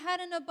 when I had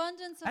an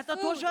abundance of это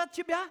food, тоже от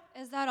тебя?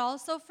 is that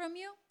also from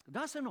you?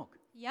 Да, сынок,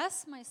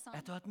 Yes, my son.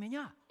 это от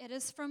меня. It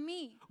is from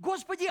me.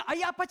 Господи, а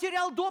я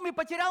потерял дом и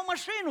потерял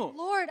машину.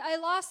 Lord, I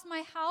lost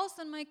my house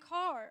and my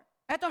car.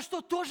 Это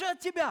что, тоже от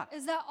тебя?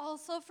 Is that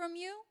also from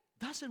you?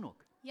 Да, сынок.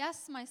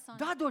 Yes, my son.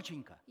 Да,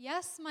 доченька.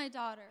 Yes, my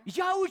daughter.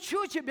 Я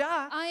учу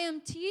тебя, I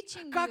am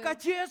teaching как you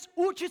отец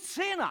учит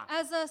сына.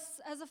 as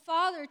a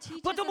father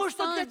teaches Потому a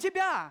что для son.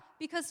 тебя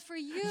Because for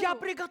you, я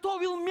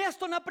приготовил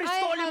место на I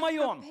престоле have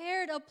моем.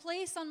 prepared a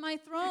place on my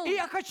throne. И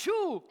я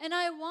хочу, And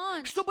I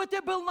want чтобы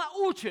ты был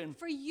научен,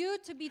 for you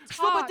to be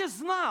чтобы taught, ты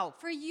знал,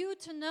 for you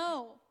to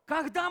know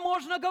когда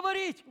можно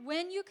говорить,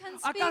 when you can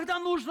а speak когда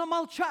нужно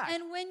молчать.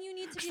 and when you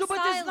need to be Чтобы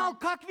ты знал, silent.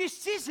 как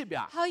вести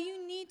себя. How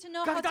you need to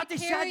know how Когда to ты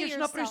carry сядешь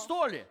на yourself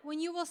престоле.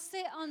 when you will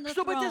sit on the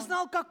Чтобы ты throne,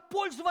 знал, как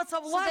пользоваться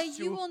so that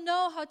you властью, will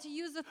know how to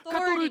use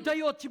которую authority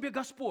дает тебе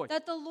Господь.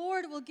 that the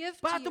Lord will give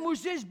to Поэтому you.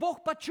 здесь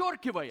Бог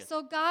подчеркивает,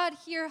 So God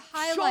here все,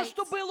 highlights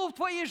что было в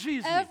твоей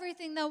жизни,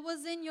 everything that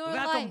was in your в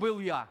этом life. был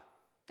я.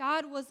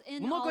 God was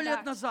in all Много лет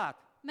that. назад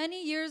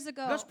Many years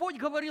ago, Господь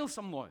говорил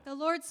со мной. the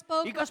Lord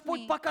spoke И with Господь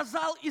me,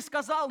 показал и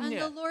сказал and мне,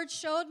 the Lord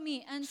showed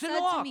me and said to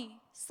 «Сынок, me,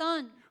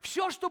 Son,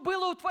 все, что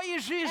было в твоей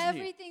жизни,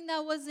 everything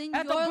that was in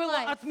это your было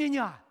life, от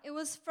меня. it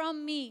was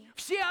from me.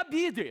 Все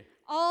обиды,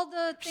 All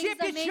the все things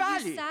that made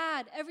печали, you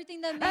sad,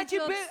 everything that made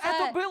you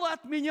это upset, было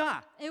от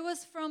меня. it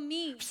was from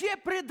me. Все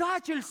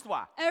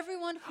предательства,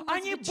 Everyone who was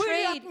они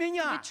были от betrayed,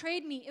 меня.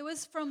 betrayed me. It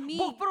was from me.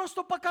 Бог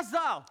просто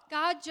показал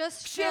God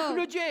just всех showed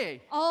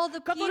людей, all the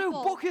которых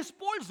people Бог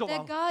использовал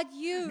that God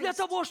used для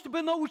того,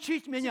 чтобы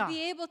научить to меня.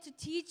 be able to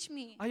teach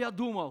me. А я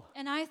думал,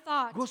 And I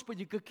thought,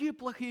 Господи, какие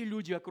плохие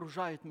люди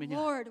окружают меня.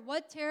 Lord,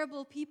 what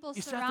terrible people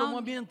И с этого surround me.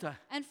 момента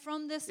And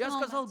from this я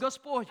сказал, moment,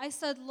 Господь, I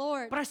said,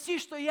 Lord, прости,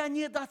 что я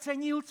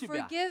недооценил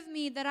Тебя. forgive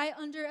me that I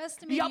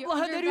underestimated Я you,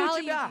 благодарю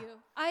undervalued Тебя you.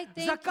 I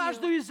за thank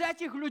каждую you из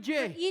этих for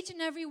людей, each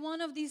and every one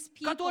of these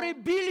people которые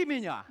били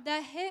меня,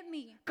 that hit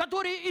me,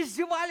 которые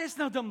издевались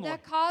надо мной,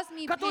 that caused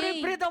me которые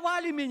pain,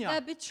 предавали меня.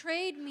 that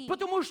betrayed me.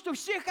 Потому что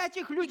всех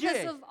этих Because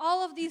людей of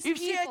all of these и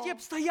все эти people and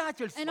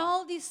обстоятельства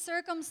all these Ты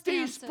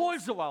circumstances,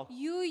 использовал,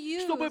 you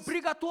used чтобы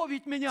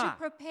приготовить to меня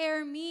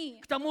prepare me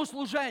к тому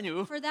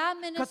служению, for that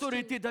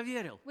которое Ты ministry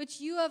доверил.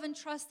 which you have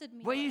entrusted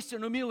me with.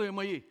 Воистину, милые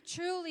мои,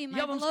 Truly, my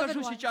я вам beloved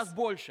скажу ones, сейчас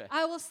больше.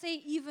 I will say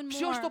even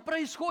Все, что more.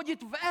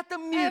 происходит в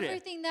этом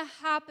мире, Everything that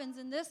happens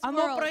in this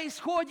оно world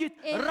происходит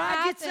it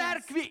ради happens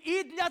церкви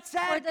и для for the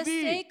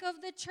церкви. sake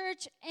of the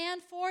church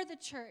and for the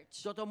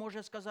church. Кто-то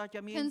может сказать Can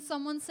аминь?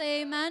 someone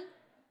say amen?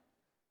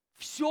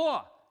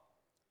 Все,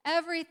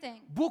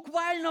 Everything,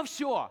 буквально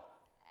все.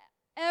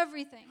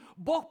 everything.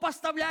 Бог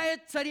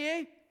поставляет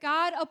царей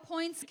God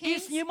appoints и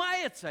kings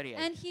снимает царей.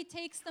 and he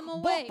takes them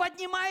Бог away.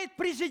 поднимает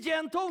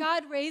президентов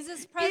God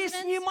raises и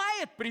presidents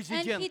снимает and he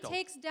президентов.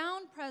 takes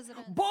down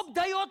presidents. Бог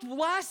дает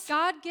власть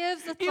God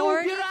gives и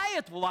authority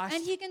убирает and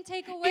власть. he can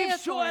take away И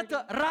все authority.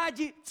 это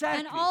ради And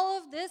церкви. all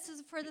of this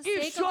is for the И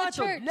sake все of the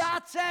это church для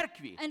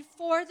церкви. and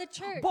for the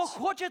church. Бог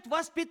хочет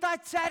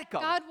воспитать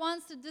церковь, God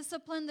wants to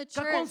discipline the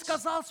как Он church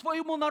сказал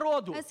своему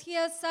народу, as he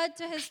has said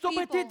to his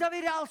чтобы ты people,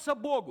 доверялся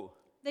Богу,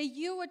 that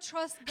you would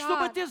trust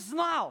чтобы God, ты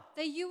знал,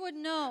 that you would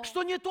know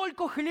что не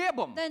только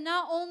хлебом that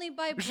not only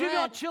by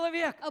живет bread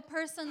человек, a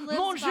person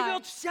но он lives by,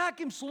 живет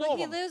всяким but he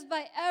словом. lives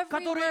by every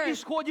которое word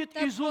исходит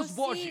that из уст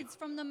Божьих. proceeds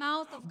from the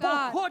mouth of Бог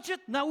God.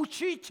 хочет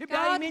научить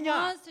тебя и God меня.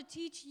 wants to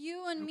teach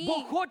you and me.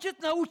 Бог хочет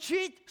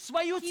научить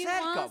свою He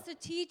церковь, wants to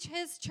teach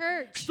his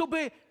church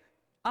чтобы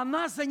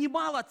она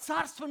занимала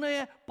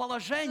царственное so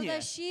положение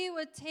that she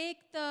would take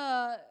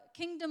the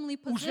kingdomly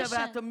уже в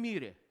этом position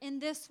мире. in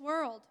this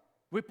world.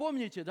 Вы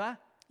помните, да?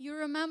 You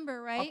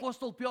remember, right?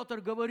 Апостол Петр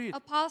говорит,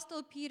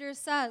 Apostle Peter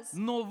says,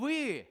 но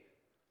вы,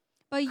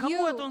 but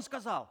кому это you, он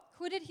сказал?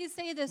 Who did he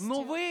say this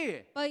Но to?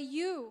 вы But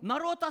you,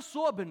 народ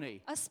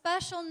особенный. a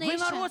special Вы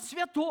народ nation.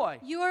 святой.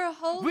 You are a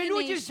Вы holy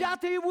люди, nation.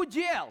 взятые в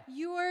удел.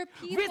 You are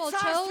Вы people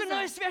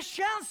царственное chosen.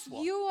 священство.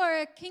 You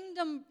are a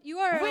kingdom. You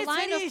are Вы a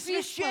line цари и of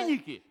priesthood.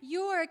 священники.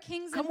 You are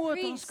kings and Кому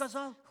это он priests.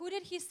 сказал? Who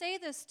did he say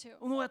this to?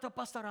 Ну, это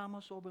пасторам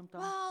особым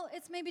там. Well,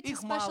 it's maybe to Их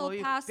special мало,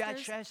 их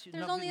pastors. 5-6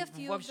 There's only a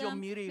few во of всем them.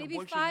 мире, их Maybe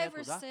больше 5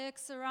 нету, or да?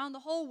 6 around the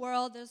whole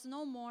world. There's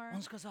no more.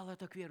 Он сказал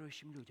это к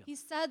верующим людям. He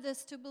said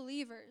this to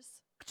believers,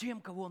 К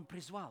тем, кого он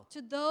призвал.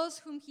 to those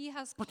whom he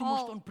has Потому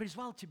что он called,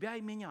 призвал тебя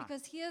и меня.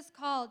 because he has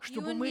called you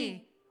Чтобы and мы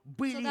me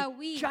были that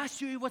we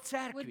частью его would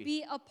церкви.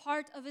 be a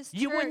part of his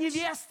Его church,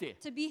 невесты,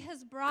 to be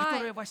his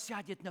которая bride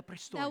воссядет на that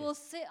престоле. will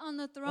sit on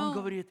the Он throne.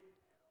 говорит,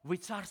 вы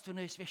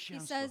царственное He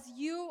священство. says,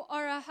 you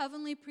are a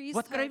heavenly В priesthood.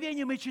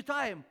 Откровении мы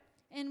читаем,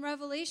 In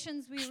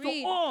Revelations we что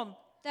read Он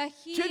that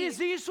he, через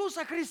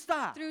Иисуса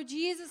Христа, through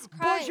Jesus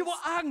Christ, Божьего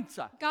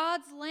Агнца,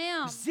 God's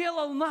Lamb,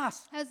 сделал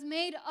нас has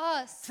made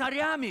us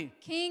царями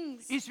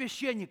kings и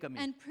священниками.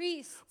 and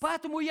priests.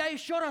 Поэтому я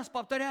еще раз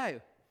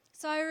повторяю,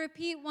 So I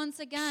repeat once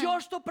again, все,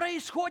 что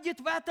происходит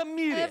в этом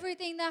мире,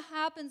 everything that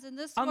happens in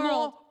this оно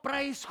world,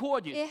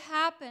 происходит it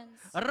happens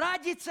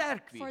ради for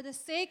церкви the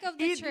sake of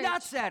и the для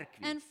church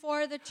церкви. and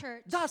for the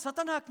church. Да,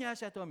 сатана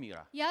князь этого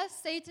мира. Yes,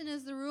 Satan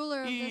is the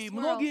ruler of И this world,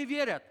 многие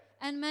верят,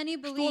 and many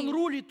что он believe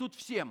рулит тут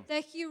всем.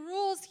 that he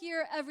rules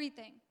here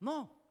everything.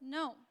 Но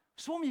No.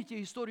 вспомните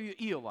историю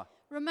Иова.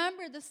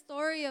 Remember the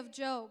story of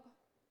Job.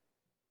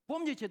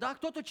 Помните, да?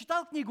 Кто-то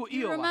читал книгу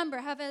You Иова? remember,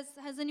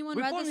 has anyone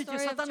Вы read the помните,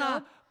 story of сатана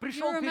Job? You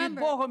пришел перед remember,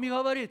 Богом и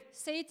говорит,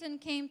 Satan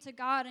came to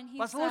God and he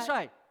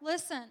Послушай. said,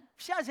 listen,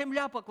 вся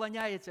земля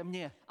поклоняется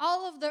мне.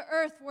 all of the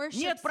earth worships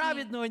Нет me.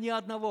 праведного ни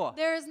одного.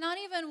 There is not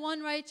even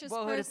one righteous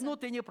Бог говорит, person. ну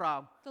ты не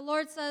прав. The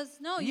Lord says,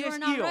 no, you are Есть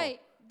not Иов. right.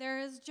 There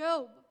is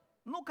Job.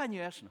 Ну,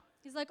 конечно.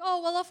 He's like,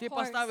 oh, well, of Ты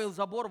course. поставил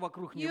забор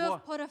вокруг You него.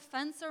 have put a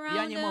fence Я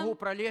around не him. могу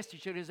пролезть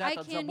через I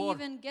этот can't забор.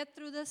 even get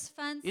through this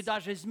fence. И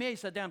даже змей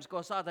с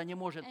Эдемского сада не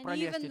может And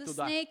пролезть even и the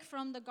туда. snake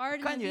from the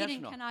Garden of Eden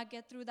Конечно. cannot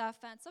get through that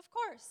fence. Of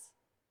course.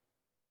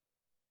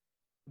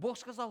 Бог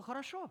сказал,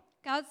 хорошо,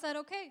 God said,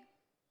 okay,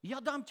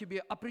 я дам тебе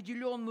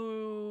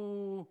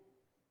определенную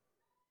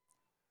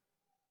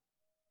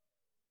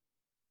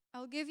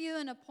I'll give you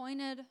an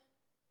appointed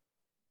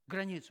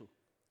границу.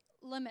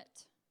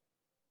 limit.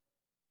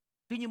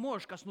 Ты не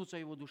можешь коснуться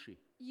его души.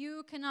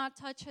 You cannot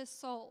touch his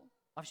soul.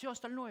 А все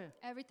остальное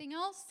Everything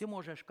else, ты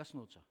можешь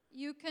коснуться.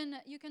 you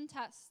can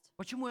test.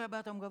 Почему я об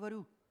этом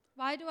говорю?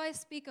 Why do I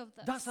speak of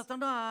this? Да,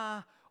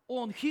 сатана,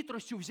 он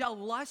хитростью взял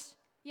власть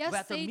в Yes,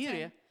 этом Satan,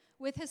 мире,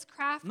 with his над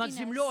craftiness,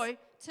 землей,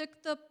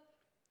 took the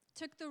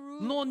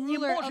но он не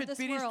ruler of может this world.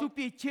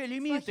 переступить те But he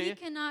лимиты,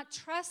 cannot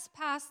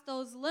trespass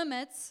those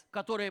limits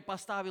которые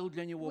поставил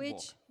для него Бог.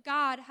 which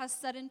God has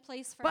set in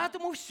place for him.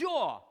 Поэтому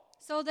все,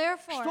 So что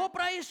therefore,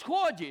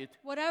 происходит,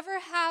 whatever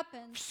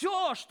happens,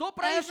 все, что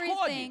происходит,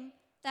 everything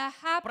that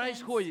happens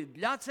происходит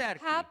для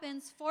церкви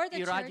happens for the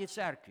и ради church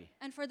церкви.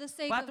 and for the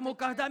sake Поэтому, of the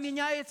когда church.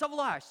 меняется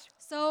власть,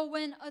 So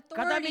when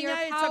когда authority or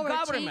меняется power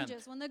government,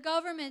 changes, when the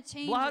government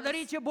changes,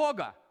 благодарите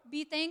Бога.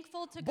 be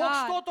thankful to Бог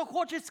God что-то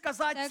хочет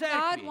сказать that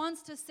God церкви.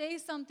 wants to say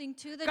something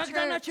to the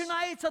Когда church.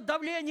 начинается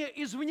давление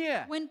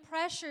извне, When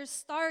pressure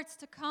starts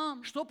to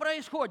come, что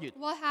происходит?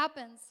 what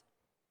happens?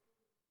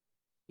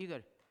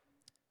 Игорь,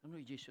 ну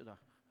иди сюда.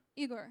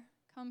 Igor,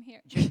 come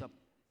here. Jacob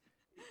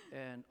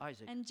and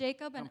Isaac, And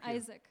Jacob and Come here.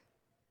 Isaac.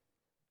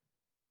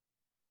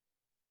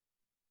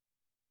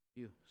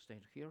 you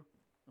stand here.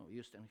 No,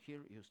 you stand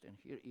here, you stand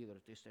here. Игорь,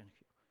 ты stand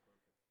here.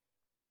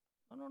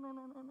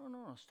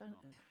 No, stand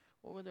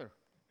over there,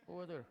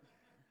 over there.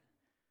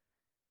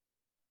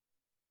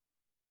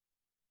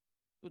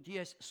 Тут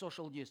есть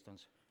social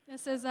distance.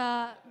 This is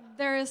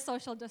there is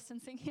social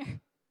distancing here.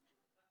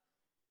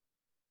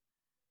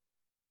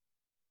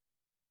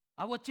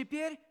 А вот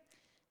теперь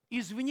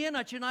извне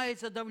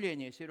начинается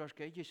давление.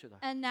 Сережка, иди сюда.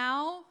 And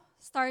now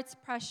starts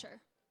pressure.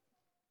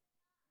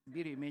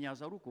 Бери меня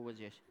за руку вот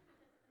здесь.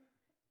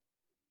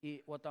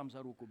 И вот там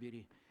за руку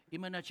бери. И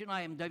мы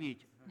начинаем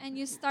давить. And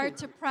you start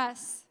to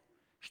press.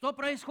 Что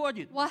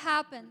происходит? What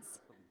happens?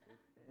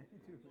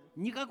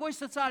 Никакой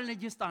социальной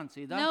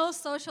дистанции, да? No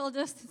social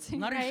distancing,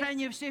 right?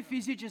 Нарушение всех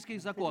физических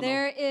законов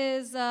There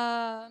is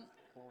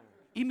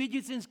и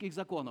медицинских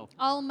законов.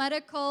 all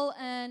medical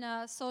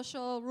and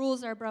social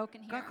rules are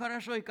broken Как here.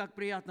 хорошо и как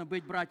приятно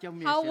быть братьям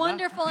How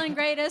вместе, да? wonderful and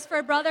great it is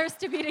for brothers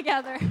to be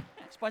together.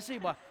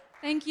 Спасибо.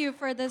 Thank you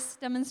for this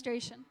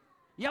demonstration.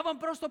 Я вам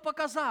просто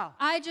показал,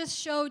 I just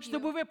showed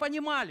чтобы you вы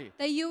понимали,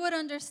 that you would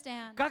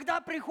understand когда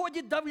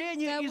приходит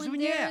давление that when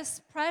извне, there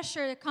is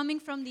pressure coming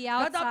from the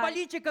когда outside,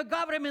 политика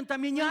governmента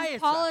when меняется,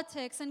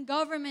 politics and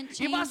government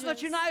и вас changes,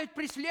 начинают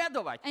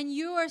преследовать, and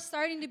you are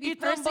starting to be и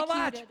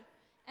трамбовать, persecuted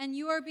and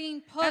you are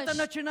being Это pushed,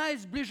 начинает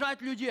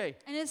сближать людей.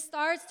 and it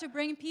starts to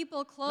bring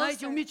people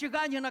Знаете, в closer.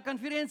 Мичигане на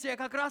конференции я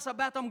как раз об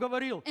этом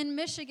говорил. In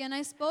Michigan,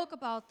 I spoke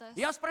about this.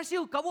 Я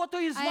спросил, кого-то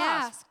из I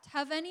вас asked,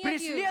 have any of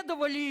you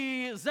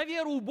преследовали за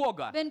веру в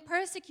Бога? been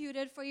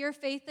persecuted for your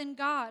faith in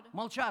God?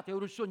 Молчат. Я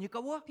говорю, что,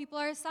 никого? People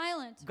are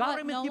silent. What,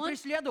 Government no не one?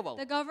 преследовал.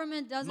 The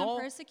government doesn't No.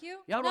 persecute?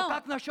 Я говорю, No.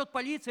 как насчет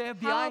полиции, How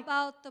FBI?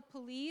 about the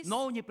police?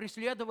 No, не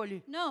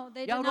преследовали. No,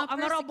 they Я did говорю, not а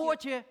на persecute.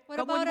 работе What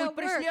about кого-нибудь at work?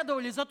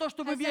 преследовали за то,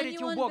 что вы Has верите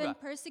в anyone been Бога?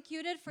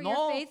 persecuted for No.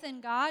 your faith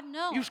in God?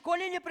 No. И в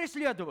школе не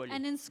преследовали?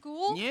 And in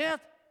school?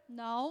 Нет.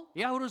 No.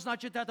 Я говорю,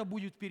 значит, это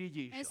будет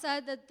впереди I еще.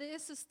 said that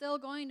this is still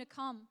going to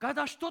come.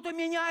 Когда что-то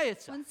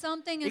меняется, When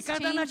something и is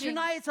когда changing,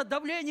 начинается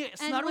давление and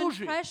when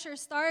снаружи, pressure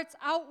starts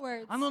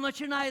outwards, оно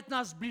начинает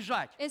нас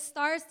сближать. it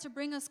starts to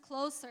bring us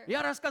closer.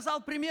 Я рассказал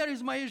пример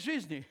из моей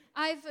жизни.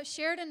 I've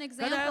shared an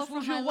Когда я example from my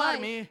служил в life.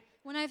 армии,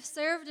 When I've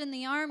served in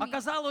the army,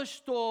 оказалось,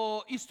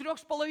 что из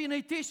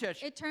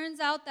 3500 it turns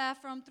out that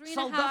from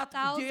солдат,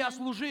 где я 3,500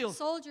 служил,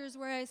 soldiers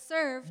where I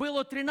served,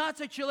 было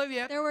 13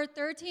 человек, there were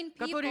 13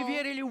 которые people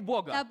верили в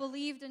Бога. that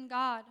believed in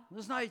God.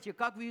 Вы знаете,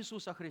 как в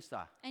Иисуса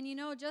Христа. And you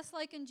know, just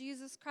like in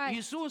Jesus Christ,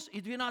 Иисус и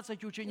 12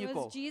 it was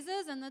учеников.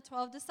 Jesus and the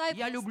 12 disciples,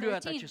 Я люблю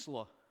это 13.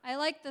 число. I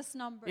like this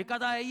number. И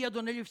когда я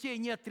еду на лифте,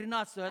 нет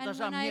 13 And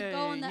этажа, when I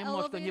go мне in the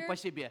немножко не по elevator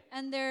себе.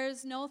 and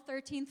there's no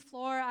 13th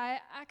floor, I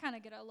kind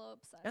of get a little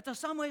upset. Это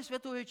самое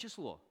святое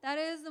число. That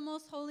is the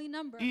most holy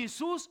number.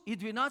 Иисус и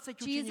 12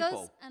 Jesus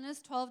учеников. and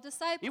his 12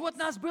 disciples. И вот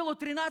нас было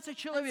 13 And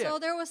человек. so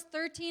there was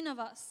 13 of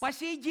us. По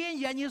сей день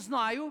я не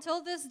знаю,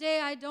 Till this day,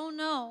 I don't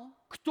know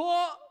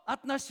кто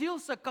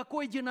относился к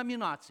какой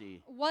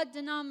деноминации. what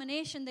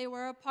denomination they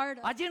were a part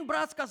of. Один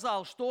брат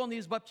сказал, что он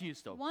из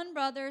баптистов. One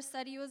brother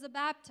said he was a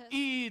Baptist,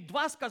 И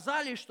два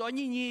сказали, что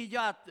они не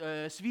едят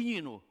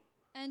свинину.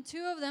 and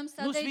two of them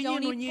said Ну, they don't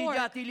свинину eat не pork.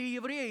 едят или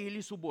евреи, или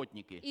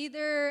субботники.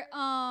 Either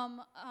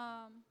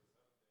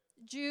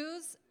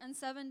Jews and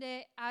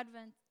Seventh-day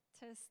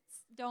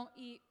Adventists don't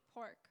eat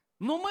pork.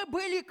 Но мы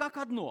были как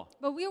одно.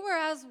 But we were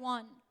as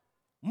one.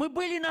 Мы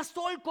были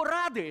настолько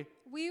рады,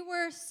 We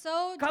were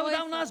so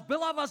когда у нас joyful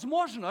была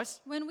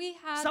возможность when we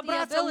had the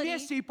собраться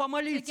вместе и ability to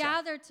помолиться.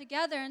 gather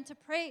together and to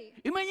pray.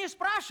 И мы не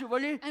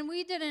спрашивали, And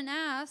we didn't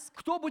ask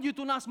кто будет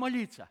у нас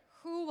молиться.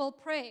 who will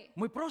pray.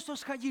 Мы просто We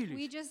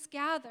сходились. just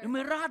gathered И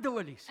мы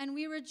радовались, and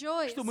we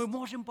rejoiced что мы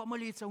можем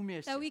помолиться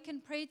вместе. that we can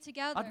pray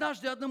together.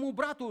 Однажды одному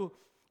брату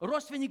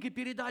родственники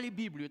передали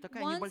Библию,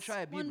 такая Once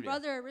небольшая one Библия.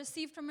 brother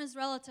received from his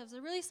relatives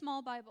a really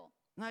small Bible.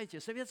 Знаете,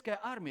 советская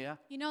армия,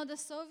 You know, the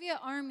Soviet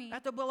army,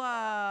 это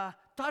была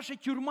та же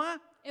тюрьма,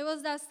 it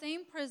was that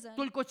same prison,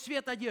 только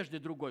цвет одежды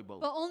другой был.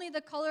 but only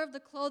the color of the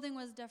clothing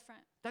was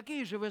different.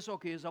 Такие же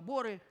высокие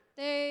заборы,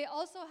 They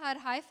also had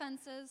high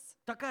fences.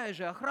 такая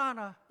же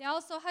охрана, They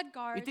also had и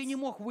guards. ты не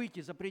мог выйти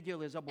за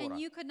пределы забора. And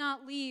you could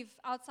not leave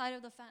outside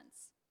of the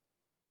fence.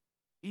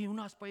 И у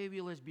нас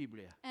появилась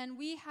Библия. And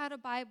we had a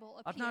Bible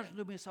appear.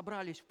 Однажды мы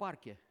собрались в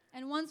парке.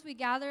 And once we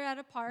gathered at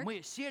a park,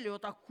 Мы сели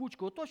вот так в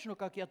кучку, вот точно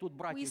как я тут we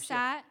братьев всех.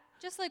 sat,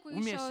 just like we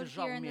Вместе, showed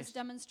сжал here in this вместе.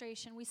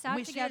 demonstration. We sat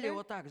Мы сели together,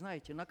 вот так,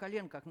 знаете, на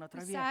коленках, на we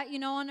траве. sat, you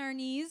know, on our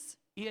knees,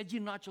 И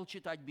один начал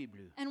читать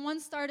Библию. and one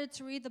started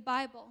to read the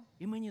Bible.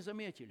 И мы не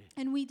заметили,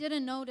 And we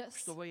didn't notice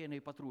что военный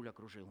патруль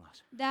окружил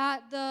нас.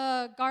 that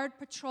the guard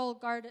patrol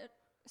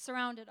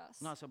surrounded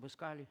us. Нас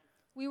обыскали,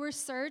 We were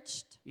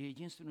searched, и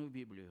единственную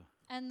Библию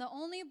and the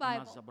only у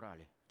нас Bible,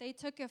 забрали. they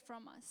took it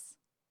from us.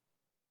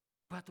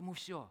 Поэтому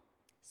все,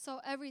 So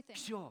everything,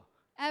 все,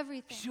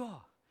 everything, все,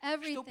 что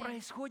everything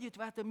происходит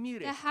в этом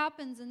мире, that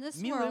happens in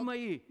this милые world,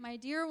 мои, my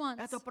dear ones,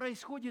 это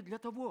происходит для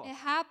того. it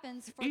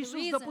happens for the Иисус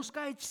reason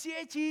допускает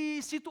все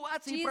эти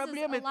ситуации и Jesus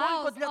проблемы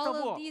allows только для all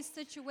того, of these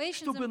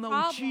situations чтобы and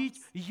научить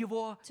problems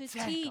Его to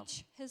церковь.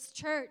 teach His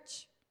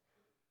church.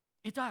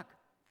 Итак,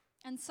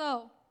 And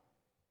so,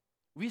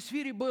 в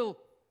Исфире был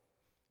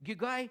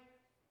Гигай,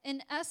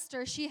 in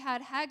Esther, she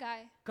had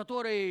Haggai,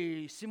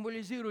 который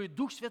символизирует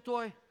Дух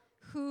Святой.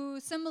 who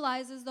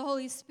symbolizes the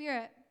Holy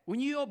Spirit. У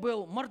нее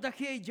был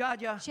Мордахей,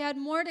 дядя, She had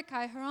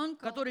Mordecai, her uncle,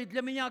 который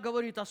для меня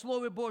говорит о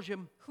Слове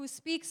Божьем. who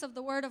speaks of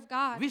the Word of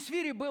God. В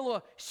Исфире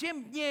было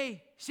 7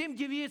 дней, 7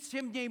 девиц,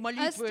 7 дней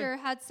молитвы. Esther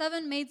had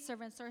 7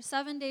 maidservants, or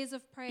 7 days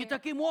of И prayer.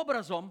 таким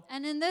образом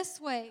And in this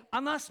way,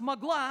 она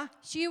смогла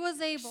she was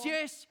able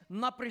сесть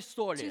на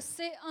престоле. to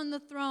sit on the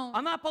throne.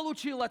 Она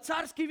получила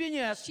царский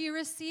венец, She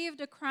received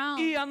a crown,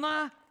 и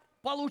она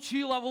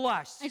получила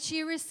власть. and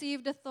she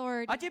received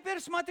authority. А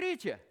теперь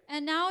смотрите,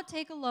 And now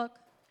take a look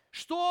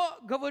что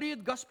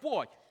говорит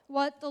Господь.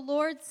 what the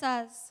Lord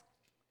says.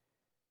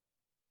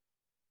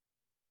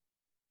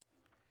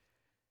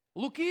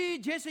 Луки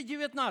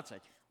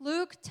 10:19.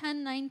 Luke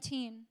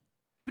 10:19.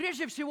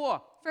 Прежде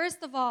всего,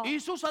 First of all,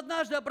 Иисус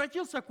однажды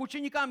обратился к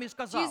ученикам и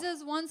сказал: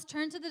 Jesus once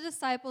turned to the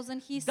disciples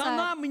and he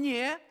 «Дана said,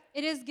 мне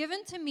 "It is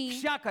given to me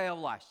всякая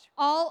власть».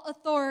 all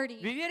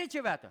authority." Вы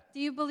верите в это? Do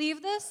you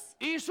believe this?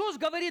 Иисус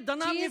говорит: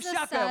 «Дана мне Jesus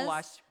всякая says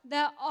власть».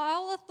 that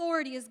all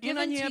authority is И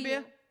на given to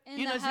небе, you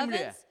и in на the земле.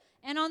 heavens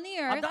and on the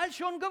А earth.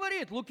 дальше он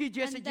говорит, Луки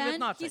And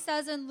then he 10:19.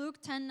 says in Luke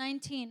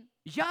 10:19,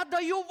 Я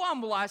даю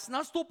вам власть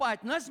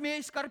наступать на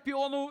змей,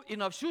 скорпиону и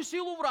на всю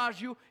силу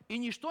вражью, и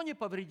ничто не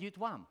повредит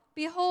вам.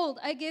 Behold,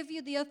 I give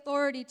you the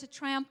authority to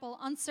trample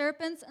on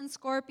serpents and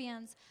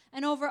scorpions,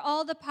 and over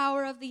all the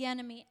power of the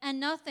enemy, and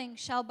nothing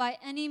shall by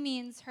any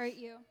means hurt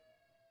you.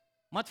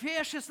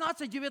 Матфея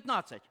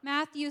 16:19.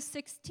 Matthew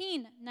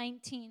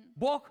 16:19.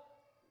 Бог,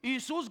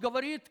 Иисус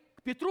говорит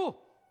к Петру,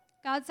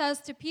 God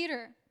says to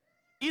Peter,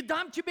 и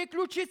дам тебе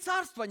ключи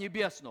Царства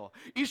Небесного.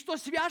 И что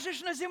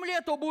свяжешь на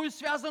земле, то будет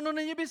связано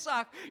на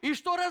небесах. И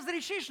что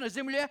разрешишь на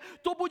земле,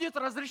 то будет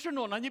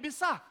разрешено на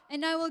небесах.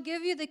 and I will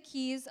give you the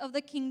keys of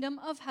the kingdom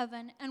of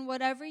heaven, and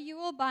whatever you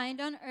will bind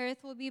on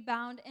earth will be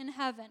bound in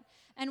heaven,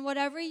 and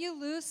whatever you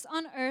loose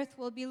on earth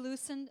will be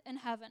loosened in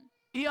heaven.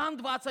 Иоанн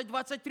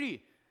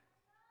 20:23.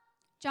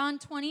 John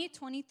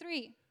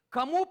 20:23.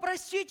 Кому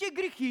простите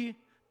грехи,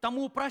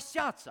 тому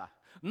простятся.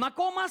 На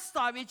ком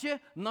оставите,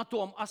 на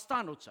том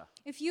останутся.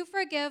 If you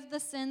forgive the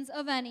sins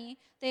of any,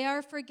 they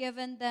are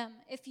forgiven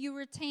them. If you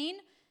retain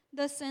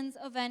the sins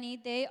of any,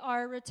 they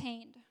are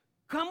retained.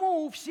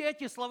 Кому все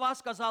эти слова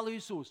сказал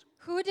Иисус?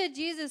 Who did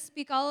Jesus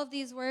speak all of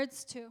these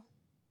words to?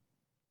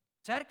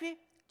 Церкви?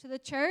 To the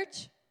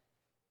church?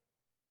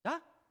 Да?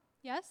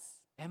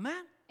 Yes?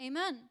 Amen.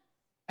 Amen.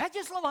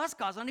 Эти слова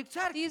сказаны к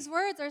церкви. These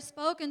words are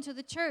spoken to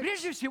the church.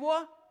 Прежде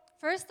всего,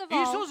 First of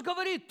all, Иисус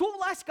говорит, ту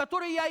власть,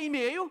 которую я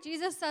имею,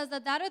 Jesus says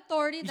that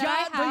authority that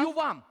я I даю have,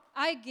 вам.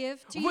 I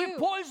give to Вы you.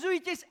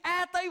 пользуетесь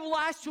этой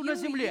властью на You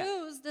земле.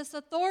 use this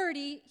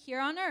authority here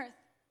on earth.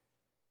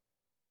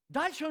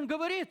 Дальше он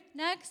говорит,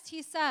 Next,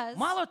 he says,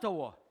 мало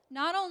того,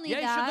 not only я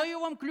еще that, даю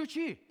вам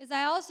ключи. is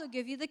I also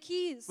give you the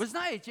keys. Вы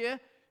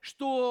знаете,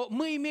 что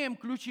мы имеем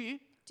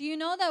ключи, Do you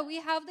know that we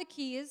have the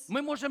keys?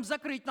 мы можем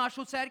закрыть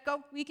нашу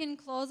церковь, We can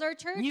close our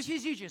church, не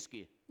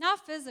физически.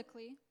 not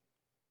physically.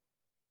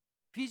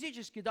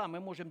 Физически, да, мы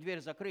можем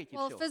дверь закрыть и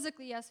Well, все.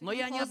 physically, yes, we Но can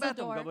я не close об the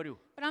этом door. говорю.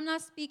 But I'm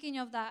not speaking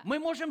of that. Мы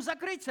можем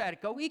закрыть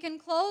церковь, We can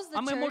close the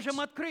а мы church, можем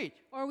открыть.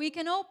 or we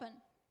can open.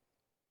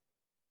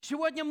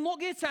 Сегодня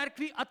многие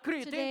церкви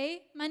открыты,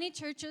 Today, many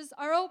churches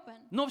are open,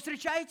 но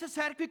встречаются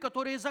церкви,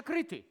 которые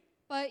закрыты.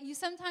 but you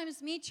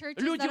sometimes meet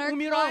churches Люди that are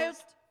умирают,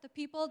 closed. The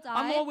people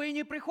А die, новые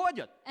не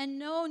приходят. and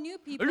no new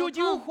people Люди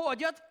come.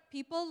 уходят,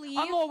 People leave,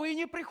 а новые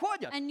не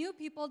приходят. and new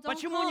people don't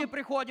Почему не come.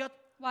 приходят?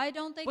 Why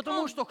don't they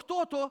Потому come? что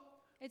кто-то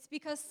It's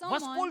because someone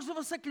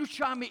воспользовался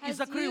ключами и has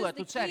закрыл used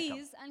the эту церковь.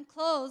 keys and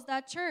closed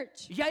that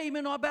church. Я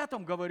именно об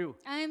этом говорю.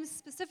 I am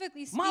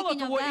specifically Мало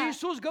speaking of того, that.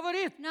 Иисус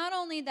говорит, Not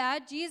only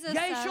that, Jesus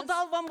я еще says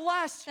дал вам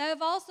власть that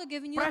I've also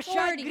given you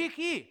прощать authority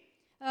грехи.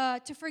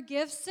 to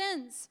forgive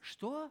sins.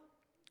 Что?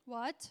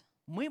 What?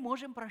 Мы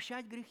можем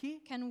прощать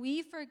грехи? Can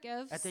we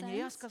forgive Это не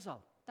я sins?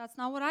 сказал. That's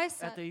not what I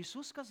Это said.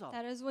 Иисус сказал.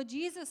 That is what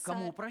Jesus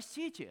Кому said.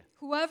 простите,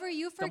 Whoever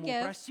you тому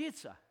forgive,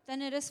 простится.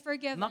 then it is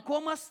forgiven. На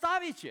ком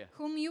оставите,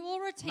 Whom you will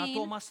на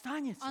том retain,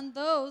 останется. on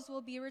those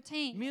will be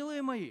retained.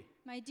 Милые мои,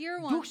 My dear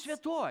Дух ones,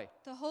 Святой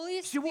the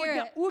Holy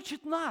сегодня Spirit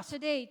учит нас,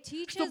 today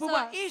teaches чтобы us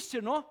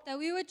воистину that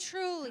we would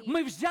truly,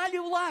 мы взяли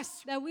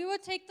власть, that we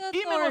would take the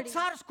именно authority,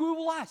 царскую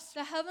власть,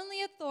 the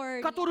heavenly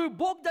authority которую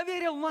Бог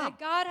доверил нам, that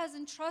God has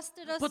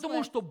entrusted us потому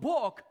with, что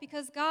Бог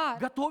because God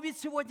готовит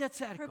сегодня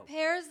церковь,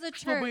 prepares the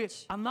чтобы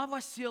church она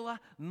воссела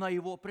на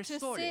Его to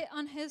престоле. sit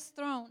on His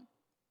throne.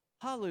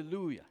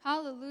 Аллилуйя.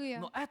 Hallelujah.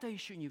 Но это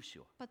еще не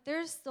все. But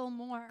there's still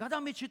more. Когда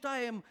мы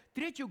читаем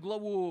 3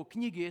 главу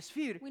книги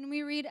Эсфирь, When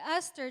we read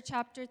Esther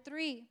chapter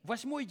 3,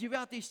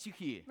 8-9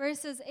 стихи,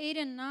 verses 8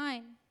 and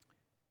 9,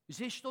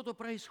 здесь что-то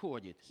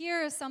происходит.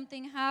 here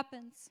something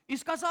happens. «И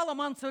сказал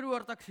Аман царю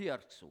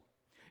Артаксерксу,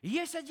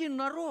 есть один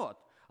народ,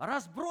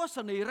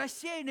 разбросанный и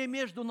рассеянный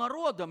между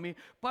народами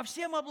по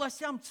всем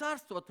областям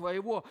царства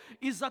твоего,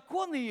 и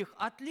законы их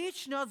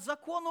отличны от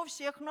законов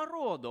всех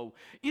народов,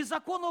 и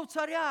законов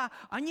царя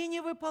они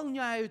не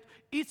выполняют,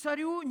 и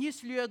царю не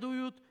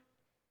следует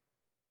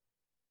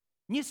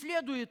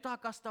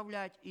так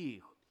оставлять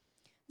их».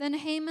 Then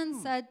Haman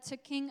said to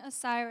King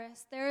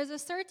Osiris, "There is a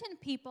certain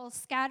people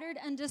scattered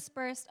and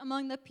dispersed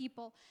among the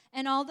people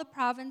in all the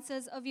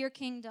provinces of your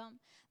kingdom.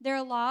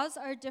 Their laws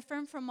are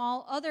different from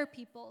all other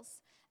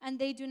peoples, and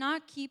they do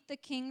not keep the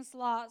king's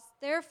laws.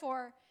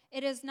 Therefore,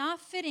 it is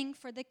not fitting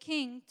for the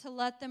king to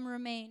let them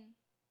remain."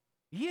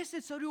 Если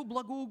царю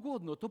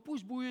благоугодно, то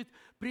пусть будет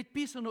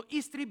предписано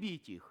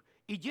истребить их,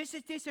 и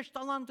 10 000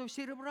 талантов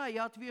серебра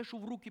я отвешу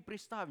в руки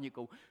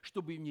приставников,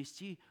 чтобы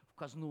внести в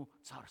казну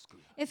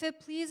царскую. If it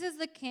pleases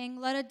the king,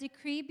 let a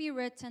decree be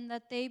written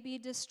that they be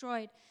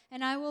destroyed,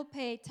 and I will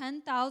pay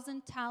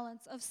 10,000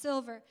 talents of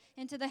silver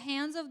into the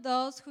hands of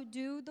those who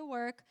do the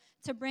work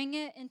to bring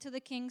it into the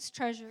king's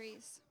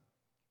treasuries.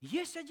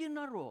 Есть один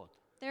народ,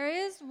 There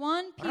is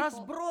one people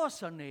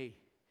разбросанный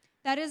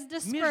that is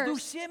между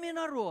dispersed всеми and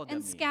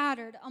народами.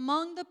 scattered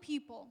among the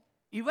people,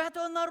 И в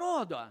этого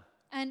народа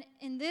and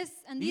these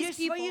есть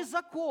свои people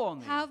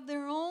законы, have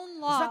their own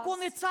laws,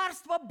 законы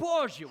Царства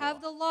Божьего,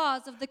 have the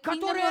laws of the kingdom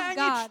которые of они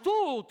God,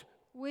 чтут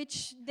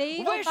which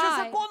they выше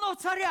abide, законов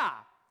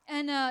царя.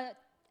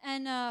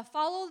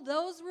 follow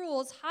those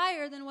rules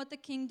higher than what the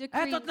king decrees.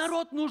 Этот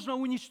народ нужно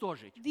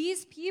уничтожить.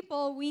 These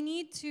people, we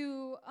need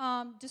to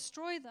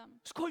destroy them.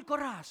 Сколько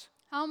раз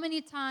How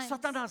many times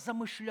сатана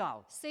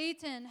замышлял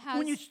Satan has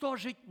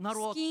уничтожить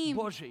народ schemed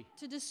Божий?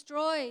 to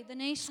destroy the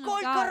nation of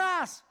Сколько God?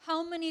 раз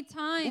How many в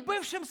times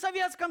бывшем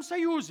Советском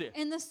Союзе,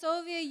 in the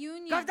Soviet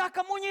Union когда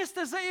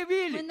коммунисты when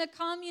заявили, the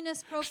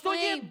communists что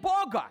нет proclaimed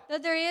Бога,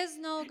 that there is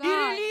no и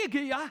God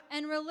религия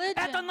and —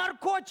 это religion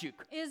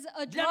наркотик is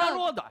a для drug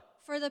народа.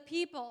 for the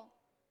people,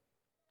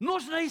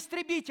 Нужно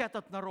истребить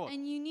этот народ.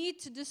 and you need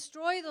to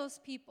destroy those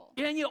people.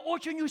 И они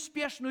очень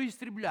успешно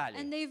истребляли.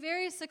 And they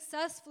very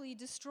successfуally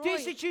destroyed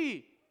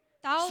Тысячи,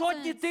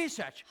 сотни thousands,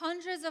 тысяч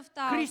hundreds of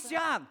thousands,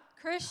 христиан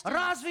Christians,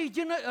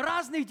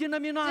 разных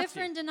деноминаций,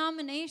 different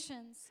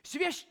denominations,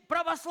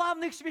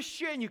 православных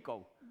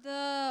священников,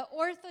 the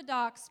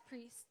Orthodox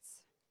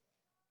priests,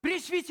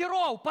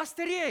 пресвитеров,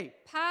 пастырей.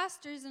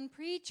 pastors and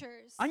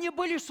preachers. Они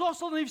были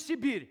сосланы в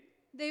Сибирь.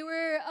 They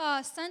were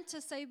sent to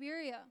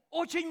Siberia.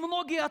 Очень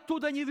многие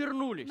оттуда не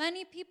вернулись.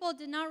 Many people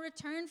did not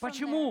return from there.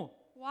 Почему?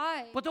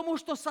 Why? Потому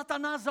что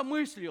сатана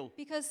замыслил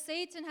Because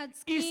Satan had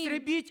schemed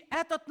истребить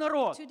этот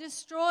народ, to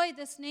destroy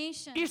this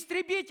nation,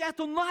 истребить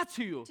эту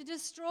нацию, to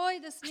destroy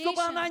this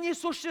чтобы она nation, не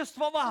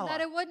существовала.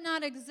 that it would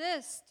not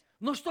exist.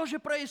 Но что же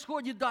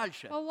происходит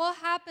дальше? But what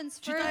happens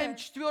Читаем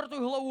further? 4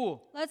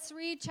 главу, Let's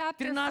read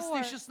chapter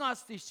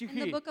 13-16 4 in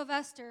the стихи. book of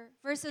Esther,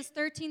 verses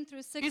 13 through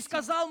 «И 16.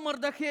 сказал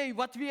Мордехей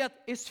в ответ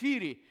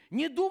Эсфире: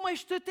 не думай,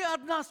 что ты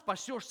одна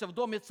спасешься в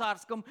доме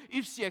царском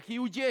и всех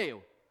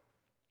иудеев.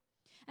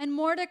 And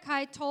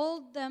Mordecai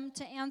told them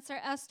to answer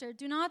Esther,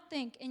 do not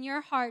think in your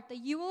heart that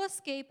you will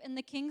escape in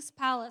the king's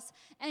palace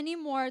any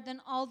more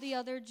than all the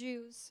other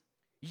Jews.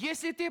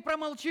 Если ты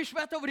промолчишь в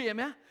это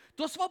время,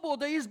 то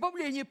свобода и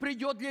избавление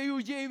придет для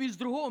иудеев из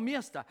другого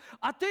места,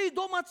 а ты и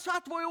дом отца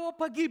твоего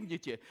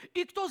погибнете.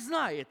 И кто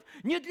знает,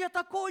 не для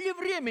такого ли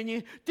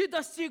времени ты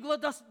достигла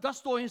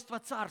достоинства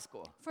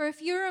царского?» For if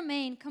you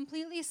remain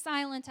completely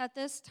silent at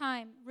this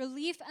time,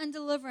 relief and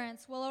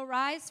deliverance will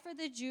arise for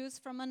the Jews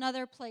from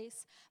another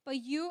place, but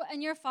you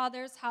and your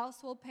father's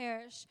house will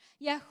perish.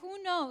 Yet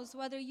who knows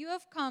whether you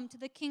have come to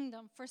the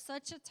kingdom for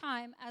such a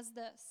time as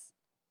this?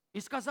 И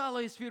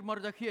сказала Эсфир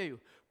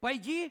Мордехею: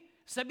 «Пойди,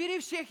 собери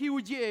всех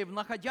иудеев,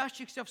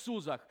 находящихся в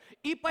Сузах,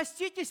 и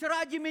поститесь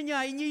ради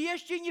меня, и не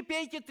ешьте, и не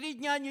пейте 3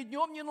 дня, ни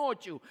днем, ни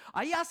ночью.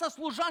 А я со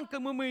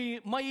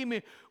служанками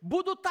моими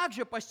буду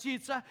также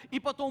поститься, и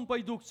потом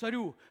пойду к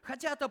царю,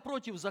 хотя это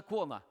против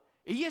закона.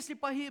 И если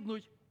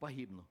погибнуть,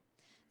 погибну».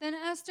 Then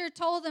Esther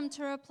told them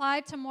to reply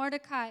to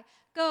Mordecai,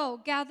 go,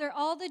 gather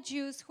all the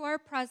Jews who are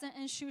present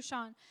in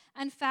Shushan,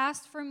 and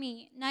fast for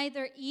me,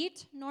 neither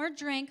eat nor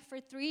drink for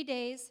 3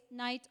 days,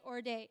 night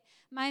or day.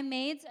 My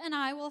maids and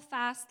I will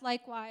fast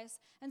likewise.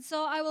 And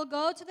so I will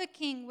go to the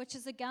king, which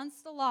is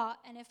against the law,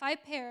 and if I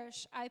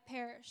perish, I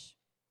perish.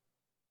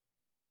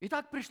 И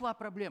так пришла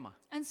проблема.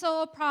 And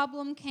so a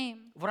problem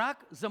came.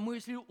 Враг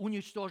замыслил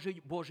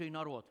уничтожить Божий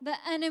народ. The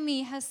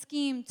enemy has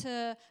schemed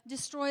to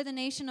destroy the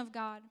nation of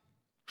God.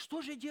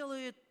 Что же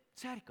делает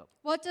церковь?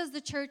 What does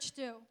the church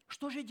do?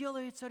 Что же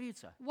делает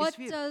царица? What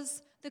Эсфир?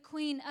 does the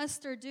queen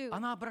Esther do?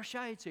 Она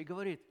обращается и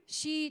говорит: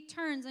 She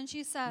turns and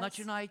she says,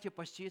 начинайте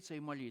поститься и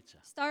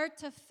молиться. start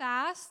to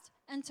fast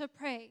and to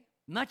pray.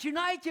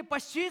 Начинайте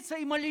поститься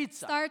и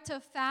молиться. Start to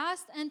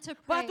fast and to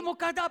pray. Поэтому,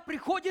 когда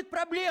приходит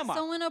проблема,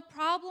 So when a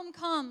problem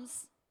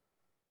comes,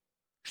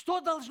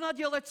 что должна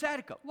делать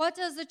церковь? what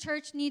does the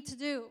church need to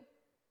do?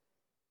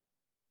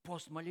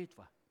 Пост,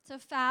 молитва To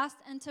fast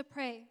and to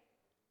pray.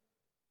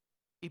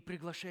 и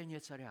приглашение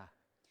царя.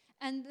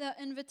 And the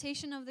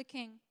invitation of the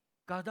king.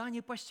 Когда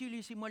они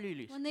постились и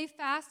молились, When they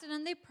fasted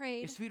and they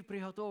prayed, Эсфир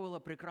приготовила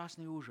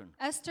прекрасный ужин.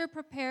 Esther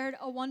prepared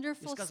a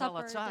wonderful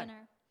сказала: supper «Царь,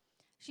 dinner.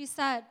 She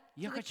said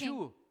Я to the king,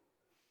 хочу,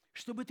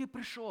 чтобы ты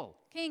пришел.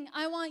 King,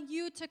 I want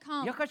you to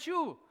come. Я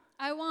хочу,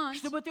 I want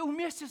чтобы ты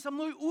вместе со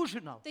мной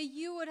ужинал. that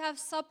you would have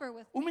supper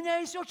with У me. меня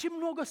есть очень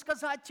много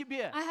сказать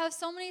тебе. I have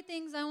so many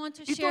things I want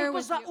to И share только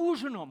with за you.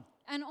 ужином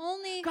And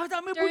only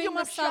Когда мы during будем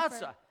the общаться,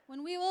 supper,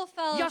 when we will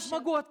я fellowship,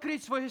 смогу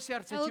открыть свое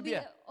сердце I will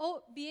тебе.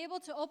 be able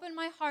to open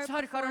my heart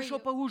Царь before хорошо you.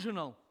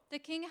 поужинал. The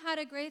king had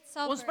a great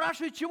Он supper.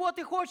 спрашивает: чего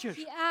ты хочешь?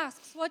 He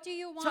asks, what do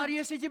you Царь, want?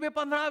 если тебе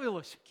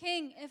понравилось,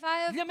 King, if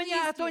I have для меня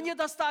pleased этого you,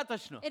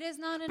 недостаточно. it is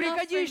not enough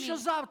Приходи for еще me.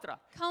 завтра.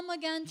 Come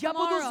again Я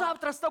буду tomorrow.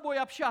 завтра с тобой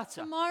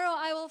общаться. Tomorrow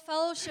I will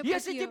fellowship with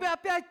Если you. тебе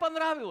опять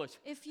понравилось,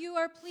 If you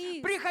are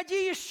pleased,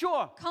 приходи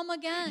еще. come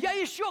again. Я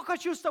еще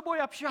хочу с тобой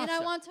And I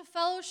общаться. want to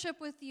fellowship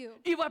with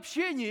you. И в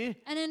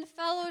общении And in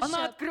она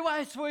fellowship,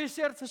 открывает свое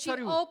сердце she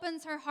царю.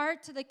 opens her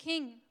heart to the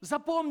king.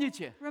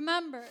 Запомните,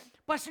 Remember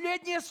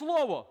последнее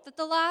слово that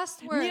the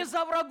last не word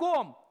за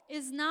врагом.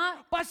 is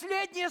not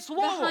Последнее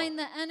слово behind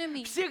the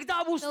enemy.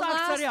 всегда в The устах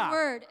last царя.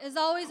 word is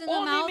always in the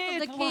Он mouth of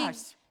имеет the king.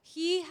 власть.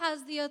 He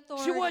has the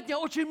authority. Сегодня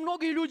очень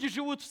многие люди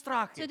живут в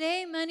страхе.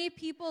 Today, many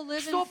people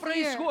live Что in fear.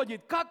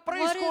 происходит? Как What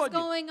is происходит?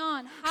 going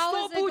on? How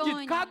Что is it будет?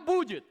 going Как on?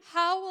 будет?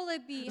 How will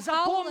it be?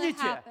 How will it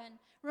Запомните, happen?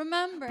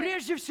 Remember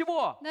Прежде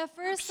всего, that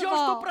first все, of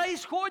что all,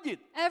 происходит,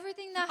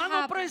 everything that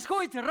оно happens,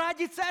 происходит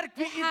ради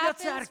церкви it и для happens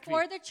церкви.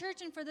 for the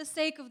church and for the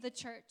sake of the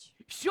church.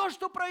 Все,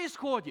 что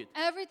происходит,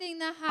 Everything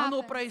that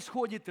оно happens,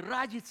 происходит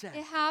ради it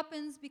церкви.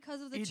 happens because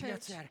of the И для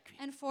church церкви.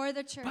 and for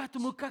the church.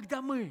 Поэтому,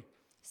 когда мы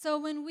So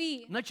when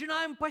we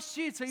начинаем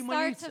поститься и start to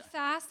молиться,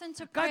 fast and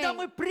to когда pray,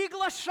 мы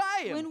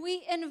приглашаем when we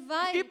и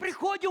invite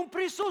приходим в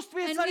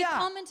присутствие and we царя,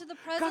 come into the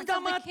presence когда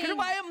of мы the king,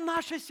 открываем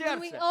наше when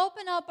we сердце,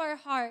 open up our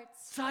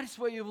hearts, царь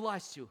своей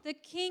властью the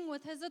king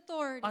with his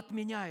authority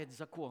отменяет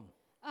закон,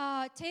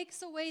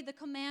 takes away the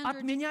command or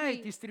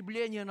отменяет decree,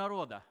 истребление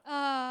народа.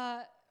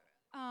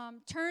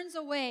 turns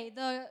away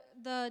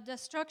the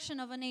destruction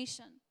of a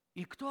nation.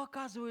 И кто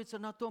оказывается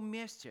на том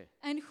месте,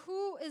 And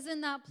who is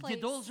in that где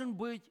place должен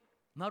быть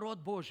народ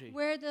Божий?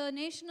 where the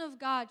nation of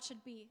God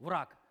should be?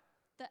 Враг.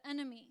 The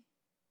enemy.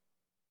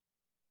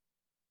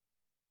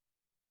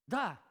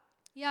 Да,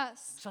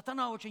 Yes,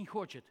 сатана очень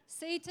хочет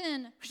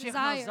Satan всех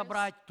нас desires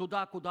забрать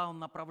туда, куда он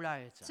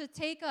направляется. to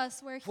take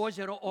us where В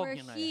озеро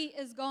огненное. he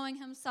is going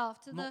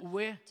himself, to Но, the,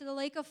 увы, to the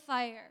lake of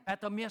fire.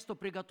 это место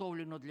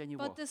приготовлено для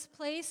него. But this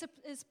place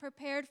is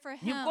prepared for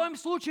Ни в him. коем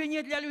случае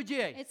не для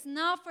людей. It's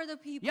not for the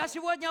people. Я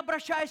сегодня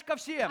обращаюсь ко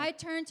всем. I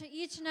turn to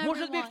each and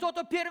Может быть, everyone.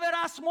 кто-то первый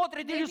раз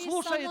смотрит или Maybe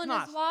слушает someone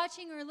нас. is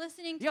watching or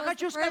listening to Я us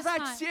хочу the first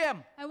сказать time.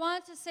 всем, I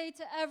want to say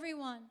to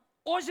everyone,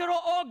 озеро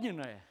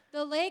огненное,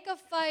 the lake of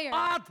fire,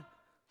 ад,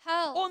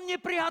 hell, он не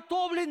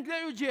приготовлен для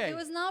it людей.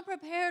 was not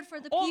prepared for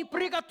the Он people.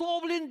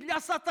 приготовлен для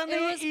It сатаны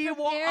was и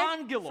его prepared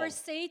ангелов. for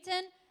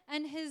Satan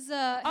and his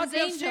А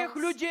для всех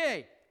angels.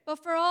 людей But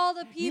for all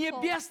the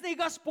people, небесный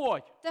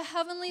Господь, the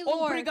heavenly Он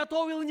Lord,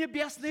 приготовил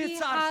небесное He has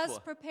царство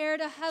prepared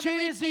a heavenly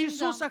через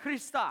Иисуса kingdom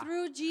Христа.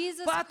 through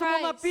Jesus Поэтому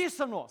Christ.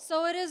 написано,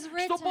 So it is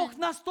что Бог written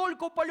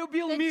настолько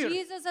полюбил that мир,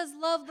 Jesus has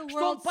loved the что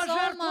Он world so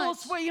пожертвовал much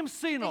своим that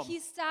Сыном, He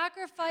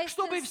sacrificed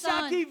чтобы His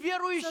Son всякий so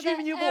верующий that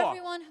в Него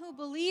everyone who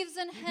believes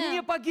in не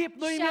Him погиб,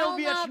 но имел shall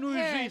not вечную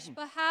perish жизнь.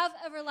 but have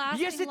everlasting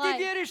Если ты life.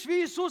 веришь в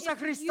Иисуса If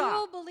Христа,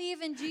 you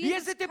believe in Jesus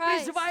если ты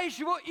Christ, призываешь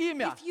Его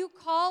имя, if you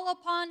call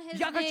upon His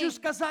я хочу name,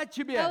 сказать I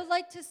тебе, would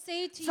like to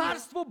say to you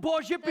Царство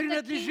Божье that the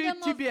принадлежит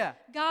kingdom of тебе,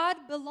 God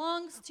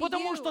belongs to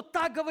потому you. что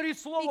так говорит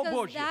Слово Because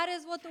Божье. that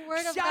is what the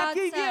word of God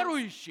Всякий says.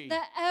 верующий,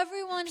 That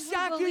everyone who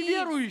всякий believes,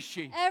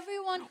 верующий,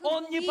 everyone who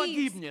он не believes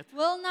погибнет.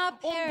 will not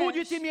Он perish,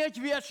 будет иметь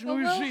but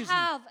вечную will жизнь.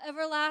 have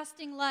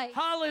everlasting life.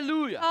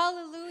 Аллилуйя.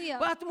 Hallelujah.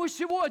 Поэтому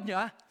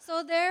сегодня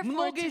So therefore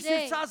многие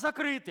today, сердца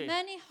закрыты.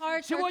 many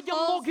hearts are Сегодня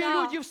closed многие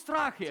off. люди в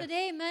страхе.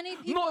 Today many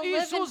people Но live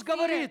in Иисус fear.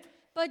 говорит,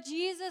 But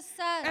Jesus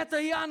says это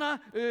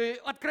Иоанна,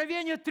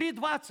 Откровение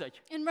 3:20.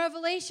 in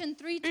Revelation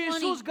 3:20,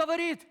 Иисус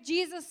говорит,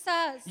 Jesus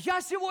says,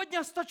 я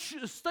сегодня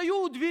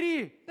стою у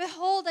двери,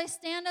 Behold, I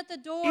stand at the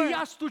и door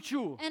я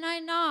стучу. and I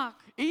knock.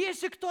 И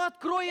если кто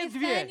откроет If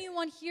дверь,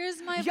 anyone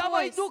hears my я voice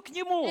войду к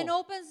нему and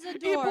opens the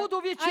и door, буду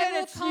I will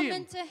вечерять с come ним.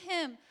 into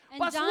him and dine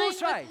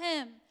Послушай, with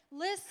him.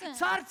 Listen,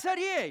 Царь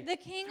царей, the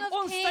King of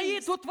Он Kings,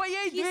 стоит у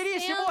твоей he двери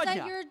stands at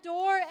сегодня. your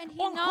door and he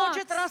Он knocks.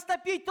 хочет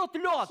растопить тот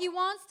лед, He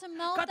wants to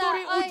melt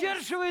который that ice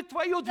удерживает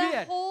твою that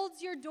дверь.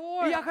 holds your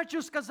door. И я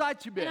хочу сказать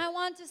And тебе, I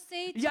want to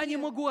say to я не you,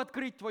 могу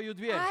открыть твою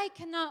дверь. I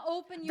cannot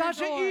open your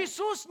Даже door.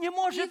 Иисус не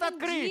может Even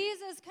открыть,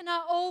 Jesus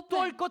cannot open.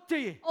 только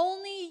ты.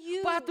 Only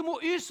you. Поэтому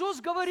Иисус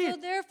So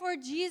говорит, therefore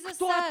Jesus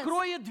кто says,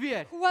 откроет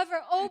дверь,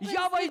 whoever opens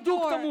я the войду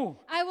к door, тому,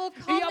 I will и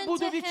come я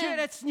буду into him,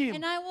 вечерять с ним.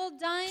 and I will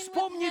dine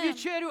Вспомни with him.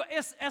 вечерю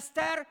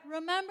Эстер.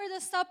 Remember the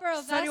supper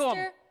of с царем.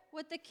 Esther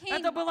with the king.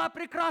 Это была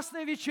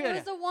прекрасная It вечеря.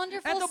 was a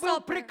wonderful Это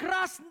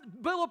supper.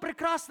 было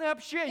прекрасное It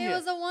общение.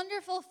 was a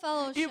wonderful И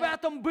fellowship. в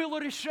этом было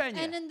And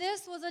решение. in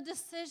this was a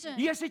decision.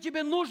 Если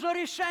тебе нужно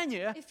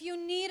решение If you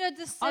need a от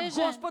decision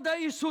Господа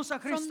Иисуса from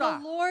the Христа,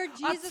 Lord от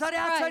Jesus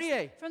Царя Christ,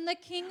 Царей, from the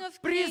King of Kings,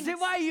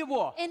 призывай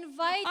Его,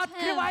 invite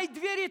открывай him,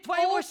 двери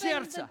твоего open the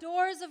сердца.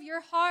 doors of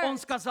your Он heart.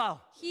 сказал,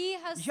 He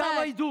has я said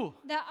войду,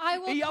 that I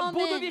will и я come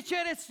буду in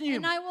вечерять с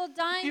Ним, and I will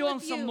dine и Он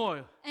with со you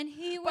мною. and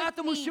he with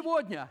Поэтому me.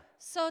 сегодня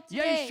So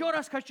я today, еще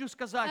раз хочу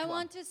сказать I вам,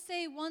 want to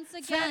say once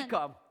again,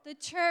 Церковь, the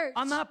church,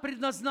 она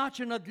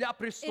предназначена для it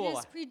престола.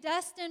 is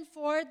predestined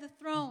for the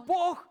throne.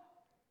 Бог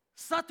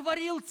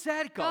сотворил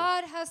церковь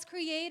God has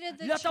created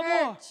the для того,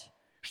 church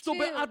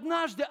чтобы to,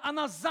 однажды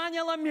она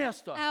заняла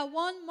место at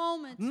one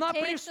moment, на take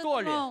the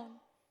престоле throne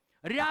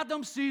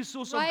рядом с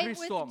Иисусом right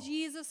Христом. with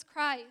Jesus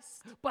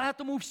Christ.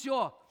 Поэтому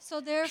все, So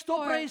что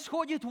therefore,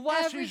 происходит в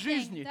вашей everything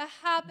жизни, that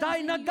happens да,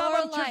 in иногда your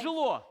вам life,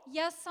 тяжело,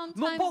 yes,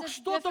 но sometimes Бог it's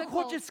что-то difficult,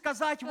 хочет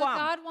сказать but вам.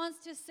 God wants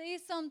to say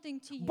something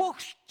to you. Бог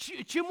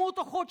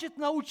чему-то хочет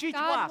научить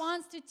God вас.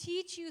 wants to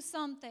teach you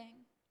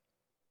something.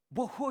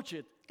 Бог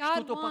хочет, God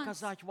что-то wants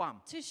показать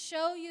вам. to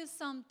show you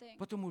something.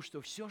 Потому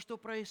что все, что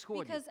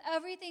происходит, Because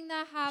everything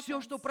that все,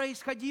 happens, что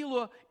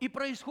происходило и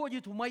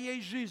происходит в моей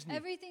жизни,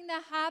 everything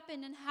that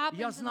happened and happens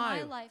in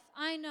my знаю. life,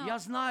 I know я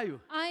знаю,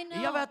 I и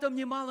я в know этом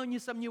немало не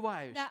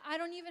сомневаюсь. that I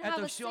don't even Это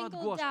have a всё от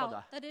single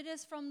Господа. doubt that it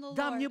is from the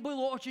Да, мне Lord.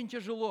 было очень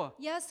тяжело,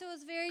 Yes, it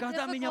was very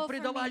когда меня difficult for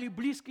предавали me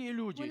близкие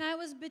люди. when I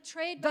was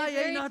betrayed Да, by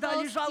я very иногда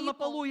close лежал на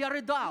полу, people. я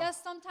рыдал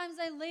Yes, sometimes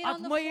I laid от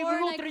on the моей floor and I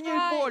внутренней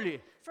cried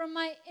боли, from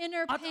my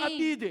inner от pain,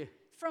 обиды.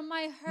 from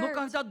my Но hurt.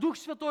 когда Дух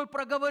Святой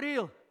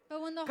проговорил,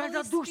 But when the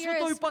когда Holy Дух Spirit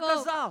Святой spoke,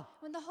 показал,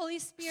 when the Holy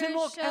Spirit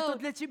сынок, это showed,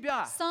 для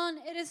тебя, Son,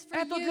 it is for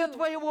это you. для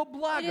твоего It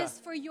блага. is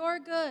for your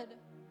good.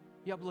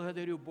 Я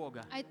благодарю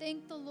Бога, I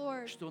thank the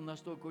Lord что Он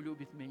настолько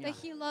любит меня. that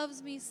He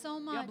loves me so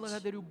Я much.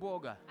 благодарю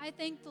Бога, I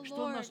thank the что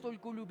Он Lord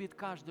настолько любит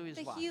каждого из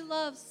that вас. He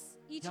loves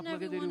each Я and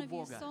every благодарю one of you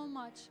Бога, so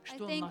much. I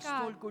что Он thank God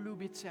настолько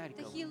любит that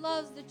церковь. He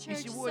loves the И church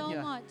so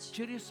сегодня much.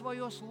 через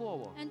свое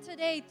слово, And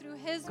today, through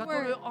His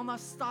которое word Он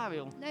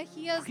оставил that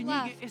He в has книге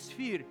left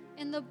Эсфирь,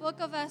 in the book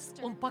of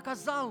Esther, Он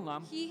показал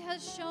нам He has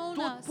shown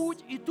тот us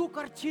путь и ту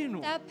картину,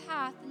 that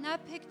path and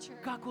that picture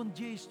как Он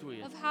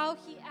действует, of how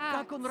He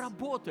как Он acts,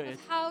 работает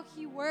of how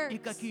He works, и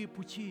какие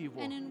пути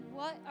Его, and in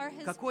what are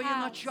His какое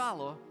paths,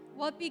 начало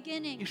what и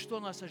beginning, что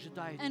нас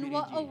ожидает and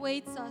what впереди.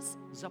 awaits us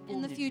in the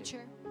Запомните,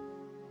 future.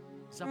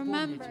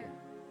 запомните,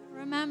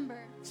 Remember,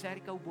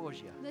 Церковь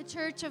Божья, the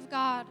church of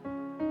God,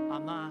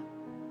 она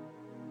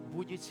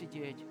будет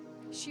сидеть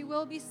she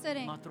will be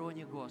sitting на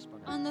троне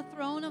Господа. on the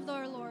throne of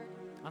our Lord.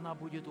 Она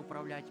будет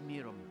управлять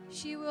миром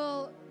She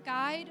will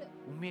guide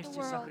the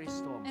вместе со world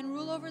Христом. and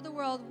rule over the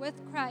world with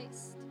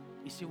Christ.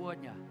 И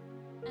сегодня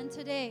And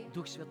today,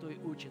 Дух Святой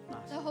учит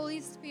нас. the Holy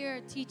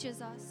Spirit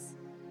teaches us.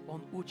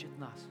 Он учит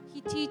нас,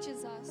 He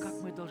teaches us как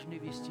мы должны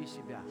вести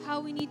себя, how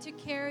we need to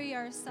carry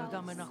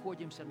когда мы ourselves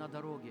находимся на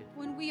дороге,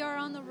 when we are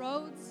on the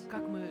roads,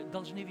 как мы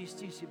должны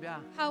вести себя,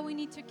 how we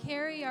need to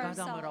carry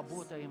когда мы ourselves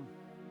работаем,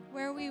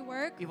 where we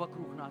work, и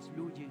вокруг нас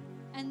люди,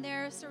 and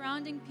there are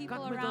surrounding people как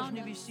мы around должны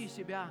us, вести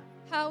себя,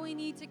 how we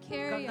need to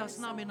carry когда с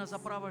нами на ourselves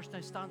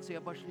заправочной станции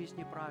обошлись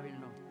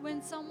неправильно,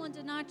 when someone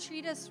did not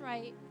treat us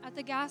right at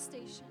the gas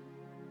station,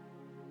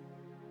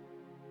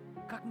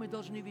 как мы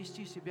должны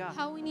вести себя,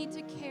 how we need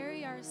to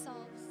carry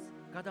ourselves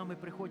когда мы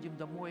приходим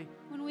домой,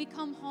 when we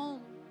come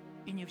home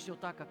и не все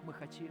так, как мы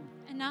хотим.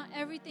 and not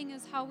everything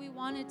is how we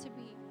want it to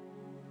be.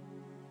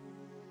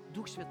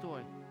 Дух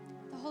Святой,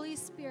 The Holy Он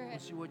Spirit,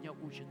 сегодня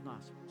учит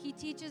нас. He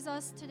teaches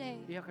us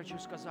today. И я хочу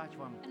сказать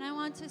вам, And I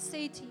want to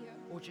say to you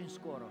очень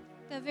скоро,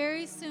 that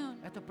very soon,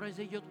 это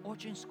произойдет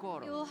очень it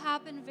скоро, will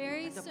happen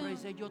very это soon.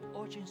 произойдет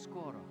очень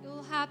скоро, It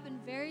will happen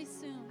very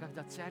soon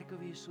когда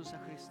Церковь Иисуса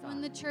Христа,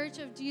 when the church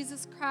of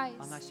Jesus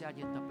она Christ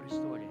сядет на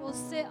престоле. will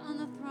sit on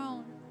the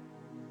throne.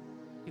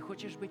 Ты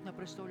хочешь быть на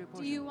престоле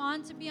Do you Божьем?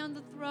 want to be on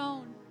the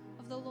throne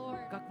of the Lord?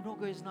 Как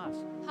много из нас.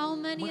 How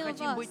many Мы of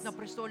хотим быть us? на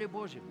престоле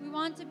Божьем. We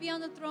want to be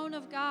on the throne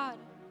of God.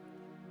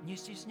 Не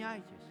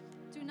стесняйтесь.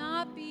 Do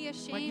not be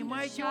ashamed or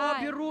Поднимайте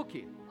обе shy.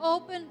 руки.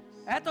 Open,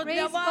 Это raise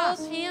для вас.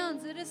 both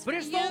hands. It is for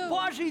Престол you.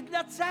 Божий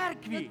для The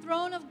церкви.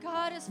 throne of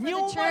God is for Не the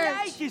church.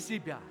 умоляйте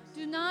себя.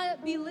 Do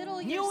not belittle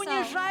Не yourself.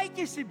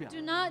 унижайте себя.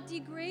 Do not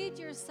degrade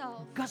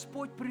yourself.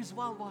 Господь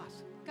призвал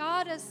вас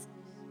God has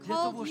для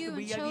того, called you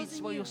чтобы and явить chosen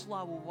свою you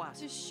славу в вас.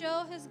 to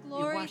show His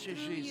glory вашей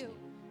through жизни. you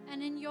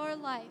and in your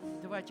life.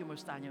 Давайте мы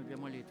встанем для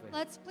молитвы.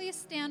 Let's please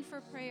stand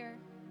for prayer.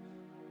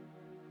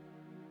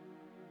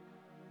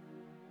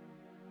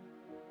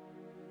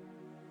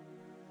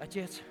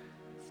 Отец,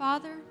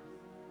 Father,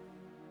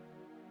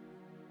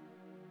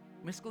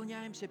 мы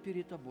склоняемся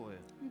перед Тобою,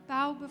 we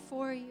bow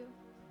before you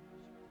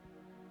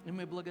и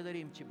мы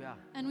благодарим Тебя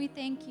and we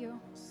thank you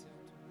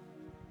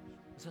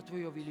за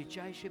Твое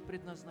величайшее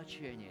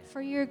предназначение.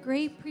 for your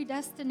great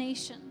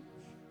predestination.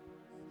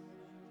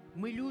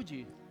 Мы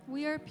люди,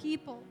 We are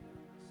people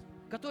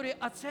которые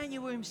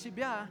оцениваем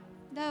себя,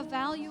 that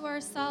value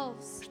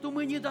ourselves, что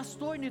мы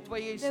недостойны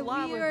Твоей that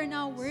we are славы,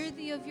 not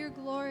worthy of your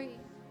glory,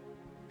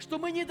 что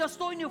мы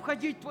недостойны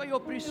входить в Твое that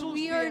we are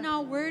присутствие.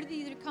 not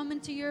worthy to come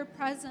into your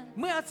presence.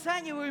 Мы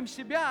оцениваем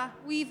себя,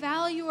 We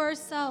value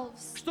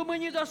ourselves, что мы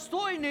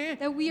недостойны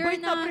That we are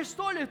быть на not-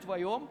 престоле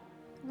Твоем.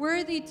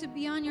 worthy to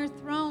be on your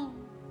throne.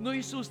 Но,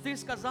 Иисус, Ты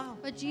сказал,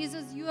 But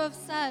Jesus, you have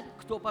said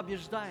кто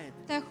побеждает,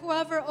 that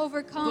whoever тот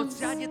overcomes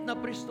сядет на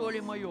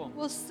престоле Моем.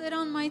 will sit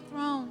on my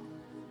throne.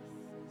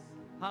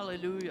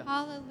 Аллилуйя.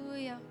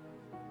 Hallelujah.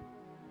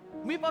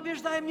 Мы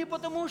побеждаем не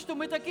потому, что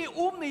мы такие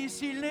умные и We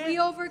сильные,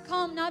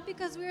 overcome not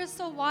because we are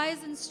so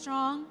wise and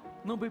strong,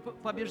 но мы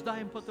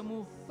побеждаем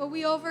потому, but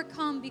we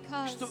overcome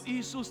because что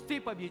Иисус, Ты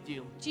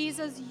победил.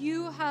 Jesus,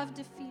 you have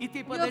И defeated. Ты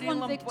You have подарил won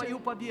нам victory. Твою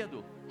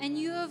победу. And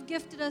you have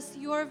gifted us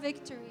your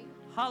victory.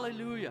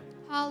 Аллилуйя.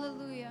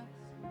 Hallelujah.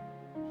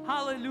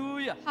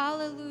 Аллилуйя.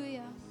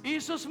 Hallelujah.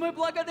 Иисус, мы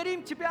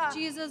благодарим Тебя,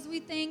 Jesus, we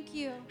thank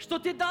you что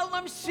Ты дал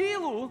нам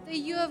силу that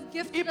you have и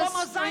gifted us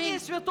помазание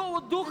strength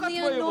Святого Духа and the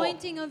Твоего.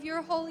 anointing of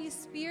your Holy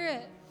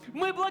Spirit.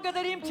 Мы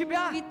благодарим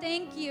Тебя, We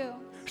thank you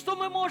что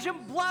мы можем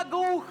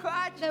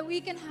благоухать. that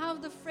we can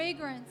have the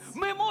fragrance,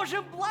 Мы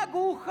можем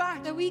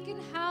благоухать that we can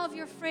have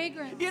your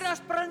fragrance, и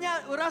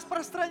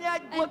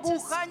распространять and to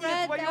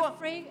благоухание spread Твое that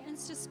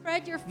fragrance, to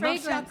spread your на fragrance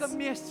всяком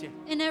месте.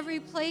 in every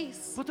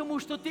place, Потому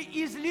что Ты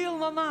излил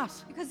на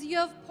нас because you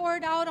have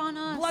poured out on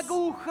us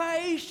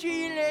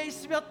благоухающий елей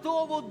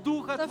Святого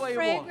Духа the Твоего.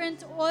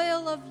 fragrant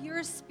oil of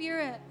your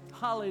Spirit.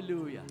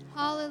 Аллилуйя.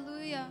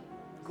 Hallelujah.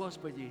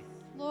 Господи,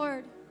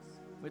 Lord,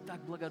 мы так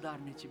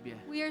благодарны Тебе.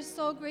 we are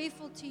so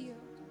grateful to you.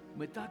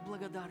 Мы так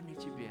благодарны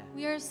Тебе,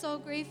 We are so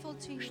grateful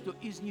to you что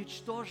из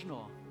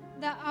ничтожного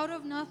that out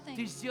of Ты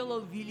nothing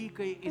сделал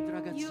великое и you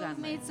have драгоценное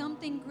made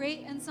something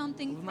great and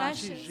something в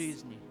нашей precious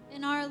жизни.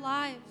 in our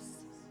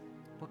lives.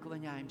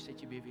 Поклоняемся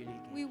Тебе,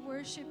 великий. We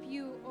worship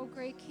you, O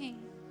great King,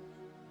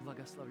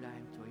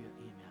 Благословляем Твое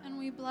имя. and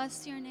we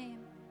bless your name.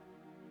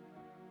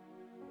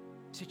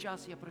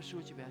 Сейчас я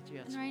прошу Тебя,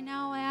 Отец, And right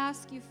now I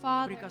ask you,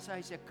 Father,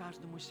 прикасайся к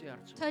каждому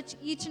сердцу. touch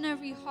each and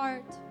every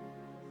heart.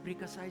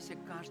 Прикасайся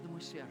к каждому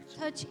сердцу.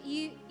 Touch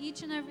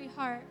each and every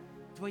heart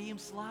Твоим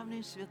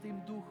славным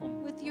Святым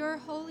Духом, with your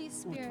Holy в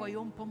Spirit,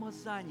 Твоем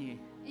помазании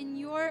in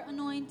your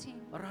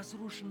anointing.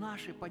 разрушь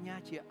наши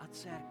понятия о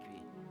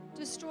церкви.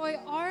 Destroy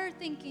our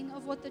thinking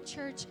of what the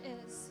church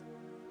is.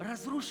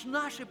 Разрушь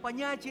наши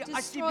понятия о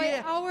Destroy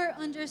себе, our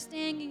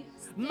understanding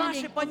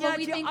наши of what we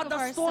понятия think о of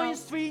ourselves.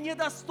 достоинстве и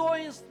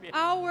недостоинстве,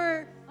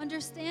 Our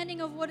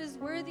understanding of what is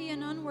worthy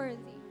and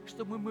unworthy,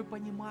 чтобы мы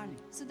понимали,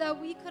 so that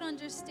we could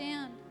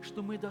understand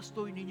что мы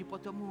достойны не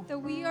потому, that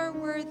we are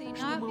worthy,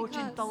 что not мы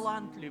очень because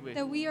талантливы,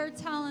 that we are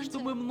что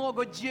мы talented,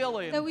 много that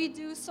делаем, we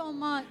do so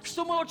much,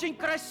 что мы очень that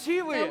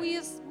красивые,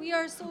 we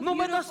are so но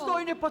мы beautiful,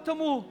 достойны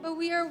потому, but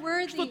we are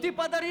что worthy Ты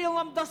подарил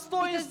нам because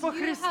достоинство you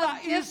Христа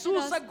have gifted us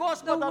Иисуса the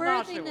Господа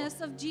нашего. worthiness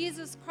of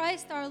Jesus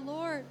Christ our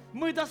Lord.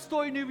 Мы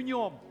достойны в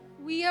Нем.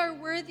 We are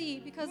worthy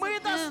because Мы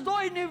of Him.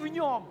 достойны в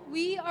Нем.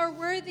 We are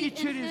worthy И in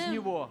через Him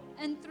Него.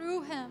 and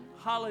through Him.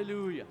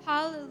 Аллилуйя.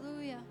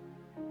 Hallelujah.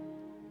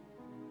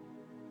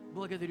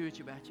 Благодарю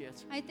Тебя,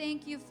 Отец, I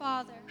thank you,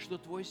 Father, что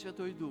Твой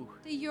Святой Дух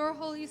that your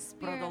Holy Spirit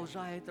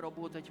продолжает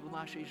работать в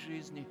нашей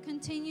жизни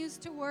continues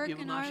to work и в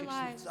in our наших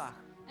lives сердцах,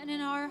 and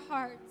in our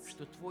hearts,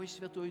 что Твой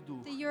Святой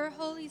Дух that your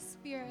Holy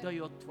Spirit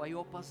дает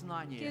Твое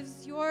познание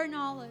gives your и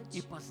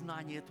knowledge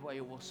познание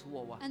Твоего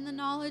Слова. and the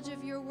knowledge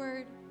of your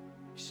word.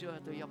 Все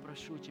это я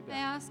прошу I Тебя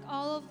ask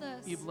all of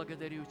и this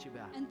благодарю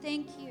Тебя and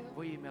thank you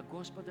во имя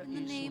Господа in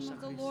the name Иисуса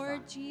of the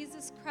Lord Христа.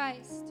 Jesus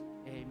Christ.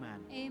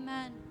 Amen.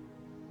 Amen.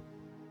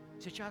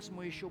 Сейчас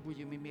мы еще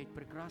будем иметь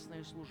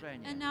прекрасное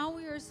служение. And now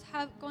we are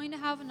going to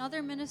have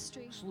another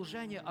ministry,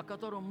 Служение, о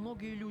котором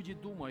многие люди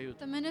думают,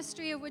 the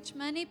ministry of which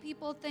many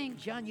people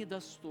think я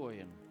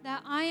недостоин,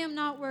 that I am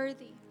not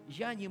worthy,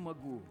 я не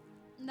могу.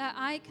 that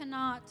I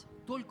cannot.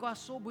 Только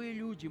особые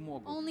люди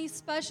могут. Only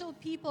special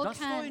people can.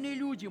 Достойные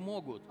люди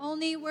могут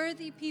Only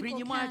worthy people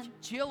принимать can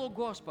тело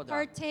Господа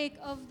partake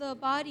of the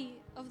body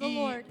of the и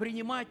Lord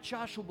принимать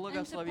чашу and to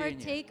благословения.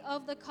 partake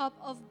of the cup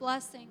of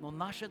blessing. Но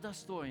наше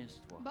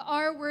достоинство But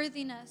our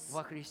worthiness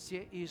во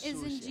Христе is in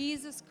Иисусе,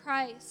 Jesus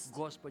Christ,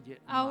 Господе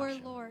our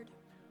нашем. Lord.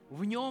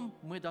 В Нем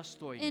мы In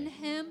достойны.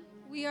 Him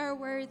we are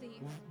worthy.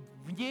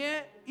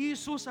 Вне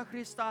Иисуса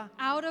Христа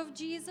Out of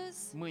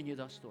Jesus, мы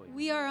недостойны.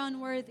 we are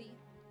unworthy.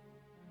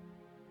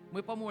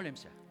 Мы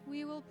помолимся.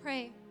 We will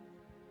pray.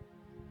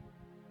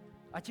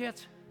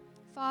 Отец,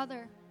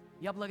 Father,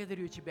 я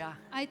благодарю Тебя,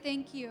 I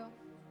thank you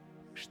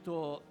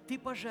что Ты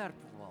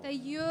пожертвовал that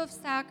you have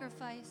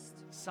sacrificed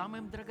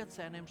самым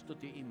драгоценным, что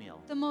Ты имел.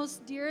 the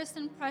most dearest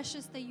and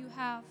precious that you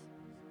have.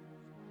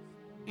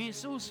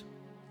 Иисус,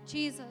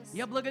 Jesus,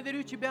 я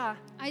благодарю Тебя,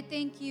 I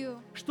thank you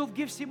что в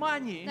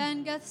Гефсимании, that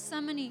in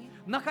Gethsemane,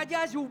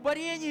 находясь в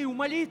борении, в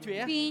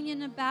молитве, being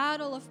in a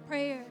battle of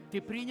prayer,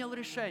 Ты принял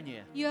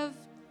решение. you have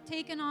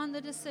taken on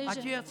the decision,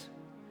 Отец,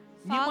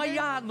 не Father,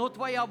 моя, но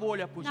Твоя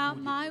воля пусть not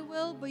будет. my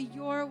will, but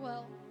your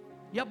will.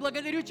 Я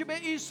благодарю Тебя,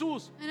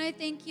 Иисус, And I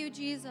thank you,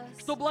 Jesus,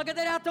 что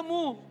благодаря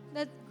тому,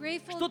 that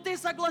grateful что Ты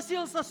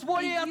согласился с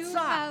волей that you Отца,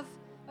 have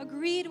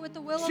agreed with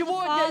the will of the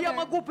сегодня я Father,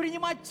 могу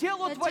принимать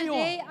тело that Твое,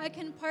 today I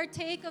can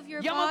partake of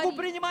your я могу body,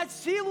 принимать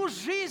силу I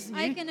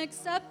жизни, can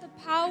accept the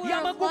power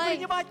я of могу life,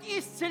 принимать I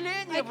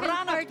исцеление в can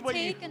ранах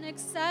Твоих, partake and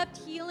accept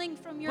healing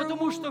from your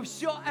потому что wounds,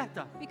 все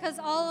это because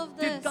all of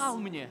Ты this дал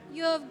мне,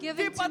 you have given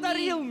Ты to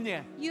подарил me,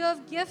 мне, you have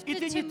и gifted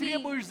Ты to не me,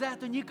 требуешь за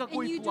это and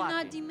никакой you do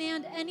not платы.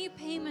 demand any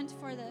payment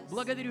for this.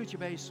 Благодарю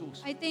Тебя,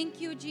 Иисус, I thank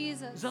you,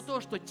 Jesus, за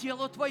то, что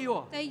тело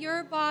Твое that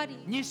your body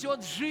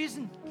несет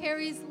жизнь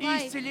carries и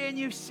life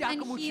исцеление and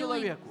всякому healing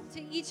человеку. to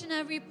each and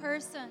every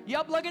person.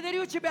 Я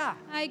благодарю Тебя,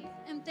 I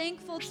am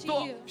thankful to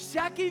что you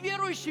всякий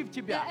верующий в that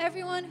Тебя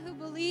everyone who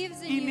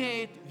believes in you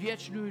имеет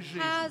вечную жизнь.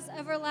 has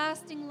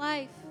everlasting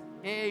life.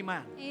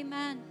 Amen.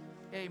 Amen.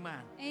 Amen.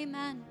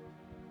 Amen.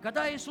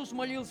 Когда Иисус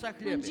молился о When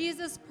хлебе,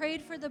 Jesus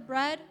prayed for the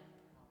bread,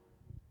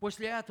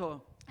 после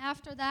этого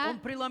after that, Он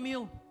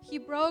преломил he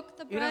broke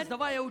the и, bread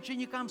раздавая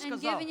ученикам, and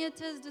сказал: giving it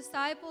to his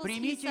disciples, he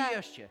 «Примите, said,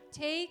 ешьте,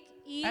 take,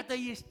 eat, это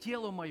есть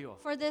тело Мое,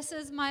 for this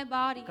is my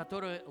body,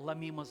 которое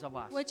ломимо за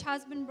вас». which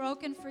has been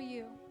broken for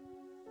you.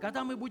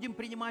 Когда мы будем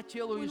принимать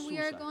тело when we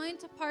are Иисуса, going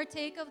to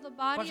partake of the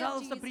body of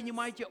пожалуйста, Jesus,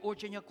 принимайте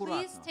очень please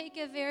аккуратно. take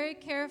it very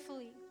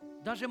carefully.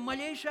 Даже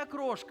малейшая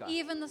крошка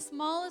Even the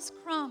smallest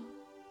crumb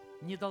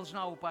не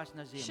должна упасть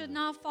на should землю.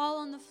 not fall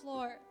on the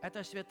floor.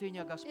 Это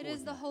святыня It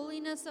is the Господня.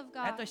 holiness of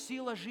God. Это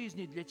сила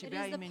жизни для It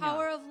тебя is и the меня.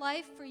 power of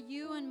life for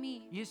you and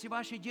me. Если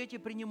ваши дети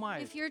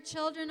принимают, If your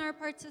children are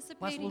participating,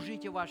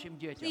 послужите вашим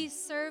детям please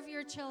serve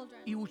your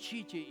children и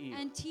учите их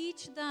and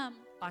teach them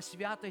о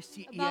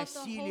святости и о about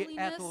the силе этого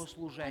holiness and the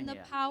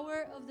служения.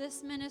 power of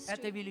this Это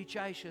ministry.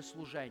 величайшее It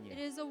служение.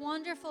 is a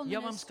wonderful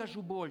Я вам ministry.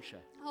 скажу больше.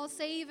 I'll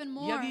say even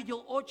Я more.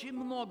 видел очень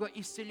много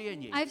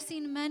исцелений, I've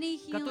seen many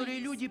которые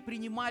healings люди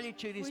принимали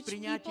через which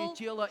принятие people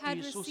тела had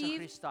Иисуса received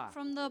Христа.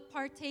 from the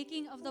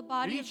partaking of the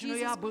body of Лично Jesus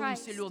я был Christ.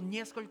 исцелен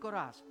несколько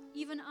раз.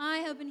 Even I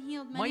have been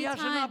healed many Моя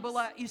жена times.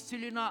 была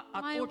исцелена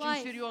от My очень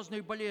wife серьезной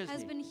Has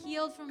болезни, been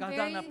healed from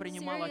когда very она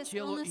принимала serious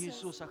тело illnesses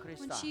Иисуса when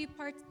Христа. she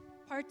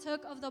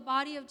partook of the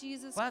body of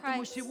Jesus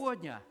Поэтому Christ.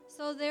 сегодня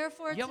So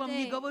therefore я вам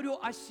не today, говорю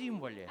о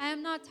символе, I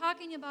am not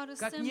talking about a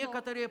как symbol,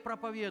 некоторые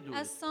проповедуют,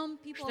 as some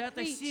people что это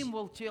preach,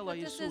 символ тела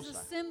but this is a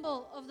Иисуса.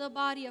 symbol of the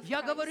body of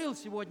Я Christ. говорил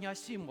сегодня о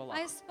символах,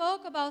 I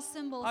spoke about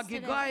symbols о today,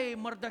 Гегае и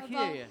about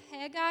Мардахее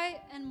Haggai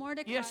and и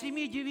Mordecai, о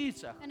 7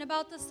 девицах, and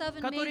about the 7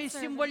 которые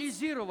maidservants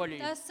символизировали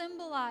that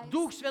symbolize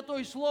Дух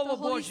Святой, the Слово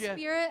Holy Божье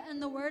Spirit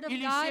and the Word of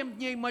или God, 7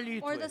 дней or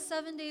молитвы. the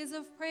 7 days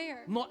of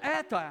prayer. Но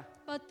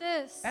But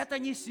this это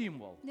не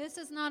символ.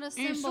 is not a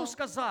symbol. Иисус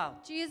сказал,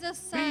 Jesus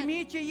said,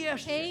 примите,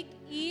 ешьте, take,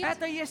 eat,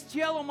 это есть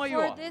тело for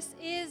мое. this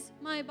is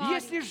my body.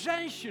 Если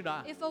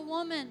женщина, If a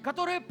woman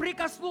которая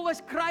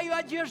прикоснулась к краю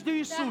одежды that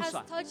has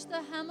Иисуса, touched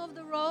the hem of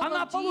the robe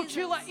она of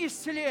получила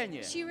Jesus,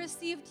 исцеление. she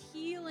received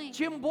healing.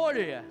 Тем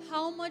более,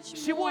 How much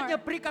сегодня,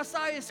 more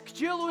прикасаясь к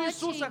телу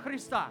Иисуса touching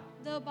Христа,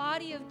 the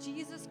body of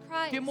Jesus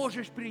Christ, ты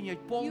можешь принять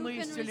you полное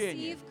can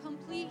исцеление, receive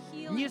complete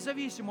healing.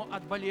 независимо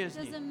от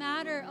болезни. Doesn't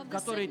matter of the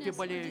которой ты sickness or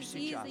болеешь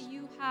disease сейчас. that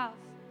you have.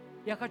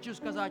 Я хочу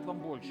сказать вам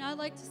больше. And I'd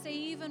like to say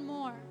even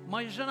more.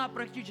 Моя жена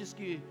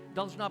практически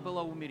должна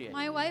была умереть.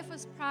 My wife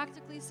was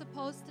practically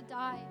supposed to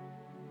die.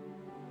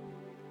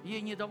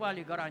 Ей не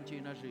давали гарантии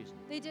на жизнь.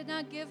 They did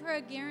not give her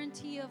a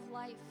guarantee of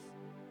life.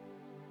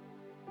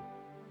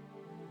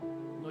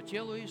 Но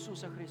тело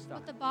Иисуса Христа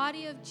But the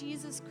body of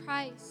Jesus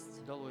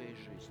Christ дало ей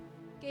жизнь.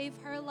 gave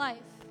her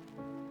life.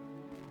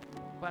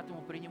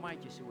 Поэтому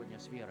принимайте сегодня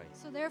с верой.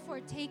 So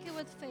therefore, take it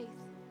with faith.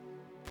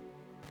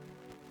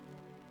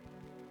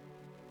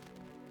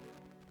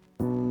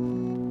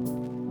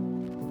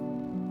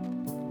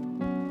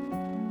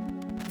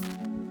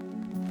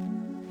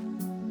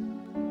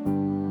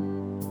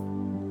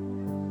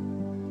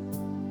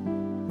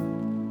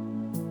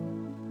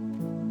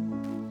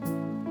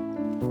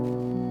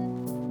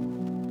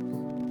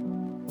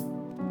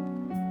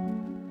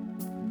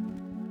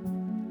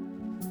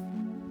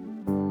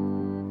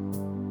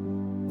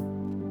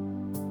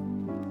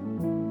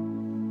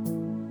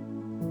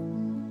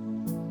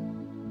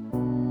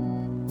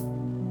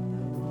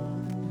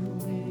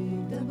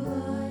 The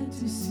blind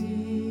to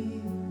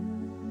see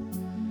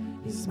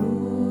is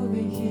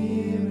moving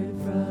here in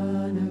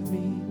front of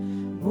me,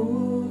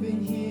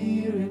 moving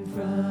here in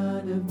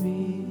front of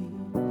me.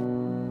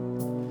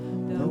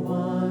 The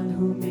one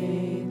who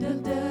made the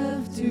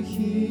deaf to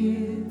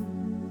hear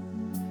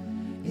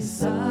is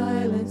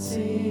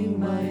silencing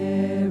my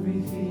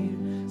every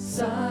fear,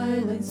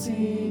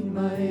 silencing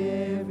my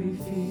every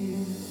fear.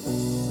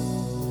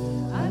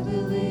 I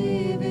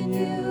believe in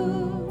you.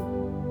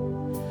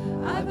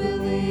 I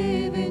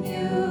believe in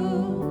you.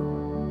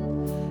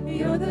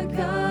 You're the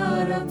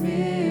God of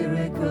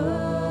miracles.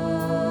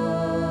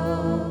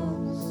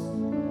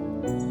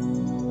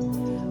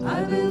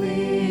 I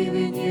believe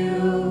in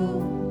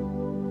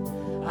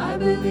you. I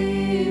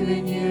believe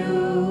in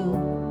you.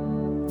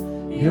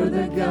 You're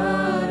the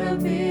God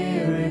of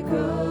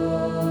miracles.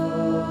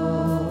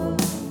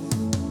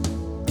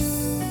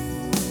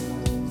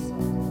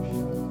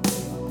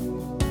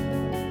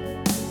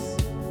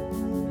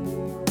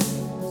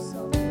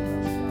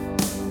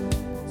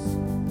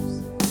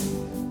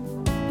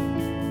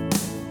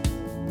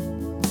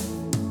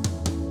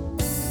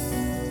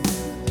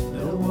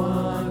 The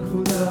one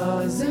who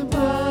does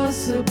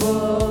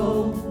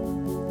impossible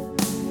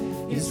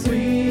is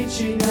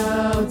reaching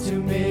out to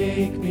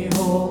make me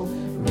whole,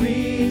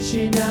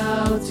 reaching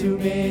out to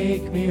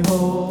make me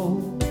whole.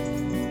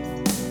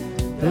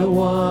 The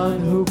one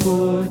who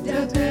put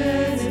death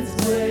in its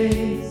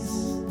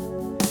place,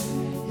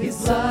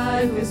 his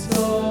life is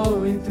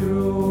flowing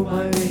through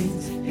my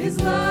veins, his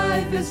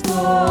life is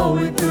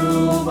flowing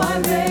through my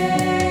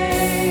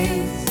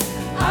veins.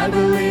 I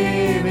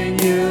believe in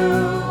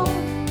you.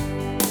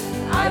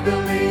 I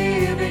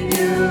believe in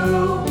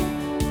you.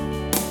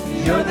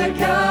 You're the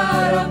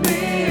God of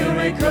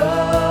miracles.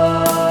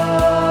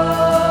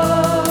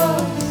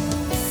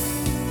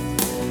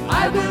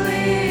 I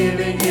believe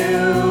in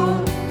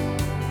you.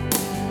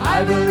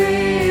 I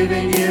believe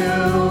in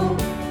you.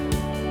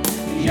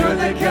 You're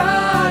the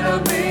God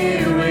of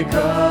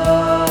miracles.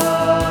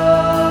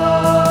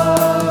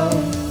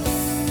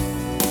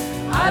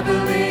 I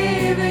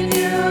believe in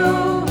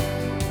you.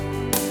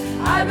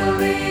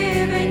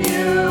 believe in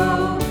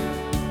you.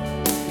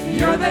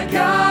 You're the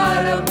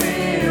God of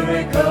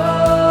miracles.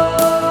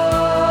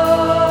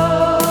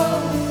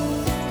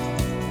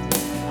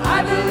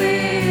 I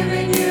believe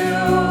in you.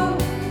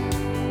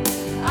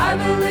 I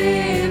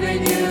believe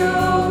in you.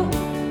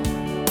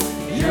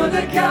 You're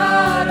the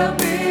God of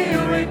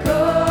miracles.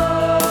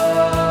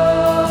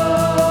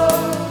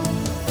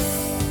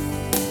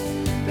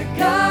 The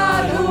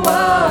God who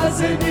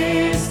was and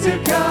is to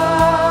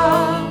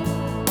come.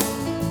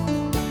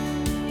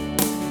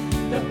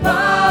 The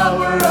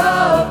power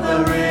of the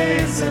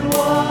risen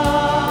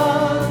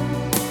one.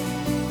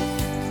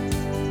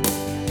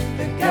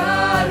 The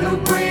God who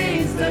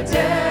brings the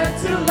dead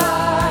to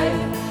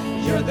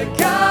life. You're the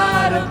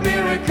God of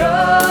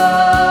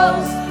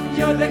miracles.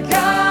 You're the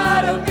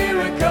God of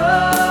miracles.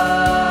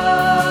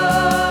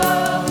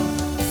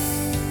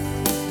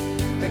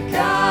 The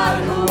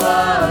God who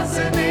was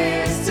and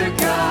is to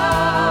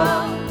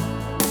come.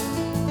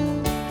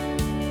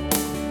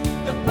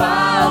 The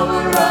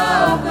power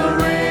of the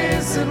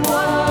risen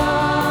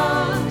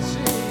one.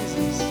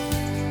 Jesus.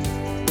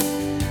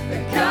 The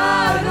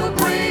God who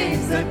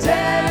brings the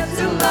dead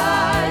to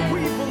life.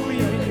 We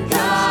believe in you.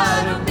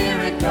 God of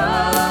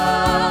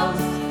miracles,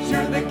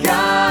 you're the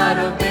God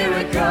of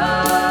miracles.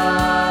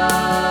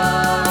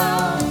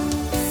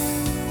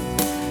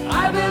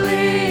 I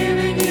believe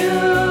in you.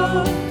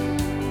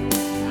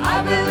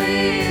 I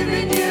believe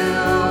in you.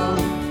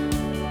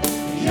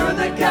 You're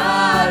the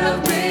God of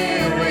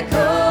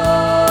miracles.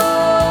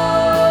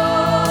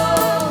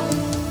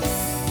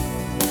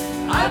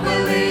 I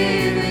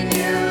believe in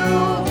you.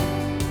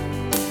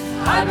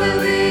 I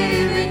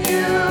believe in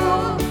you.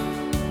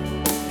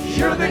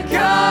 You're the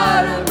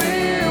God of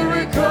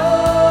miracles.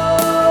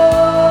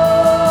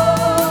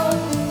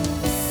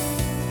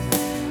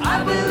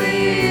 I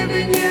believe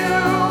in you.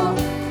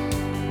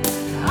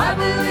 I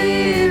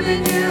believe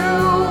in you.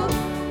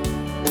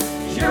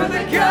 You're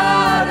the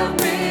God of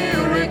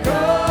miracles.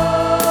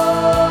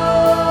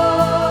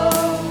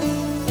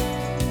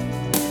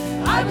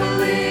 I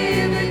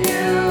believe in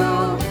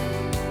you.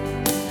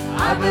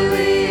 I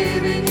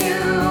believe in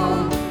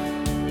you.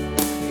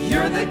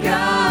 You're the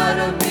God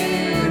of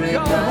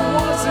miracles. God who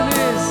was and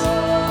is.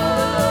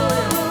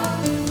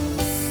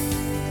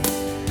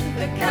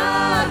 The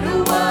God who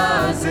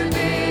was and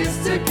is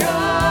to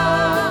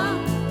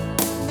come.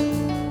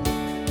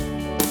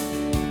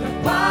 The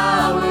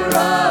power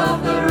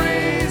of the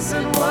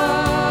risen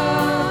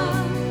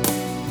one.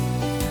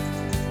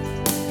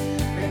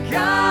 The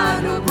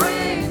God who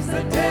brings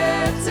the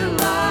dead to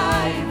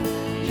life.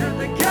 You're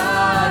the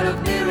God of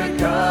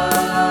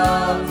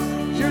miracles.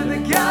 You're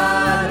the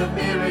God of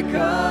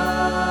miracles.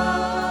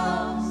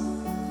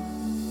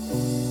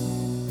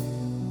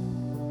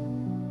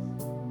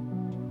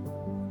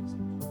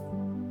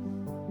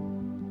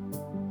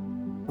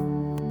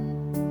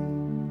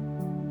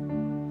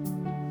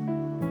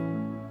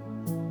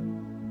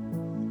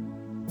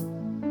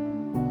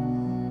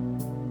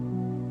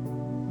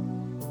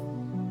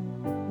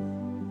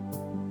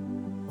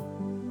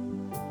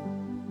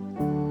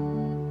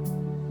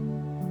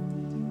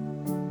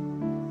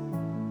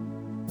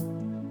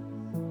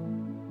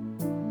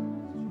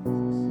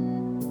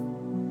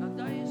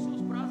 Когда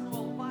Иисус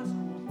праздновал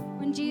Пасху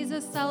When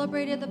Jesus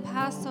celebrated the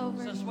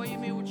Passover со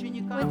своими with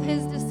учениками,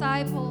 his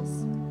disciples,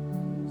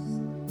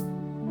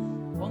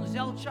 Он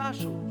взял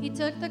чашу. he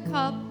took the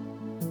cup.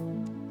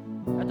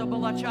 Это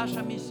была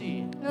чаша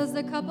Мессии. It was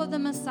the cup of the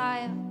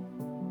Messiah.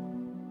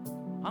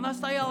 Она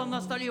стояла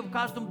на столе в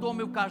каждом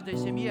доме, в каждой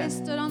семье. It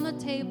stood on the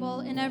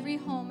table in every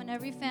home, in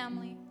every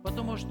family.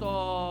 Потому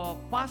что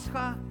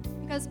Пасха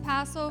Because это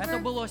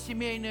Passover, было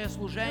семейное it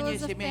служение,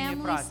 was a семейный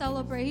family праздник.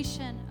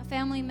 celebration, a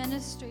family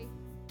ministry.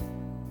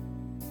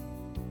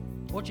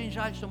 Очень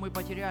жаль, что мы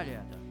потеряли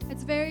это.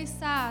 It's very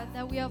sad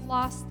that we have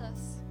lost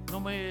this. Но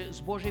мы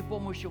с Божьей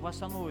помощью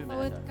восстановим But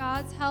with это.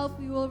 God's help,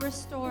 we will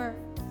restore.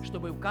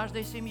 Чтобы в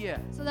каждой семье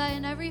So that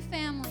in every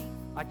family,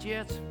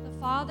 отец, the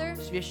father,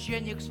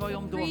 священник в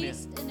своем the доме,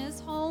 priest in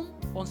his home,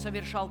 он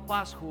совершал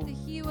Пасху that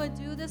he would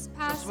do this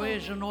со своей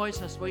Passover женой,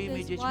 со with своими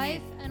his детьми,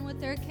 wife and with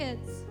their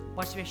kids,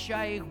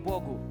 посвящая их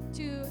Богу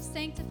to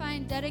sanctify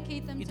and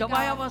dedicate them и to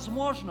давая God,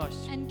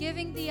 возможность and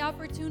giving the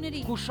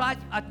opportunity to вкушать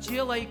от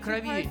тела и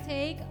крови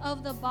partake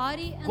of the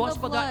body and the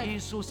Господа blood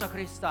Иисуса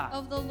Христа.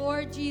 of the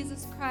Lord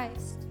Jesus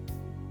Christ.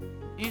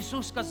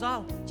 Иисус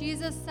сказал,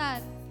 Jesus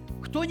said,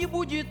 кто не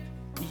будет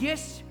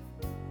есть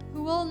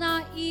who will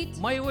not eat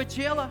моего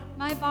тела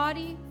my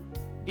body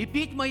и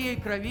пить моей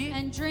крови,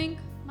 and drink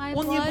my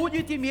он не blood,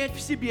 будет иметь в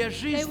себе they will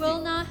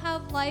жизни. not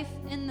have life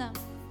in them.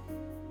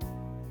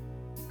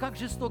 Как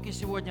жестоки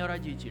сегодня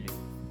родители.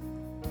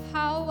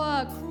 How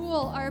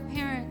cruel are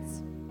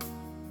parents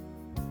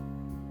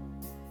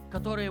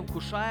которые,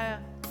 вкушая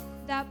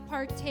that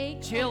partake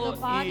of тело the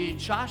body и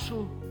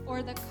чашу,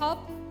 or the cup,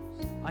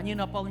 они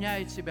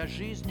наполняют себя and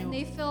жизнью,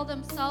 they fill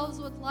themselves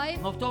with life,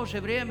 но в то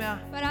же время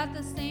but at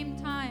the same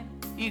time,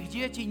 их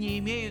дети не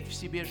имеют в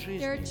себе their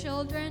жизни.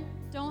 children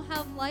don't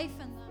have life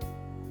in them.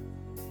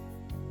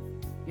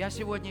 Я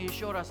сегодня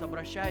еще раз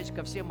обращаюсь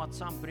ко всем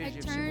отцам I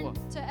прежде всего.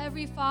 turn to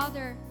every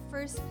father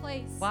first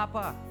place.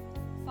 Папа,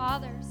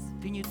 Fathers,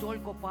 ты не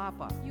только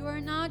папа, you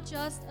are not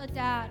just a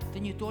dad. ты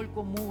не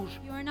только муж,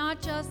 You are not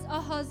just a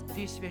husband.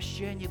 ты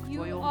священник в You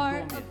твоем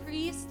are a доме.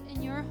 priest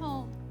in your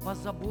home.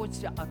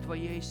 Позаботься о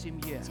твоей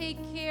семье. Take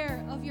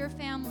care of your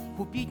family.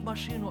 Купить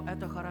машину –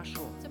 это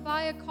хорошо. To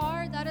buy a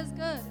car, that is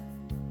good.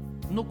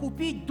 Но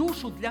купить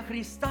душу для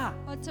Христа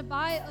But to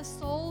buy a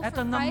soul –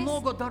 это for Christ,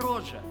 намного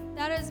дороже.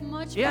 that is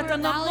much И more это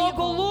намного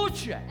valuable.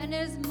 лучше. And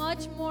it is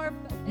much more,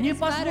 it Не is better.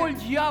 позволь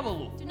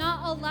дьяволу Do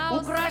not allow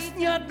украсть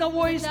ни Satan,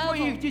 одного из the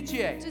твоих devil,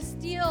 детей, to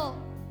steal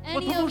any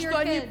потому of что your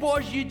они kids.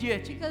 Божьи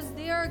дети. Because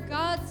they are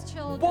God's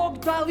children. Бог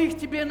дал их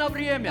тебе на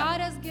время. God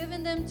has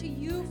given them to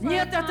you for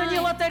Нет, a это не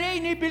time.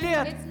 лотерейный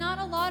билет, It's not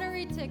a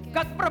lottery ticket.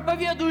 как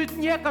проповедуют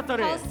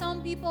некоторые. How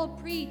some people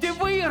preach. Ты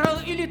выиграл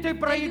или ты that you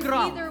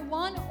проиграл. either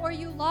won or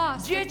you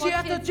lost. Дети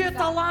What – это kids те you got.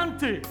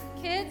 таланты,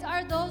 Kids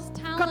are those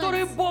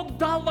которые talents Бог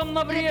дал вам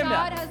на that God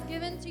время. has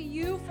given to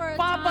you for a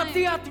Папа, time.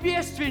 ты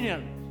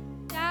ответственен.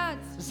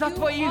 Dads, за you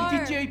твоих are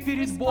детей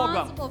перед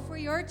Богом. responsible for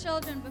your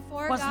children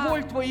before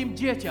Позволь God. твоим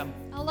детям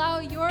Allow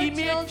your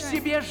иметь в children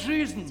себе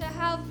жизнь, to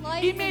have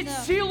life in иметь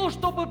them, силу,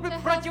 чтобы to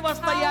have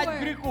противостоять power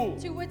греху.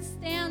 to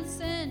withstand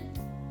sin.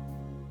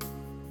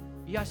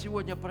 Я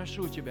сегодня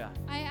прошу тебя,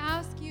 I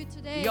ask you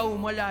today, я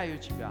умоляю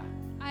тебя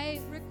I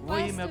во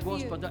request имя of you,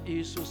 Господа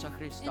Иисуса in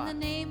Христа. the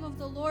name of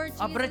the Lord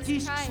Jesus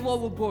Обратись к Christ,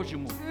 Слову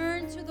Божьему.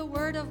 turn to the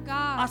Word of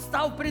God.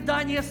 Оставь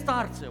предание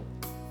старцев.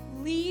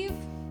 Leave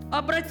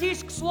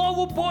Обратись к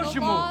Слову the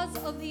Божьему. laws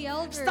of the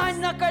elders Встань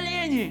на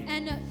колени,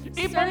 and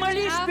и search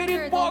помолись after перед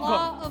the Богом,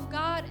 law of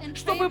God and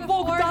чтобы pray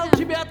Бог before дал Him,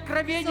 тебе so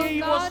откровение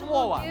Его God will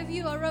Слова. give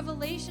you a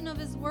revelation of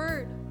His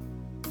Word,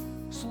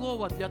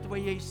 Слово для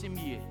твоей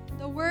семьи,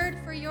 the Word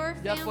for your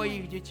для family,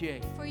 твоих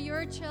детей. for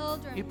your И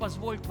children,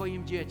 позволь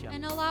твоим детям,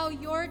 and allow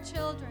your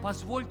children,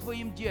 позволь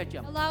твоим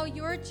детям allow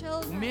your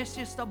children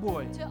вместе с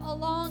тобой, to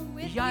along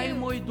with я и you.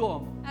 мой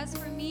дом, As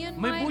for me and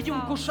мы my будем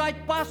house, кушать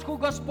Пасху we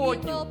will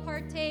Господню.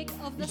 partake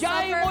of the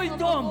Я и supper мой of the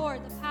дом, Lord,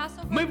 the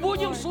Passover мы of the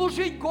будем Lord.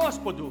 служить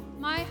Господу.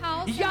 My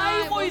house and Я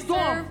и I мой will дом,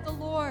 serve the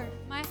Lord.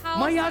 My house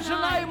Моя and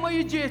жена и I,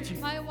 мои дети.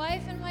 my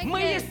wife and my Мы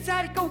kids, есть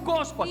церковь we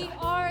Господа.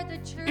 are the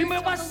church И мы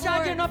of the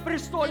воссядем Lord. на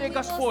престоле And we will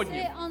Господнем.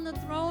 sit on the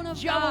throne of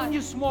Дьявол God. не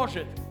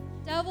сможет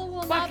Devil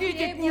will not be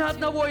похитить ни able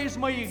одного to из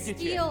моих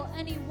детей. steal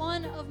any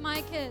one of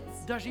my kids.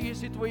 Даже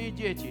если твои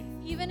дети,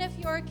 Even if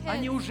your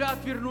они kids, уже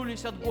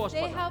отвернулись от if they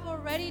Господа. have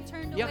already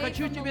turned Я away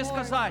хочу from тебе the Lord,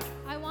 сказать,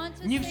 I want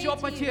to не say все to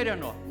you,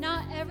 потеряно.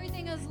 not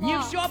everything is Не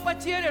lost. все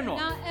потеряно.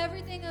 Not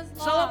everything is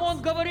lost.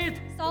 Соломон говорит,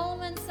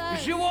 Solomon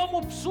says,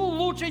 живому псу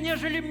лучше,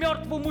 нежели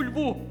мертвому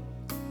льву.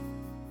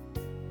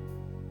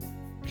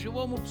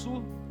 Живому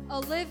псу a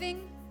living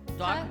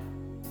Так.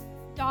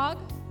 dog,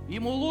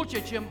 ему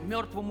лучше, чем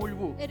мертвому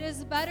льву. it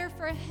is better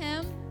for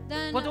him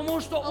than Потому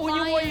что a у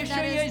него lion еще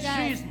that is есть dead.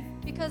 жизнь.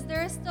 Because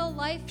there is still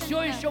life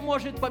Все in еще him.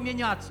 может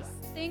поменяться.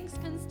 Things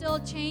can still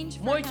change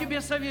for Мой him.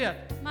 тебе совет.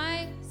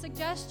 My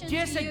suggestion to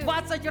you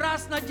 10-20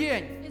 раз на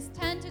день is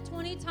 10 to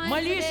 20 times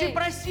молись a и day.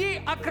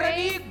 проси о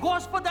крови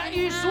Господа And ask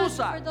for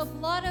Иисуса, the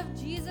blood of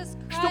Jesus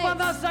чтобы Christ,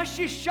 она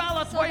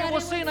защищала so that твоего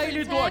it сына would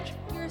или protect дочь,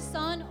 your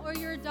son or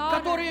your daughter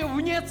которые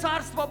вне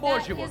Царства that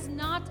Божьего. is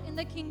not in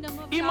the kingdom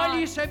of И God,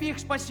 молись об их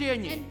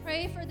спасении. and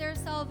pray for their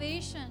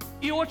salvation.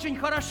 И очень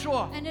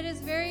хорошо, And it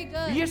is very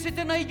good если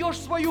ты найдешь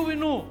свою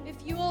вину if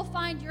you will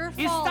find your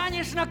и fault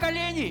станешь на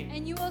колени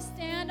and you will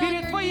stand on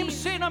перед your твоим knees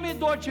сыном и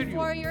дочерью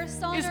for your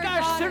son и or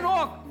скажешь, daughter.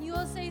 сынок, And you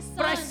will say, son,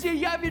 прости,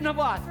 я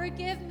виноват,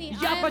 forgive me,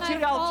 Я I am at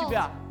потерял fault.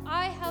 тебя.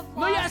 I have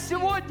но я lost you.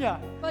 сегодня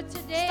But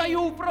today,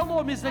 стою в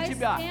проломе за I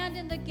тебя, stand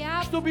in the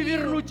gap чтобы for you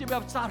вернуть тебя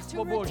в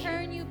Царство to Божье.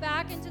 return you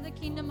back into the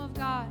kingdom of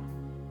God.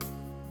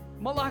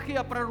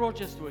 Малахия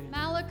пророчествует,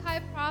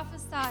 Malachi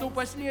что в prophesied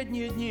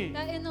последние дни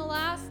that in the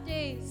last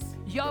days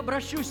я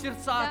обращу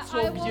сердца that I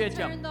отцов к will turn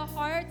детям. the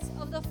hearts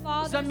of the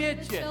fathers to the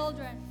Заметьте,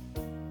 children.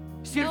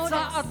 Сердца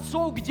Notice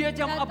отцов к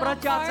детям that the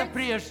обратятся hearts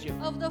прежде.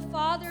 of the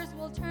fathers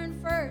will turn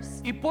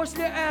first. И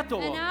после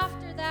этого And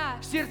after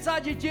that, сердца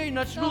детей the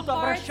начнут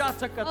hearts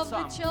обращаться к of the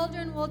отцам.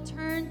 children will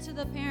turn to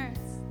the parents,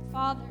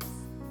 fathers.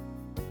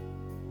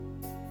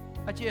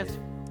 Отец,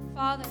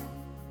 Father,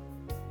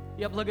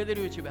 я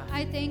благодарю Тебя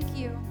I thank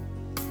you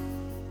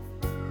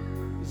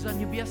за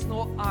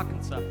небесного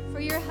Агнца, for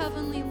your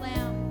heavenly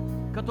Lamb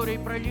который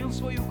пролил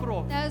свою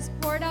кровь, that has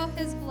poured out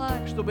his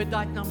blood чтобы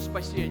дать нам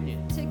спасение.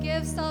 to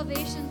give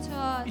salvation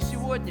to И us.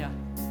 сегодня,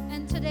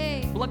 And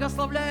today,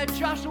 благословляя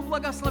чашу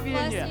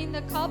благословения, blessing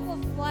the cup of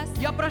blessing,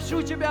 я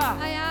прошу Тебя,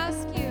 I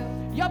ask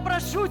you, я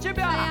прошу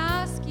Тебя,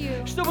 I ask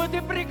you чтобы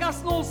Ты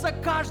прикоснулся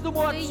к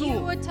каждому that you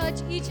отцу, would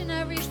touch each and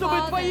every чтобы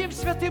father, Твоим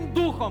Святым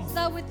Духом so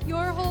that with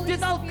your Holy Ты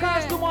дал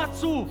каждому Spirit,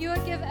 отцу you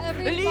would give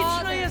every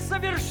личное father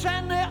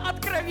совершенное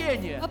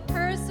откровение a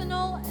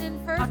personal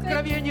and perfect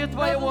Откровение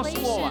Твоего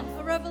Слова revelation,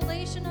 a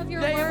revelation of your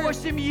для его word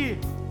семьи,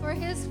 for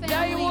his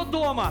для его family,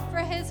 дома, for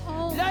his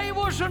home, для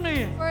его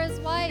жены for his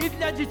и wife,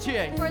 для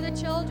детей. for the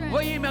children.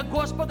 Во имя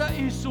Господа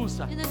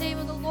Иисуса. In the name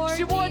of the Lord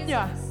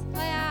Сегодня Jesus,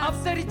 I ask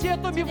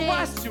авторитетом и today,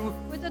 властью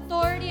with with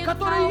authority and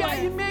которые я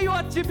power, имею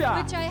от Тебя.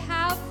 which I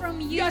have from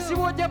you, Я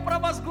сегодня I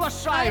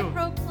провозглашаю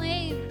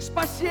proclaim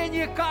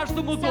спасение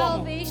каждому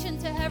дому, salvation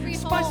to every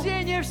home,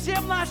 спасение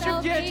всем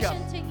нашим детям,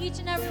 salvation to each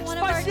and every one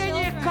of our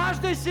спасение children,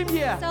 каждой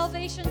семье.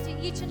 salvation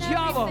to each and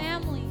Дьявол, every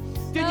family.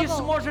 Ты не Devil,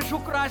 сможешь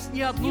украсть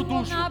ни одну you will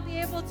душу, not be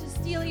able to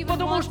steal even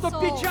потому one что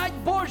soul, печать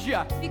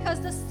Божья because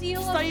the seal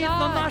of стоит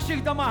на God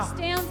наших домах,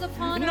 stands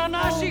upon на our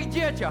наших home,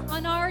 детях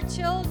on our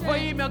children, во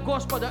имя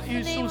Господа in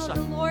the name Иисуса. of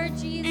the Lord И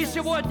Jesus.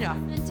 сегодня,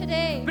 And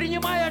today,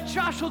 принимая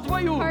чашу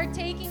Твою,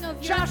 partaking of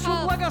your чашу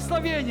cup,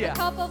 благословения,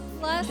 cup of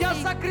я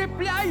blessing,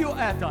 закрепляю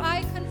это.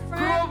 I confirm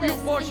кровью this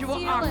and Божьего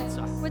seal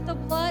Агнца. it with the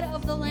blood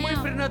of the Мы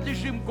Lamb.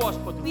 принадлежим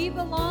Господу. We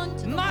belong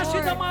to the Наши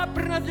Lord. дома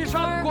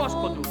принадлежат Our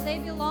Господу. homes, they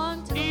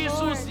belong to the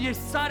Иисус Lord.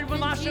 есть царь в And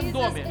нашем Jesus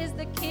доме. is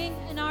the King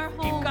in our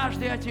И home.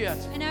 каждый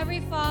отец, And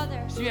every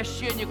father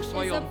священник в is a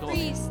своем доме.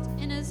 priest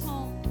in his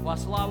home. Во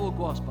славу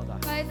Господа.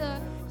 By the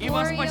И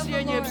во glory of the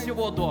спасение Lord.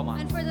 всего дома.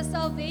 And for the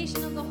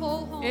salvation of the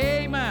whole home.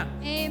 Amen.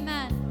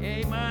 Amen.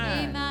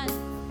 Amen. Amen.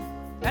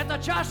 Это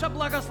чаша This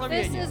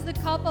благословения. is the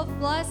cup of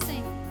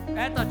blessing.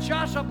 Это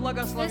чаша This is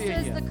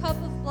благословения. the cup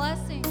of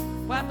blessing.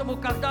 Поэтому,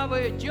 когда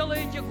вы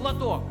делаете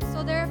глоток,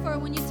 So therefore,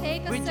 when you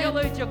take a вы sip,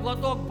 делаете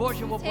глоток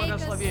Божьего take a sip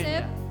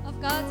благословения of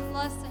God's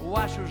blessing в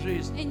вашу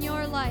жизнь. in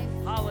your life.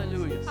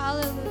 Аллилуйя.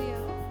 Hallelujah.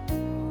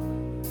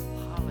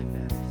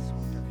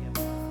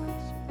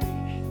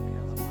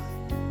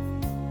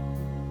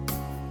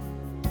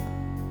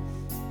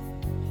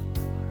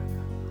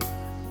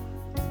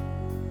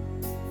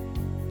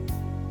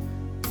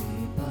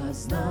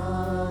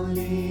 Познал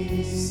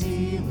ли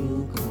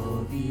силу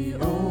крови,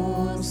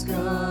 о,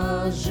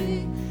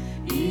 скажи,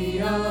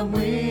 и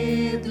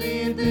омыт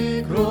ли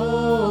ты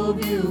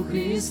кровью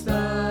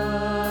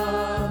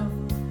Христа?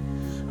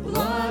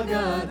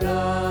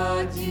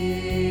 Благодать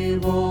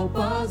Его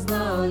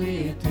познал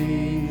ли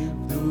ты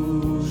в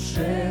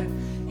душе,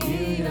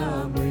 и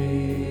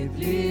омыт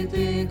ли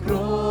ты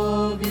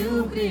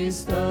кровью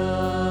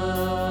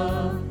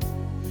Христа?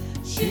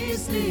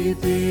 Чист ли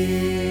ты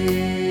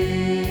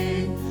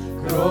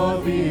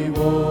кровь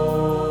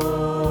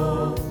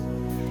Его,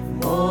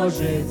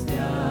 может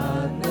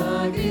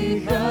снятно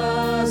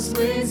греха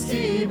смыть с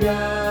тебя,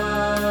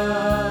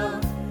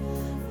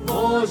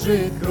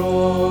 может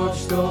кровь,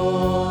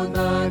 что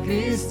на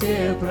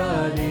кресте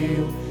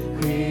пролил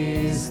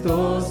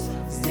Христос,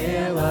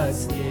 сделать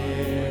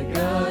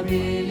снега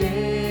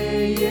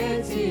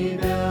белее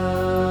тебя.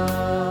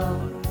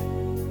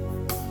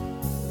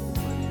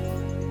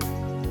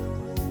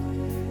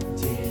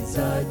 День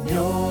за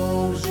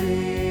днем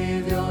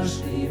живешь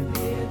и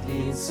пред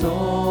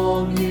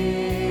лицом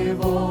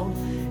Его,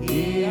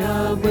 и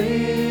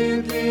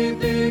омыт ли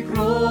ты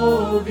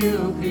кровью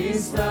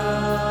Христа?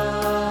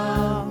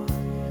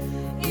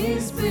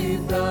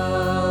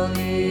 Испытал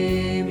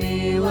ли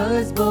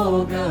милость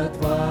Бога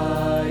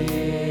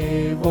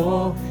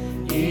твоего,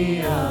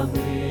 и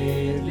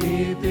омыт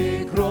ли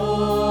ты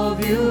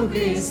кровью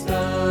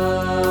Христа?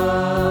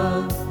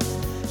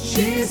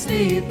 Чист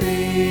ли ты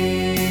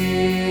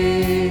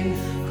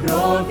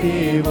кровь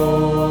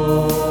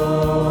Его,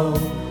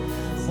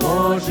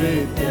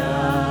 может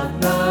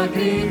пятна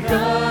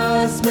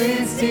греха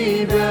смыть с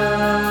тебя,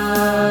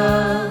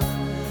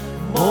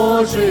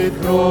 может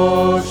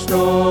кровь,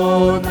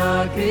 что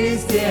на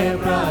кресте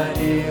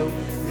пролил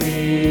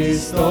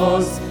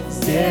Христос,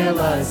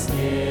 сделать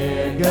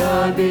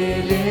снега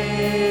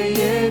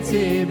белее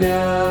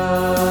тебя.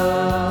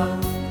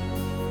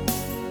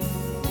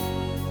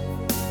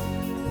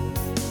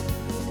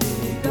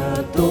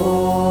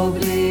 Готов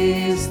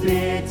ли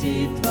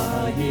встретить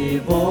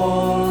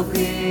Твоего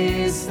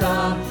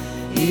Христа,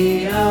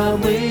 и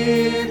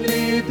омыт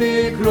ли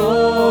ты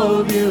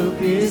кровью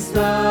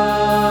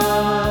Христа?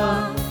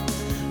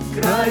 В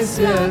край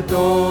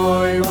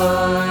святой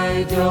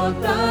войдет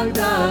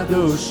тогда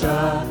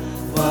душа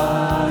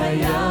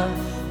твоя,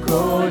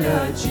 коль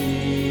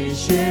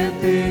очищен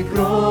ты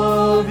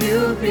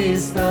кровью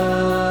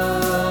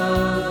Христа.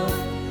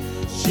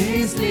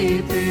 Чист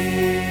ли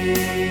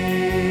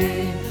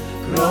ты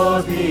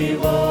кровь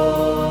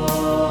Его,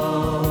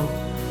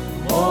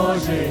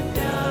 может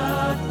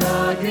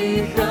пятна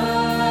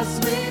греха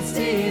смыть с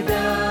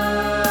тебя,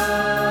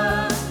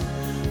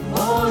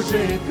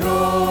 может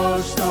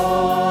кровь,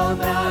 что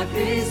на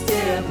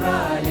кресте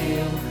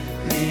пролил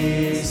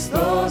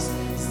Христос,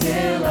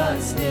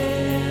 сделать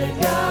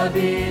снега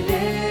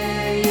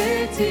белее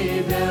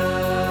тебя.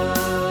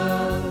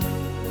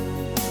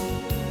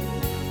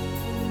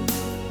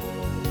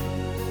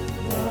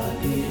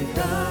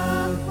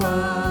 Грехах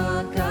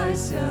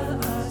покайся,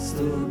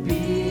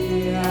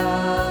 отступи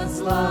от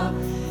зла,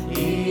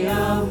 и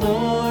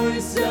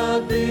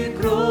омойся ты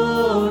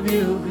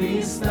кровью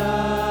Христа.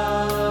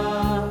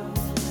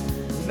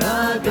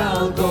 На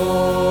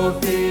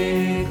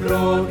Голгофе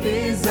кровь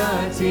из-за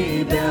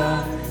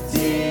тебя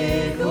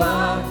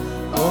текла,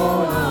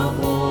 о,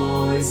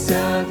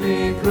 омойся ты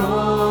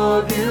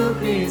кровью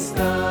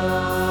Христа.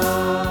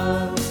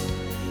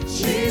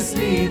 Чист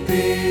ли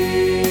ты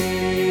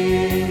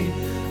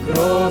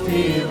кровь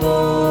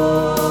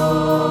Его,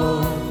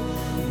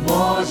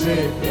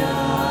 Может,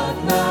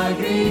 пятна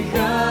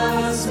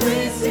греха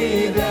смыть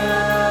тебя,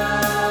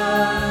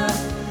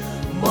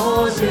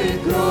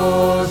 может,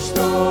 кровь,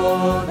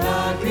 что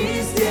на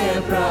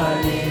кресте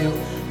пролил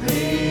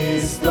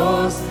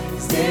Христос,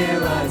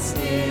 сделать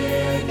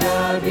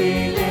снега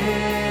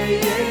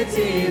белее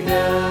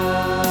тебя.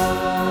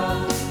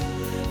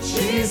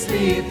 Чист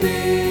ли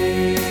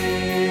ты,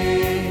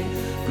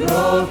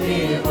 кровь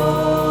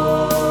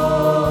Его,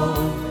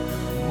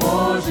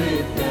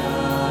 может,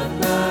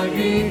 пятна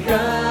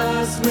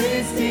греха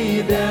смыть с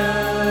тебя,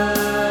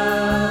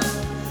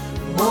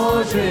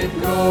 может,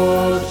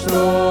 кровь,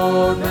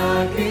 что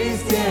на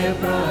кресте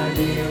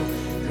пролил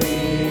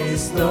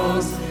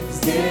Христос,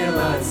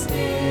 сделать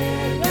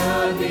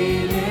снега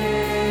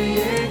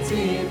белее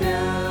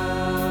тебя.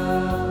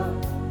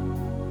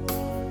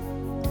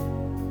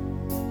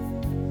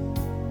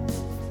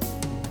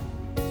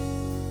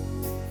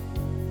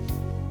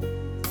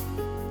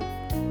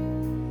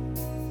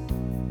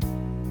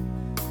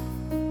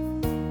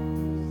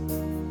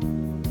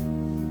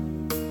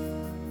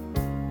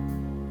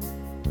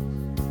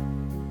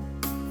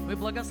 Мы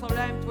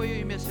благословляем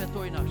Твое имя,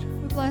 Святой наш.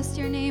 We bless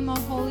your name, O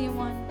Holy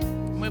One.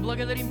 Мы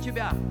благодарим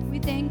Тебя We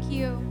thank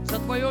you за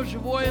Твое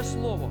живое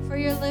Слово. for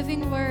your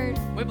living word.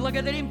 Мы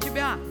благодарим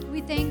Тебя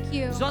We thank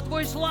you за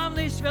Твой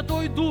славный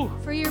Святой Дух,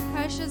 for your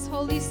precious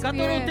Holy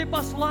которого Ты Spirit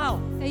послал,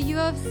 that you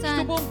have sent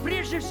чтобы Он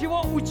прежде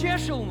всего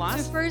утешил to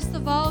нас first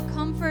of all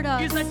comfort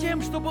и us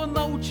затем, чтобы Он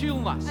научил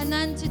нас. and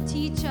then to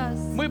teach us.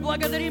 Мы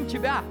благодарим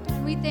Тебя,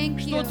 We thank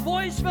что you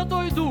Твой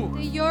Святой Дух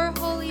that your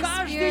Holy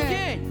каждый Spirit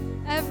день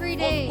every Он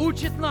day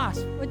учит нас,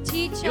 would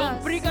teach и Он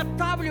us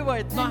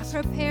приготавливает and нас,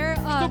 prepare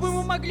чтобы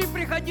мы us могли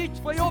приходить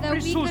в Твое so that we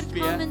could come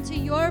присутствие into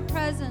your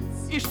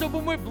presence и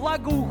чтобы мы and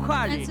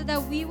благоухали so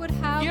that we would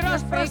have и your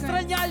fragrance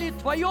распространяли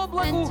Твое and to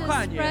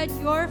благоухание,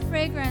 spread your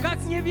как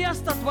fragrance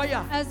невеста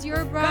Твоя, as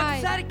your как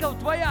bride, церковь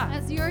Твоя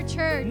as your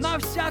church на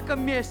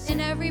всяком месте. in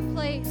every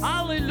place.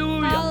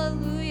 Аллилуйя!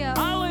 Hallelujah.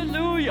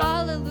 Аллилуйя!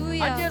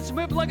 Hallelujah. Отец,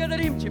 мы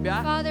благодарим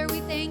Тебя Father,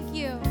 we thank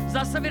you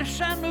за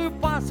совершенную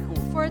Пасху,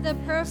 for the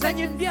perfect and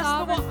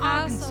небесного sovereign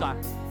Агнца, Passover,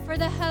 for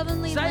the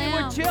heavenly за Его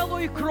Lamb, тело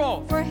и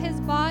кровь, for his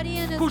body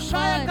and his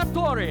вкушая blood,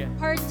 которые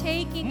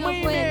partaking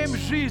мы of имеем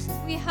which жизнь.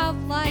 we have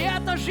И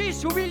life. эта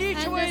жизнь And this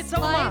увеличивается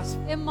в life, нас.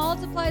 it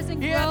multiplies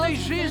and И grows этой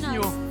within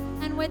жизнью us.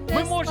 And with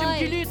Мы this можем life,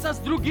 делиться с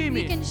we другими,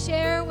 can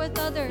share with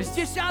others, с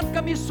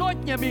десятками,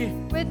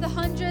 сотнями. with the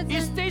hundreds И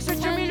с and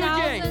тысячами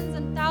людей. thousands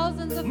and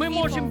thousands of Мы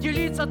можем people.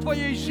 делиться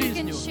Твоей We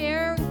can жизнью.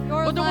 share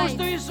your Потому life.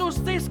 что, Иисус,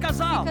 Ты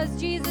сказал, Because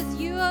Jesus,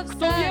 you have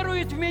кто said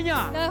верует в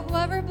Меня, that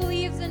whoever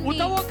believes in у me,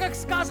 того, как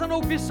сказано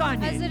в as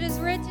Писании, it is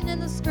written in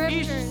the из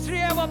scriptures,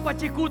 чрева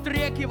потекут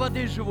реки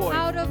воды живой.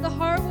 out of the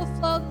heart will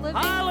flow rivers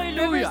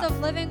Hallelujah. of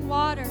living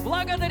water.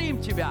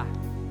 Благодарим Тебя,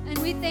 And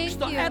we thank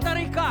что you эта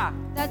река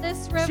that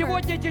this river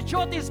сегодня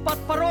течет из-под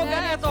порога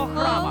that этого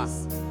храма.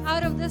 flows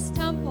out of this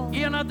temple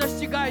И она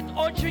достигает and it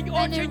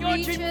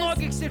очень-очень-очень reaches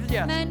многих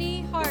сердец.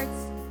 many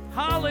hearts.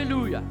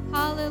 Аллилуйя!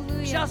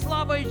 Hallelujah. Вся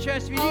слава и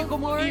честь All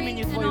великому glory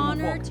имени and Твоему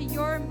honor Богу. to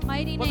your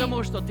mighty Потому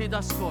name, что Ты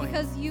достоин.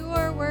 because you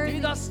are Ты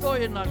worthy.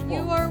 достоин наш You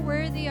Бог. are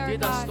worthy, our Ты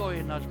God.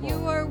 достоин наш You Бог.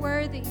 are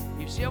worthy.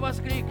 И все And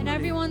воскликнули.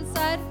 everyone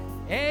said,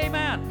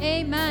 Amen.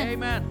 Amen.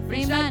 Amen.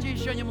 Присядьте Amen.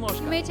 еще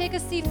немножко. You may take a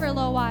seat for a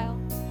little while.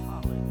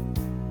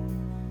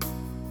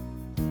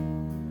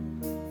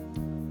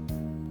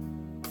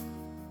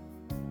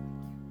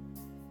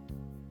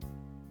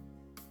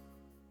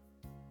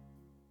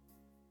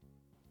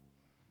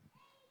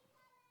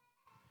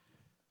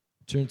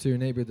 Turn to your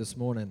neighbor this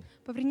morning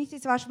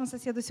Повернитесь к вашему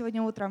соседу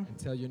сегодня утром and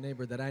tell your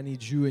neighbor that I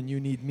need you and you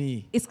need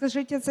me. и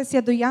скажите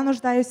соседу: я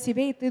нуждаюсь в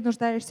себе, и ты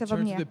нуждаешься во Turn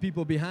to мне. the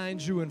people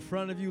behind you, in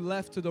front of you,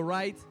 left to the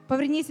right,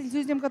 Повернитесь к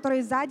людям,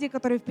 которые сзади,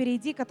 которые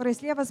впереди, которые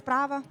слева,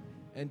 справа,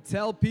 and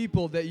tell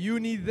people that you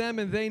need them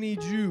and they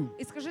need you.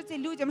 и скажите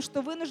людям,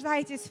 что вы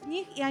нуждаетесь в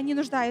них, и они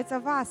нуждаются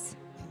в вас.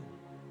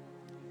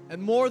 And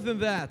more than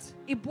that,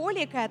 И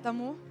более к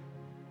этому,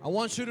 I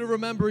want you to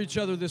remember each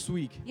other this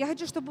week. я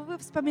хочу, чтобы вы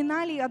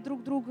вспоминали о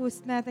друг другу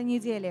на этой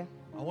неделе.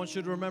 I want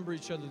you to remember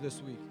each other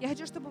this week. Я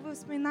хочу, чтобы вы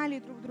вспоминали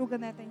друг друга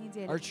на этой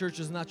неделе. Our church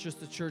is not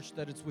just a church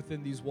that it's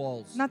within these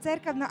walls, На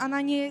церковь,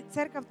 она не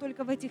церковь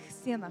только в этих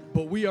стенах,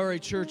 but we are a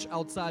church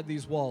outside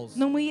these walls.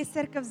 но мы есть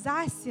церковь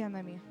за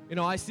стенами. You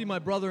know, I see my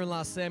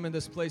brother-in-law Sam in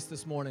this place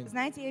this morning.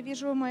 Знаете, я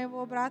вижу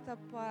моего брата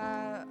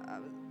по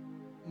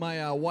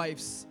My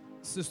wife's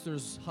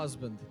sister's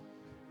husband.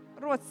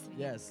 родственнику.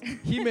 Yes.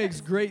 He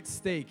makes great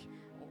steak.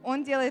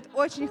 Он делает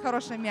очень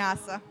хорошее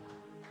мясо.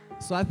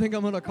 So I think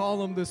I'm going to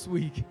call him this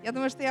week. Я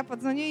думаю, что я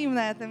позвоню им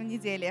на этой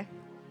неделе.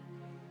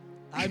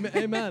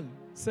 Amen.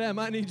 Sam,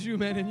 I need you,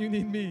 man, and you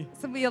need me.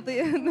 Самуил,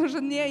 ты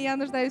нужен мне, я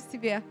нуждаюсь в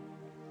тебе.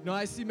 No,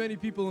 I see many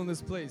people in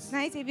this place.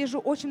 Знаете, я вижу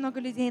очень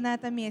много людей на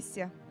этом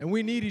месте. And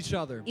we need each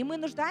other. И мы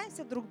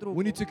нуждаемся друг в We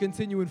друге. need to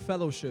continue in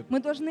fellowship. Мы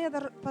должны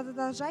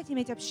продолжать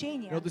иметь You know,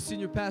 общение. the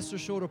senior pastor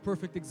showed a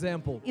perfect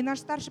example. И наш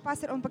старший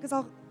пастор, он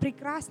показал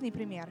прекрасный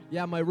пример.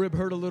 Yeah, my rib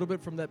hurt a little bit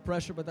from that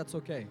pressure, but that's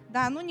okay.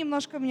 Да, ну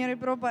немножко мне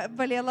ребро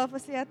болело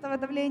после этого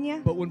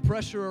давления. But when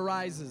pressure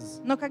arises,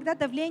 Но когда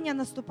давление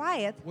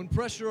наступает, when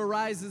pressure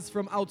arises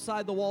from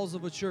outside the walls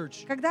of a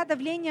church, когда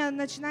давление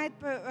начинает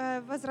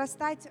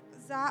возрастать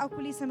за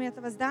кулисами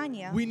этого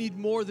здания, we need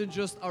more than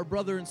just our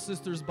brother and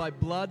sisters by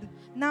blood,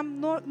 нам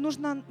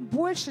нужно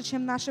больше,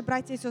 чем наши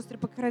братья и сестры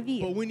по but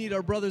крови. we need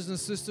our brothers and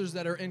sisters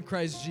that are in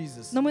Christ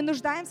Jesus. Но мы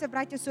нуждаемся в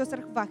братьях и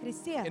сестрах во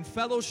Христе, In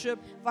fellowship,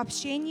 в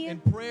общении,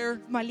 in prayer,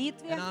 в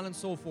молитве and on and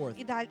so forth.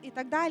 и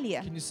так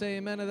далее. Can you say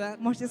amen to that?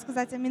 Можете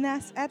сказать аминь на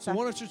So это?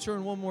 why don't you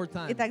turn one more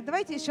time Итак,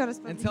 давайте еще раз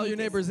and tell your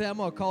neighbors, поделитесь. hey, I'm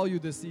going to call you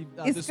this И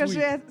week.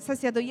 скажи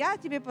соседу, я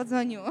тебе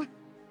позвоню.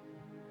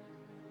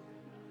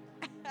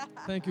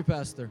 Thank you,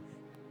 Pastor.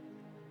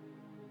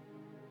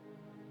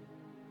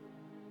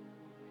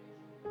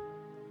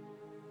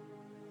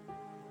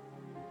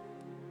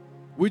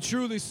 We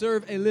truly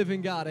serve a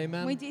living God, Мы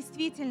amen.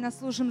 действительно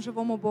служим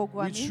живому Богу.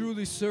 We Аминь.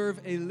 truly serve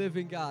a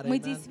living God, Мы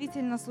amen.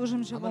 действительно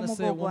служим I'm going to живому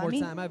say it Богу. one more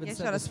Аминь. time. I haven't Я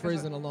еще said раз this phrase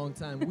скажу. in a long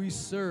time. We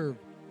serve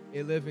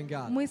a living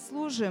God. Мы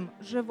служим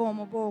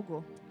живому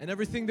Богу. And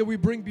everything that we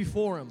bring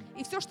before Him,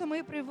 И все, что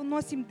мы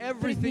приносим пред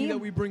everything that Ним,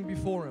 we bring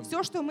before Him,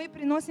 все, что мы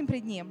приносим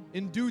пред Ним,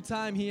 in due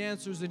time He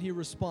answers and He в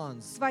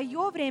responds.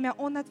 свое время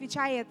Он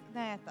отвечает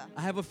на это.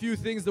 I have a few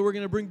things that we're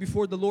going to bring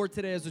before the Lord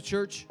today as a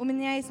church. У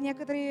меня есть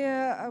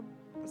некоторые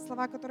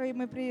слова, которые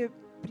мы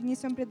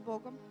принесем пред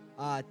Богом.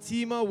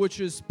 Tima, which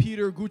is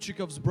Peter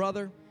Guchikov's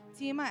brother,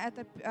 Тима —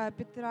 это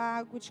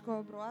Петра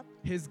Гучкова брат,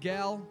 his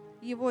gal,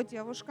 его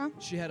девушка.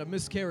 she had a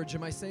miscarriage.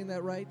 Am I saying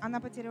that right? Она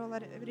потеряла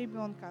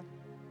ребенка.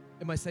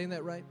 Am I saying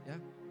that right? Yeah.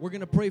 We're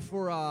going to pray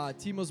for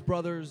Tima's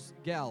brother's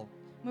gal.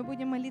 Мы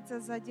будем молиться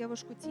за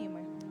девушку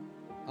Тимы.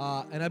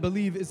 And I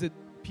believe, is it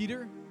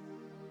Peter?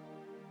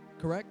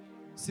 Correct?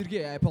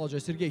 Sergey, I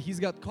apologize. Sergey, he's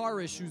got car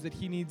issues that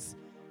he needs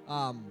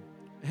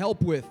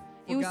help with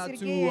И for у God to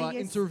Сергея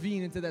есть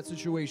intervene into that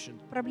situation.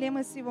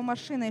 проблемы с его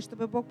машиной,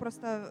 чтобы Бог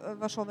просто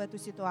вошел в эту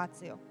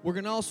ситуацию. We're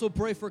going to also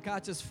pray for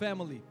Katya's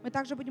family. Мы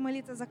также будем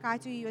молиться за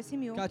Катю и ее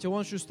семью. Katya, why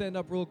don't you stand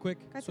up real quick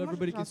Katya, so можешь,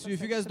 everybody can пожалуйста, see you.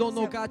 If you встать, guys чтобы don't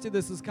know все- Katya,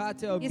 this is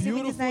Katya, a Если вы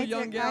не beautiful знаете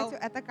young gal. Катю,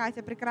 это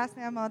Катя,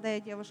 прекрасная молодая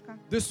девушка.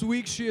 This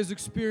week she has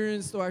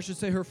experienced, or I should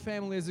say her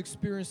family has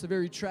experienced a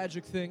very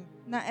tragic thing.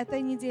 На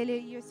этой неделе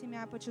ее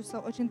семья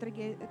почувствовала очень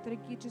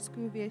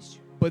трагическую вещь.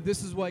 But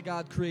this is why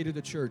God created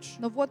a church.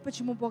 Но вот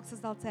почему Бог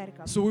создал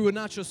церковь. So we would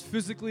not just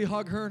physically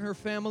hug her and her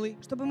family,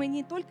 Чтобы мы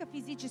не только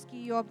физически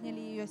ее обняли,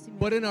 ее семью,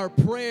 but in our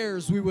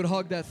prayers we would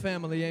hug that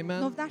family.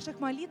 но Amen. в наших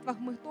молитвах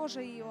мы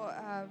тоже ее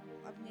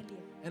обняли.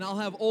 And I'll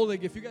have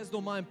Oleg, if you guys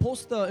don't mind,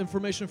 post the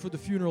information for the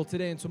funeral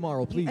today and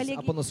tomorrow, please, Олег,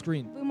 up on the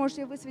screen. Вы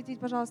можете высветить,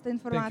 пожалуйста,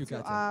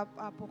 информацию Катя.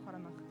 о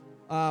похоронах.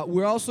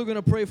 We're also going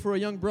to pray for a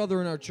young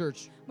brother in our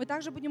church Мы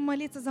также будем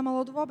молиться за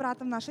молодого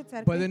брата в нашей by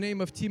the церкви.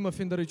 name of Tima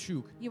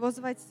Findarachuk. Его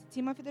звать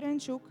Тима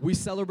Федоренчук. We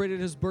celebrated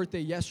his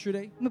birthday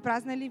yesterday, Мы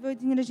праздновали его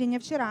день рождения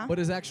вчера, but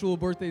his actual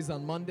birthday is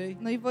on Monday.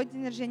 но его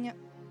день рождения...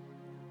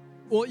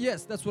 Well,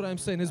 yes, that's what I'm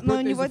saying. His Но у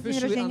birthday is него день officially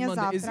on рождения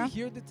Monday. Is he завтра.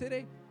 here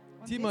today?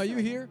 Он Tima, здесь are you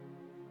сегодня? here?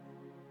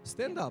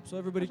 Stand up so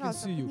everybody can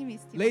Пожалуйста, see you. поднимись,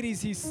 Тима.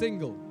 Ladies, he's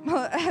single.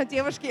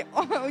 Девушки,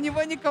 у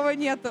него никого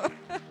нету.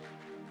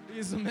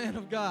 He's a man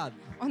of God.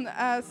 Он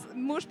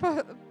муж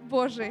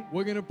Божий.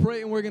 We're going to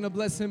pray and we're going to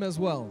bless him as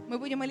well. Мы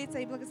будем молиться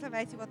и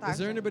благословлять его Is there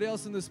также. anybody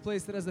else in this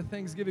place that has a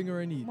Thanksgiving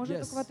or a need? Может, у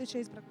Yes. кого-то еще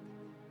есть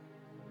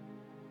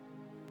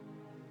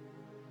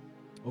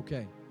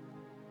Okay.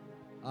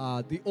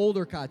 The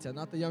older Katya,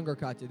 not the younger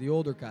Katya, the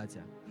older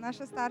Katya.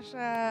 наша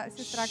старшая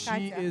сестра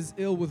She Катя. is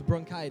ill with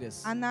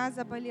bronchitis. Она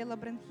заболела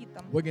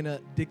бронхитом. We're going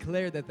to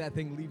declare that that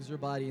thing leaves her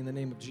body in the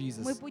name of Мы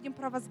Jesus. будем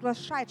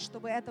провозглашать,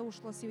 чтобы это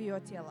ушло с ее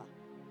тела.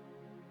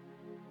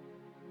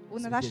 У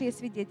Свидетель. Наташи есть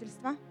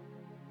свидетельство.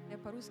 Я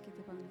по-русски,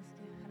 ты по-английски.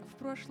 В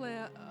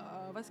прошлое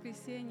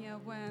воскресенье,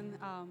 when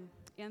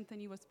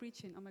Anthony was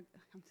preaching, oh my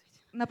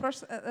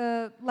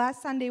God,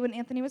 Last Sunday when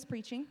Anthony was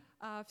preaching,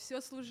 все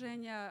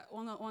служение,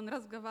 он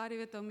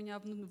разговаривает, а у меня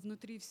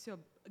внутри все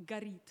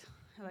горит.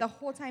 the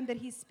whole time that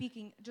he's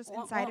speaking, just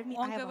inside of me, I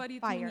Он have a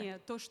говорит fire. мне,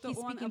 то, что He's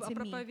он speaking to me.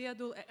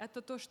 проповедовал,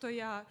 это то, что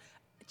я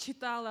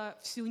читала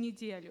всю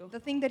неделю. The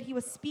thing that he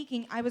was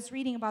speaking, I was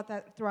reading about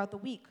that throughout the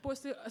week.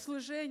 После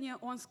служения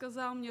он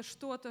сказал мне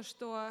что-то,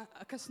 что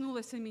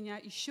коснулось меня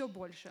еще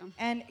больше.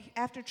 And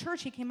after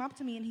church, he came up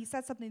to me and he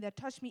said something that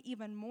touched me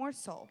even more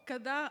so.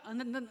 Когда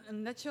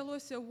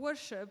началось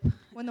worship,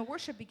 When the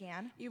worship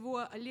began,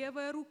 его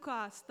левая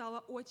рука стала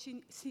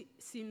очень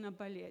сильно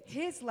болеть.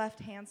 his left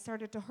hand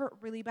started to hurt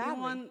really И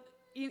badly.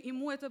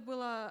 ему это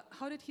было,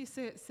 how did he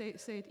say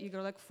it,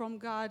 Igor? Like from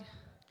God,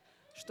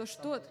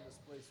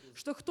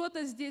 что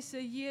кто-то здесь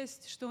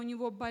есть, что у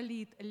него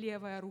болит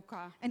левая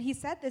рука. And he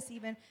said this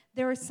even,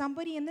 there is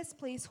somebody in this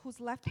place whose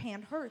left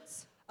hand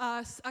hurts.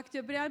 С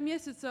октября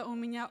месяца у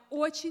меня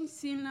очень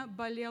сильно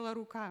болела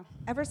рука.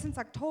 Ever since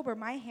October,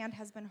 my hand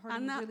has been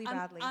hurting really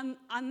badly.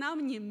 Она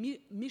мне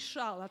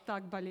мешала,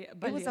 так It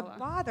was a болела.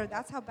 bother.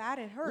 That's how bad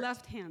it hurt.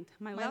 Left hand,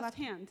 my left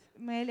hand.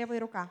 Моя левая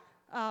рука.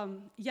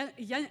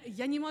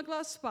 Я не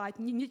могла спать,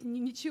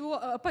 ничего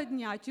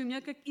поднять. У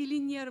меня как или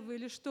нервы,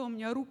 или что, у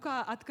меня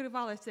рука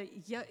открывалась.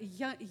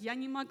 Я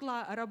не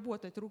могла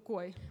работать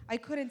рукой. I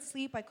couldn't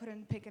sleep. I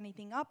couldn't pick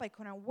anything up. I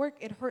couldn't work.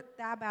 It hurt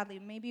that badly.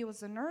 Maybe it was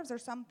the nerves or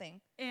something.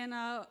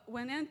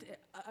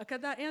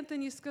 Когда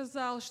Энтони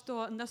сказал,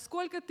 что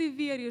насколько ты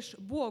веришь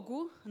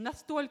Богу,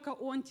 настолько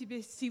Он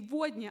тебе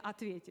сегодня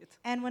ответит.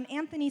 And when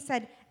Anthony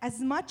said, as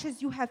much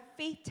as you have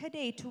faith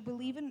today to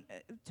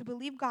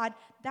believe God,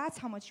 that's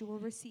how much you will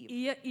receive.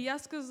 И я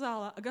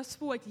сказала: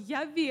 Господь,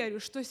 я верю,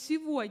 что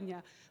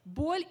сегодня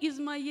боль из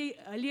моей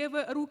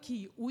левой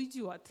руки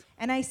уйдет.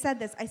 And I said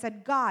this. I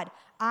said, God,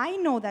 I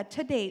know that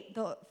today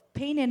the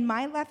pain in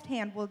my left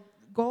hand will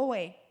go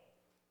away.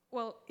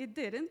 Well, it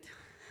didn't.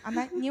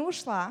 Она не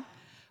ушла.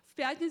 В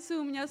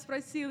пятницу у меня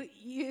спросил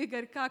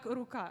Игорь, как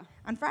рука.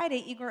 On Friday,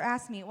 Igor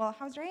asked me, well,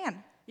 how's your hand?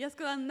 Я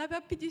сказала, на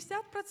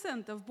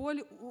 50%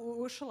 боль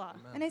ушла.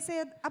 And I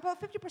said,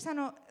 about 50%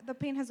 of the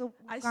pain has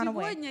А gone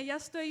away. сегодня я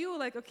стою,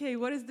 like, okay,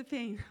 what is the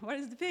pain? What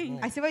is the pain?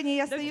 А сегодня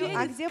я The стою, pain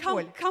а is где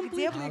боль? Где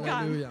completely боль?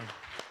 gone. Hallelujah.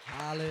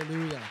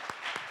 Hallelujah.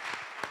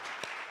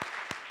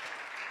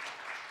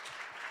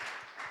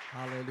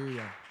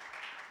 Hallelujah.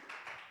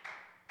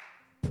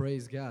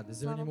 Praise God. Is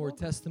there any Слава more Богу.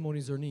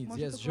 testimonies or needs? Может,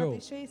 Yes, у Joe.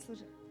 кого-то еще есть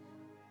служение?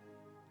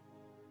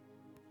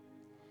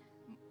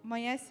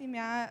 Моя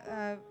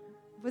семья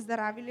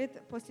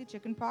выздоравливает после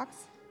chickenpox,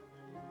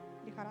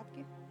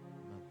 лихорадки.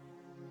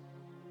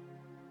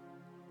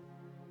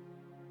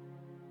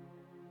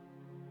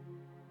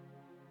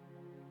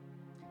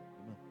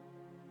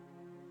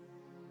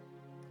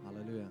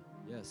 Hallelujah.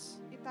 Yes.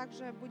 И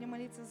также будем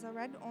молиться за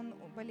Red, он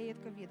болеет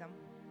ковидом.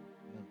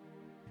 Amen.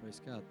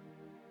 Praise God.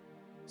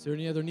 Is there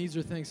any other needs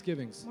or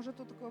thanksgivings? Может,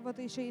 у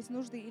кого-то еще есть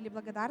нужды или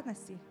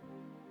благодарности?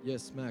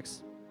 Yes,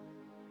 Max.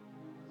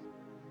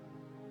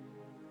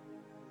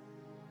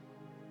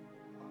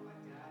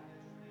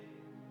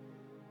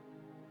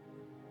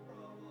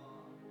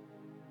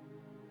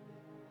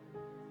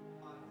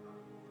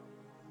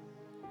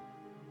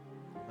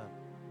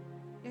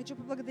 Я хочу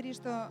поблагодарить,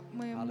 что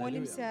мы Аллилуйя.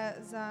 молимся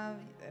за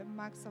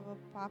Максова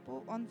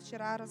папу. Он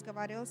вчера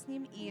разговаривал с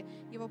ним, и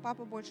его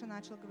папа больше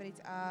начал говорить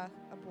о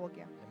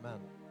Боге. Amen.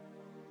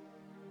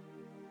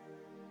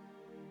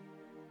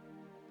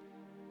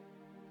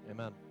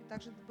 Amen. И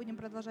также будем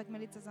продолжать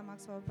молиться за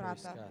Максова Praise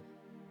брата. God.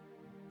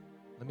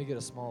 Let me get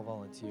a small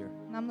volunteer.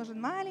 Нам нужен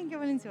маленький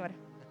волонтер.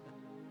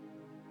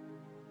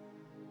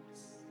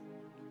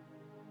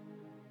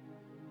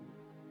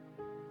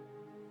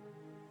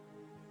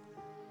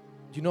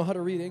 Do you know how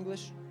to read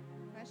English?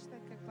 Знаешь, что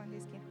как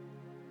по-английски?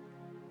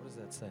 What does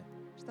that say?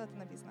 Что это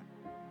написано?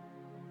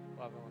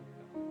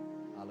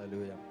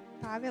 Hallelujah.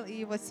 Павел и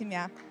его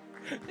семья.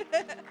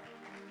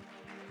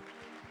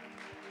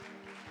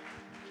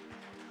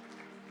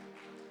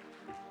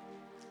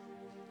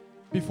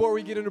 Before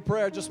we get into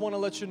prayer, I just want to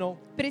let you know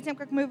Перед тем,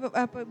 как мы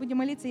будем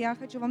молиться, я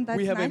хочу вам дать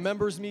we have a знать.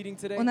 members meeting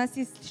today. У нас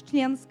есть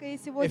членская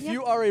If сегодня.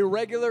 you are a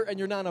regular and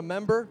you're not a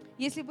member,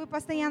 Если вы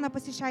постоянно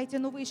посещаете,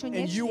 но вы еще не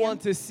and you член,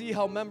 want to see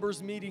how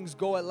members meetings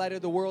go at Light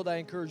of the World, I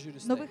encourage you to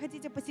но stay. вы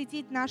хотите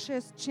посетить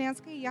наши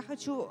членские, я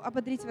хочу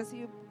ободрить вас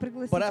и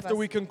пригласить But after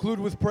we вас. conclude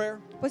with prayer,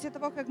 После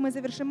того, как мы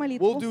завершим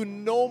молитву, we'll do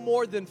no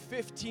more than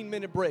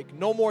 15-minute break.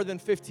 No more than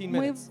 15 мы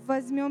minutes.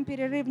 возьмем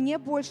перерыв не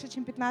больше,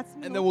 чем 15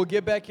 And then минут. we'll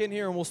get back in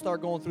here and we'll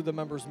start going through the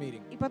members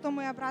meeting. И потом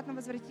мы обратно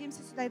возвратимся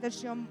сюда и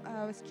начнем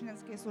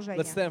членские служения.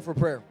 Let's stand for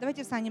prayer.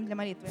 Давайте встанем для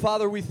молитвы.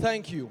 Father, we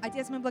thank you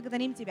Отец, мы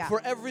благодарим Тебя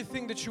for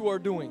everything that you are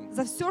doing.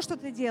 за все, что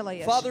Ты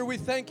делаешь. Father, we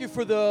thank you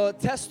for the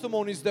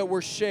testimonies that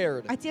were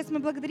shared. Отец, мы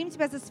благодарим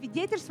Тебя за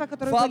свидетельства,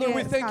 которые Father,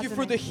 we были thank you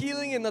for the сказаны.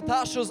 healing in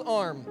Natasha's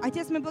arm.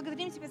 Отец, мы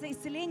благодарим Тебя за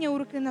исцеление у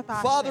руки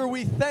Наташи. Father,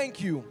 we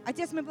thank you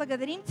Отец, мы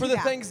благодарим for the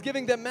Тебя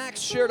thanksgiving that Max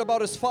shared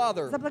about his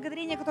father. за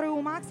благодарение, которое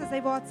у Макса за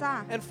его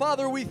отца. And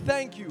Father, we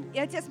thank you И,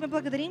 Отец, мы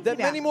благодарим that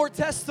Тебя many more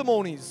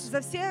testimonies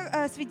за все that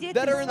are in the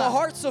свидетельства,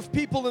 hearts of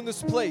people in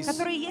this place.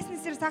 которые есть на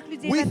сердцах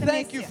людей We в этом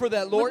thank you месте. for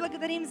that, Мы Lord.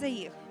 благодарим за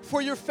их,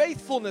 For your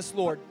faithfulness,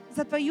 Lord.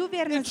 за Твою It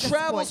верность,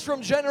 travels Господь.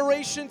 from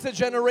generation to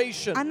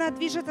generation. Она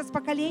движется с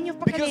поколения в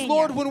Because,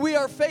 Lord, поколение. when we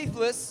are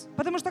faithless,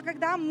 Потому что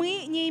когда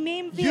мы не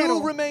имеем you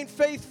веру, remain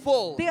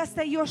faithful. Ты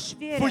остаешь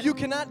For you верен.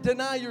 cannot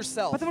deny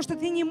yourself. Потому что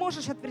Ты не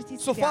можешь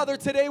отвратить So, себя. Father,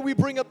 today we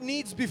bring up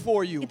needs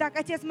before you. Итак,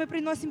 Отец, мы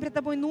приносим пред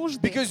Тобой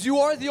нужды. Because you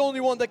are the only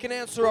one that can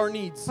answer our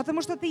needs.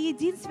 Потому что Ты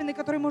единственный,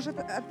 который может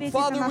ответить на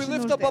Father, we наши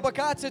lift up нужды.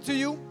 Abakata to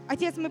you,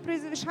 Отец, мы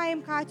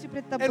превышаем Катю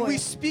пред and we Тобой.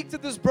 speak to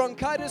this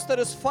bronchitis that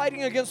is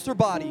fighting against her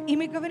body. И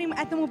мы говорим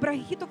этому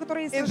бронхиту,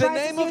 который In the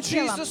сражается name с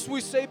ее of телом. Jesus,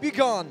 we say, be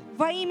gone.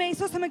 Во имя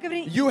Иисуса мы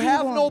говорим, You «Иди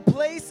have вон». no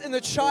place in the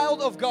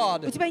child of У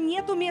God. тебя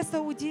нету места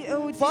у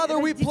Father,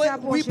 we Дитя pray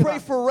Божьего.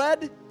 for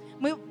Red.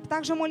 Мы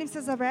также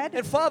молимся за Ред.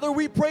 And Father,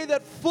 we pray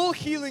that full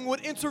healing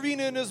would intervene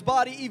in his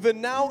body even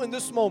now in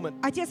this moment.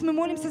 Отец, мы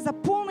молимся за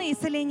полное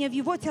исцеление в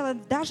его тело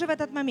даже в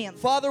этот момент.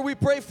 Father, we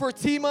pray for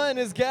Tima and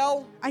his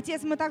gal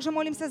Отец, мы также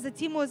молимся за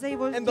Тиму, за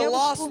его and the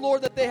loss, девушку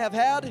Lord, that they have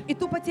had. и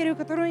ту потерю,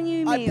 которую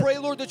они I имеют. pray,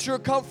 Lord, that your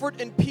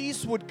comfort and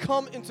peace would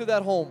come into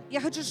that home.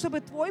 Я хочу, чтобы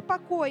Твой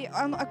покой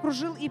он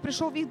окружил и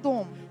пришел в их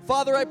дом.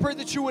 Father, I pray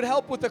that you would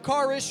help with the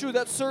car issue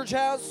that Serge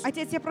has,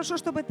 Отец, я прошу,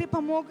 чтобы Ты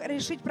помог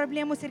решить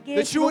проблему Сергея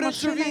с that you его would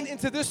intervene машиной,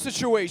 into this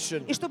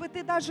situation. и чтобы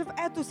Ты даже в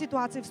эту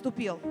ситуацию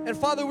вступил. And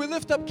Father, we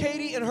lift up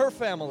Katie and her И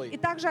family.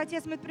 также,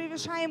 Отец, мы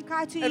превышаем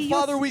Катю и And ее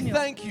Father, we семью.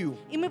 thank you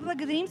И мы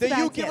благодарим that Тебя,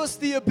 you give us Отец,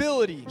 the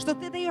ability что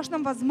Ты даешь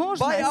нам by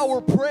возможность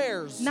our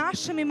prayers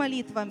нашими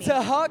молитвами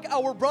to hug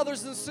our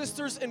brothers and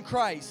sisters in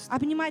Christ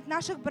обнимать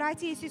наших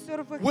братьев и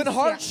сестер во when Христе,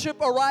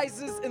 hardship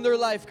arises in their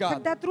life, God.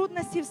 когда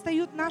трудности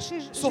встают в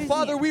нашей So,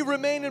 Father, жизни. we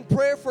remain in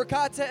prayer for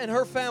Katya and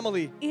her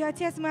family, И,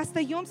 Отец, мы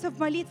остаемся в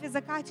молитве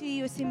за Катю и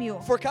ее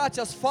семью, for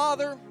Katya's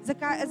father,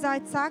 за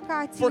отца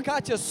Кати, for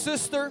Katya's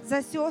sister,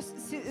 за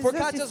for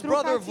Katya's сестру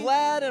brother Кати,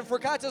 Vlad, and for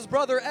Katya's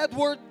brother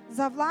Edward,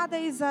 за Влада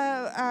и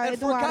за and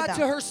for Katya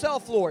Эдуарда,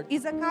 herself, Lord, и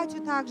за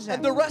Катю также,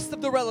 and the rest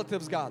of the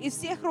relatives, God. и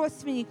всех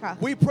родственников.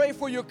 We pray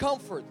for your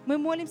comfort. Мы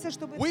молимся,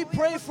 чтобы We Твой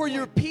pray for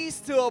your покой, peace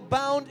to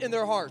abound in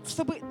their hearts.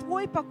 чтобы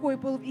Твой покой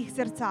был в их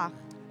сердцах.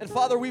 And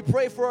Father, we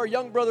pray for our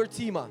young brother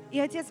Tima, И,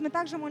 Отец, мы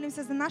также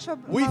молимся за нашего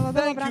We молодого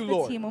thank you, брата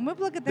Lord, Тиму. Мы that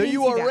благодарим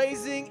you are Тебя,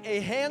 raising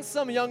a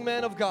handsome young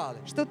man of God.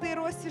 что Ты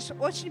ростишь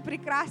очень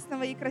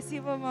прекрасного и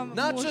красивого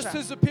Not just мужа.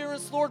 his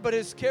appearance, Lord, but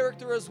his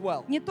character as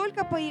well. Не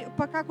только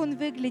по как он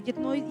выглядит,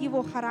 но и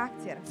его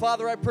характер.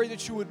 Father, I pray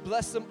that you would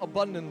bless him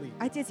abundantly,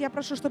 Отец, я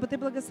прошу, чтобы Ты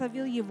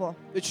благословил его,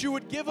 that you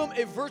would give him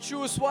a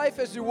virtuous wife,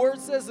 as your word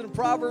says in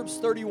Proverbs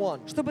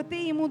 31. чтобы Ты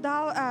ему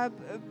дал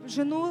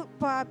жену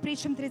по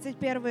притчам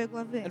 31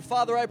 главы. And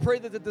Father, I pray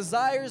that the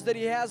desires that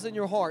he has in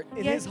your heart,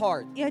 in his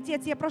heart, И,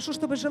 Отец, я прошу,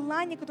 чтобы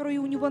желание, которое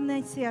у него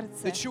на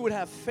сердце, that you would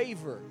have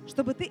favor,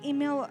 чтобы Ты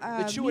имел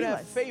that you would have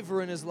милость,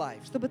 favor in his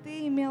life. чтобы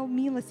Ты имел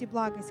милость и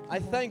благость к I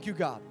нему. thank you,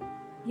 God.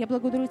 Я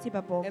благодарю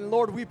Тебя, Бог. And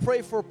Lord, we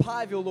pray for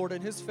Pavel, Lord,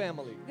 and his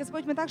family.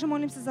 Господь, мы также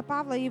молимся за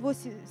Павла и его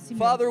семью.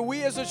 Father,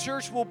 we as a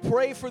church will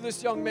pray for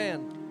this young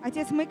man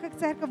Отец, мы как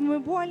церковь, мы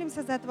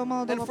молимся за этого and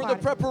молодого for the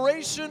парня.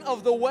 preparation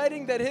of the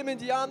wedding that him and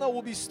Diana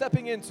will be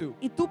stepping into.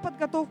 И ту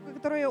подготовку,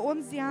 которую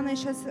он с Дианой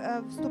сейчас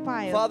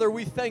вступает. Father,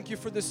 we thank you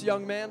for this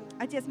young man,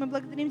 Отец, мы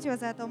благодарим Тебя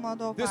за этого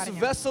молодого this парня.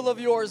 vessel of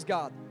yours,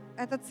 God.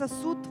 Этот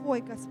сосуд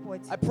Твой,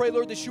 Господь. I pray,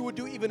 Lord, that you would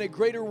do even a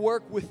greater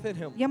work within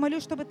him. Я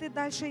молюсь, чтобы Ты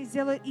дальше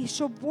сделал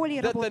еще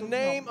более That the работу в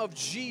name нем. of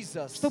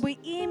Jesus Чтобы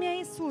имя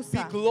be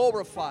Иисуса,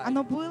 glorified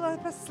оно было through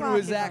his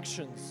прославлено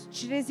actions,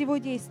 через Его that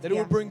it действия.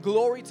 would bring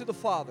glory to the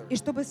Father. И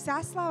чтобы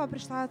вся слава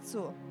пришла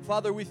Отцу.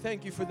 Father, we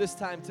thank you for this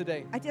time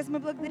today. Отец, мы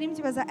благодарим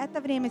Тебя за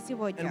это время And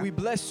сегодня. we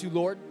bless you,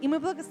 Lord. И мы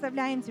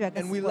благословляем Тебя,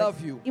 And we Господь.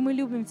 love you. И мы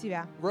любим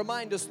Тебя.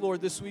 Remind us,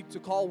 Lord, this week to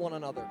call one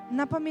another.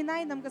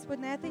 Напоминай нам, Господь,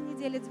 на этой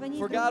неделе звонить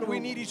For друг God, we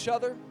другу. need each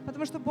other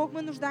Потому что, Бог,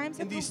 мы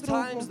нуждаемся in друг these в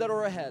другу times that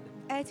are ahead.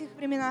 в этих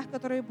временах,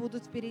 которые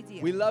будут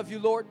впереди. We love you,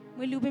 Lord,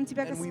 Мы любим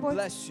Тебя, and we Господь,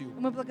 bless you. и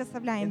мы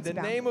благословляем In the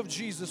Тебя. name of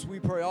Jesus, we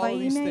pray all Во of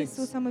these имя things.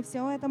 Иисуса мы все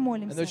это And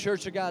молимся. the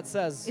Church of God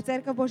says, И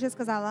Церковь Божья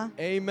сказала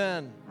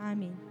Amen.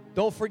 Аминь.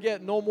 Don't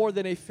forget, no more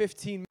than a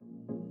 15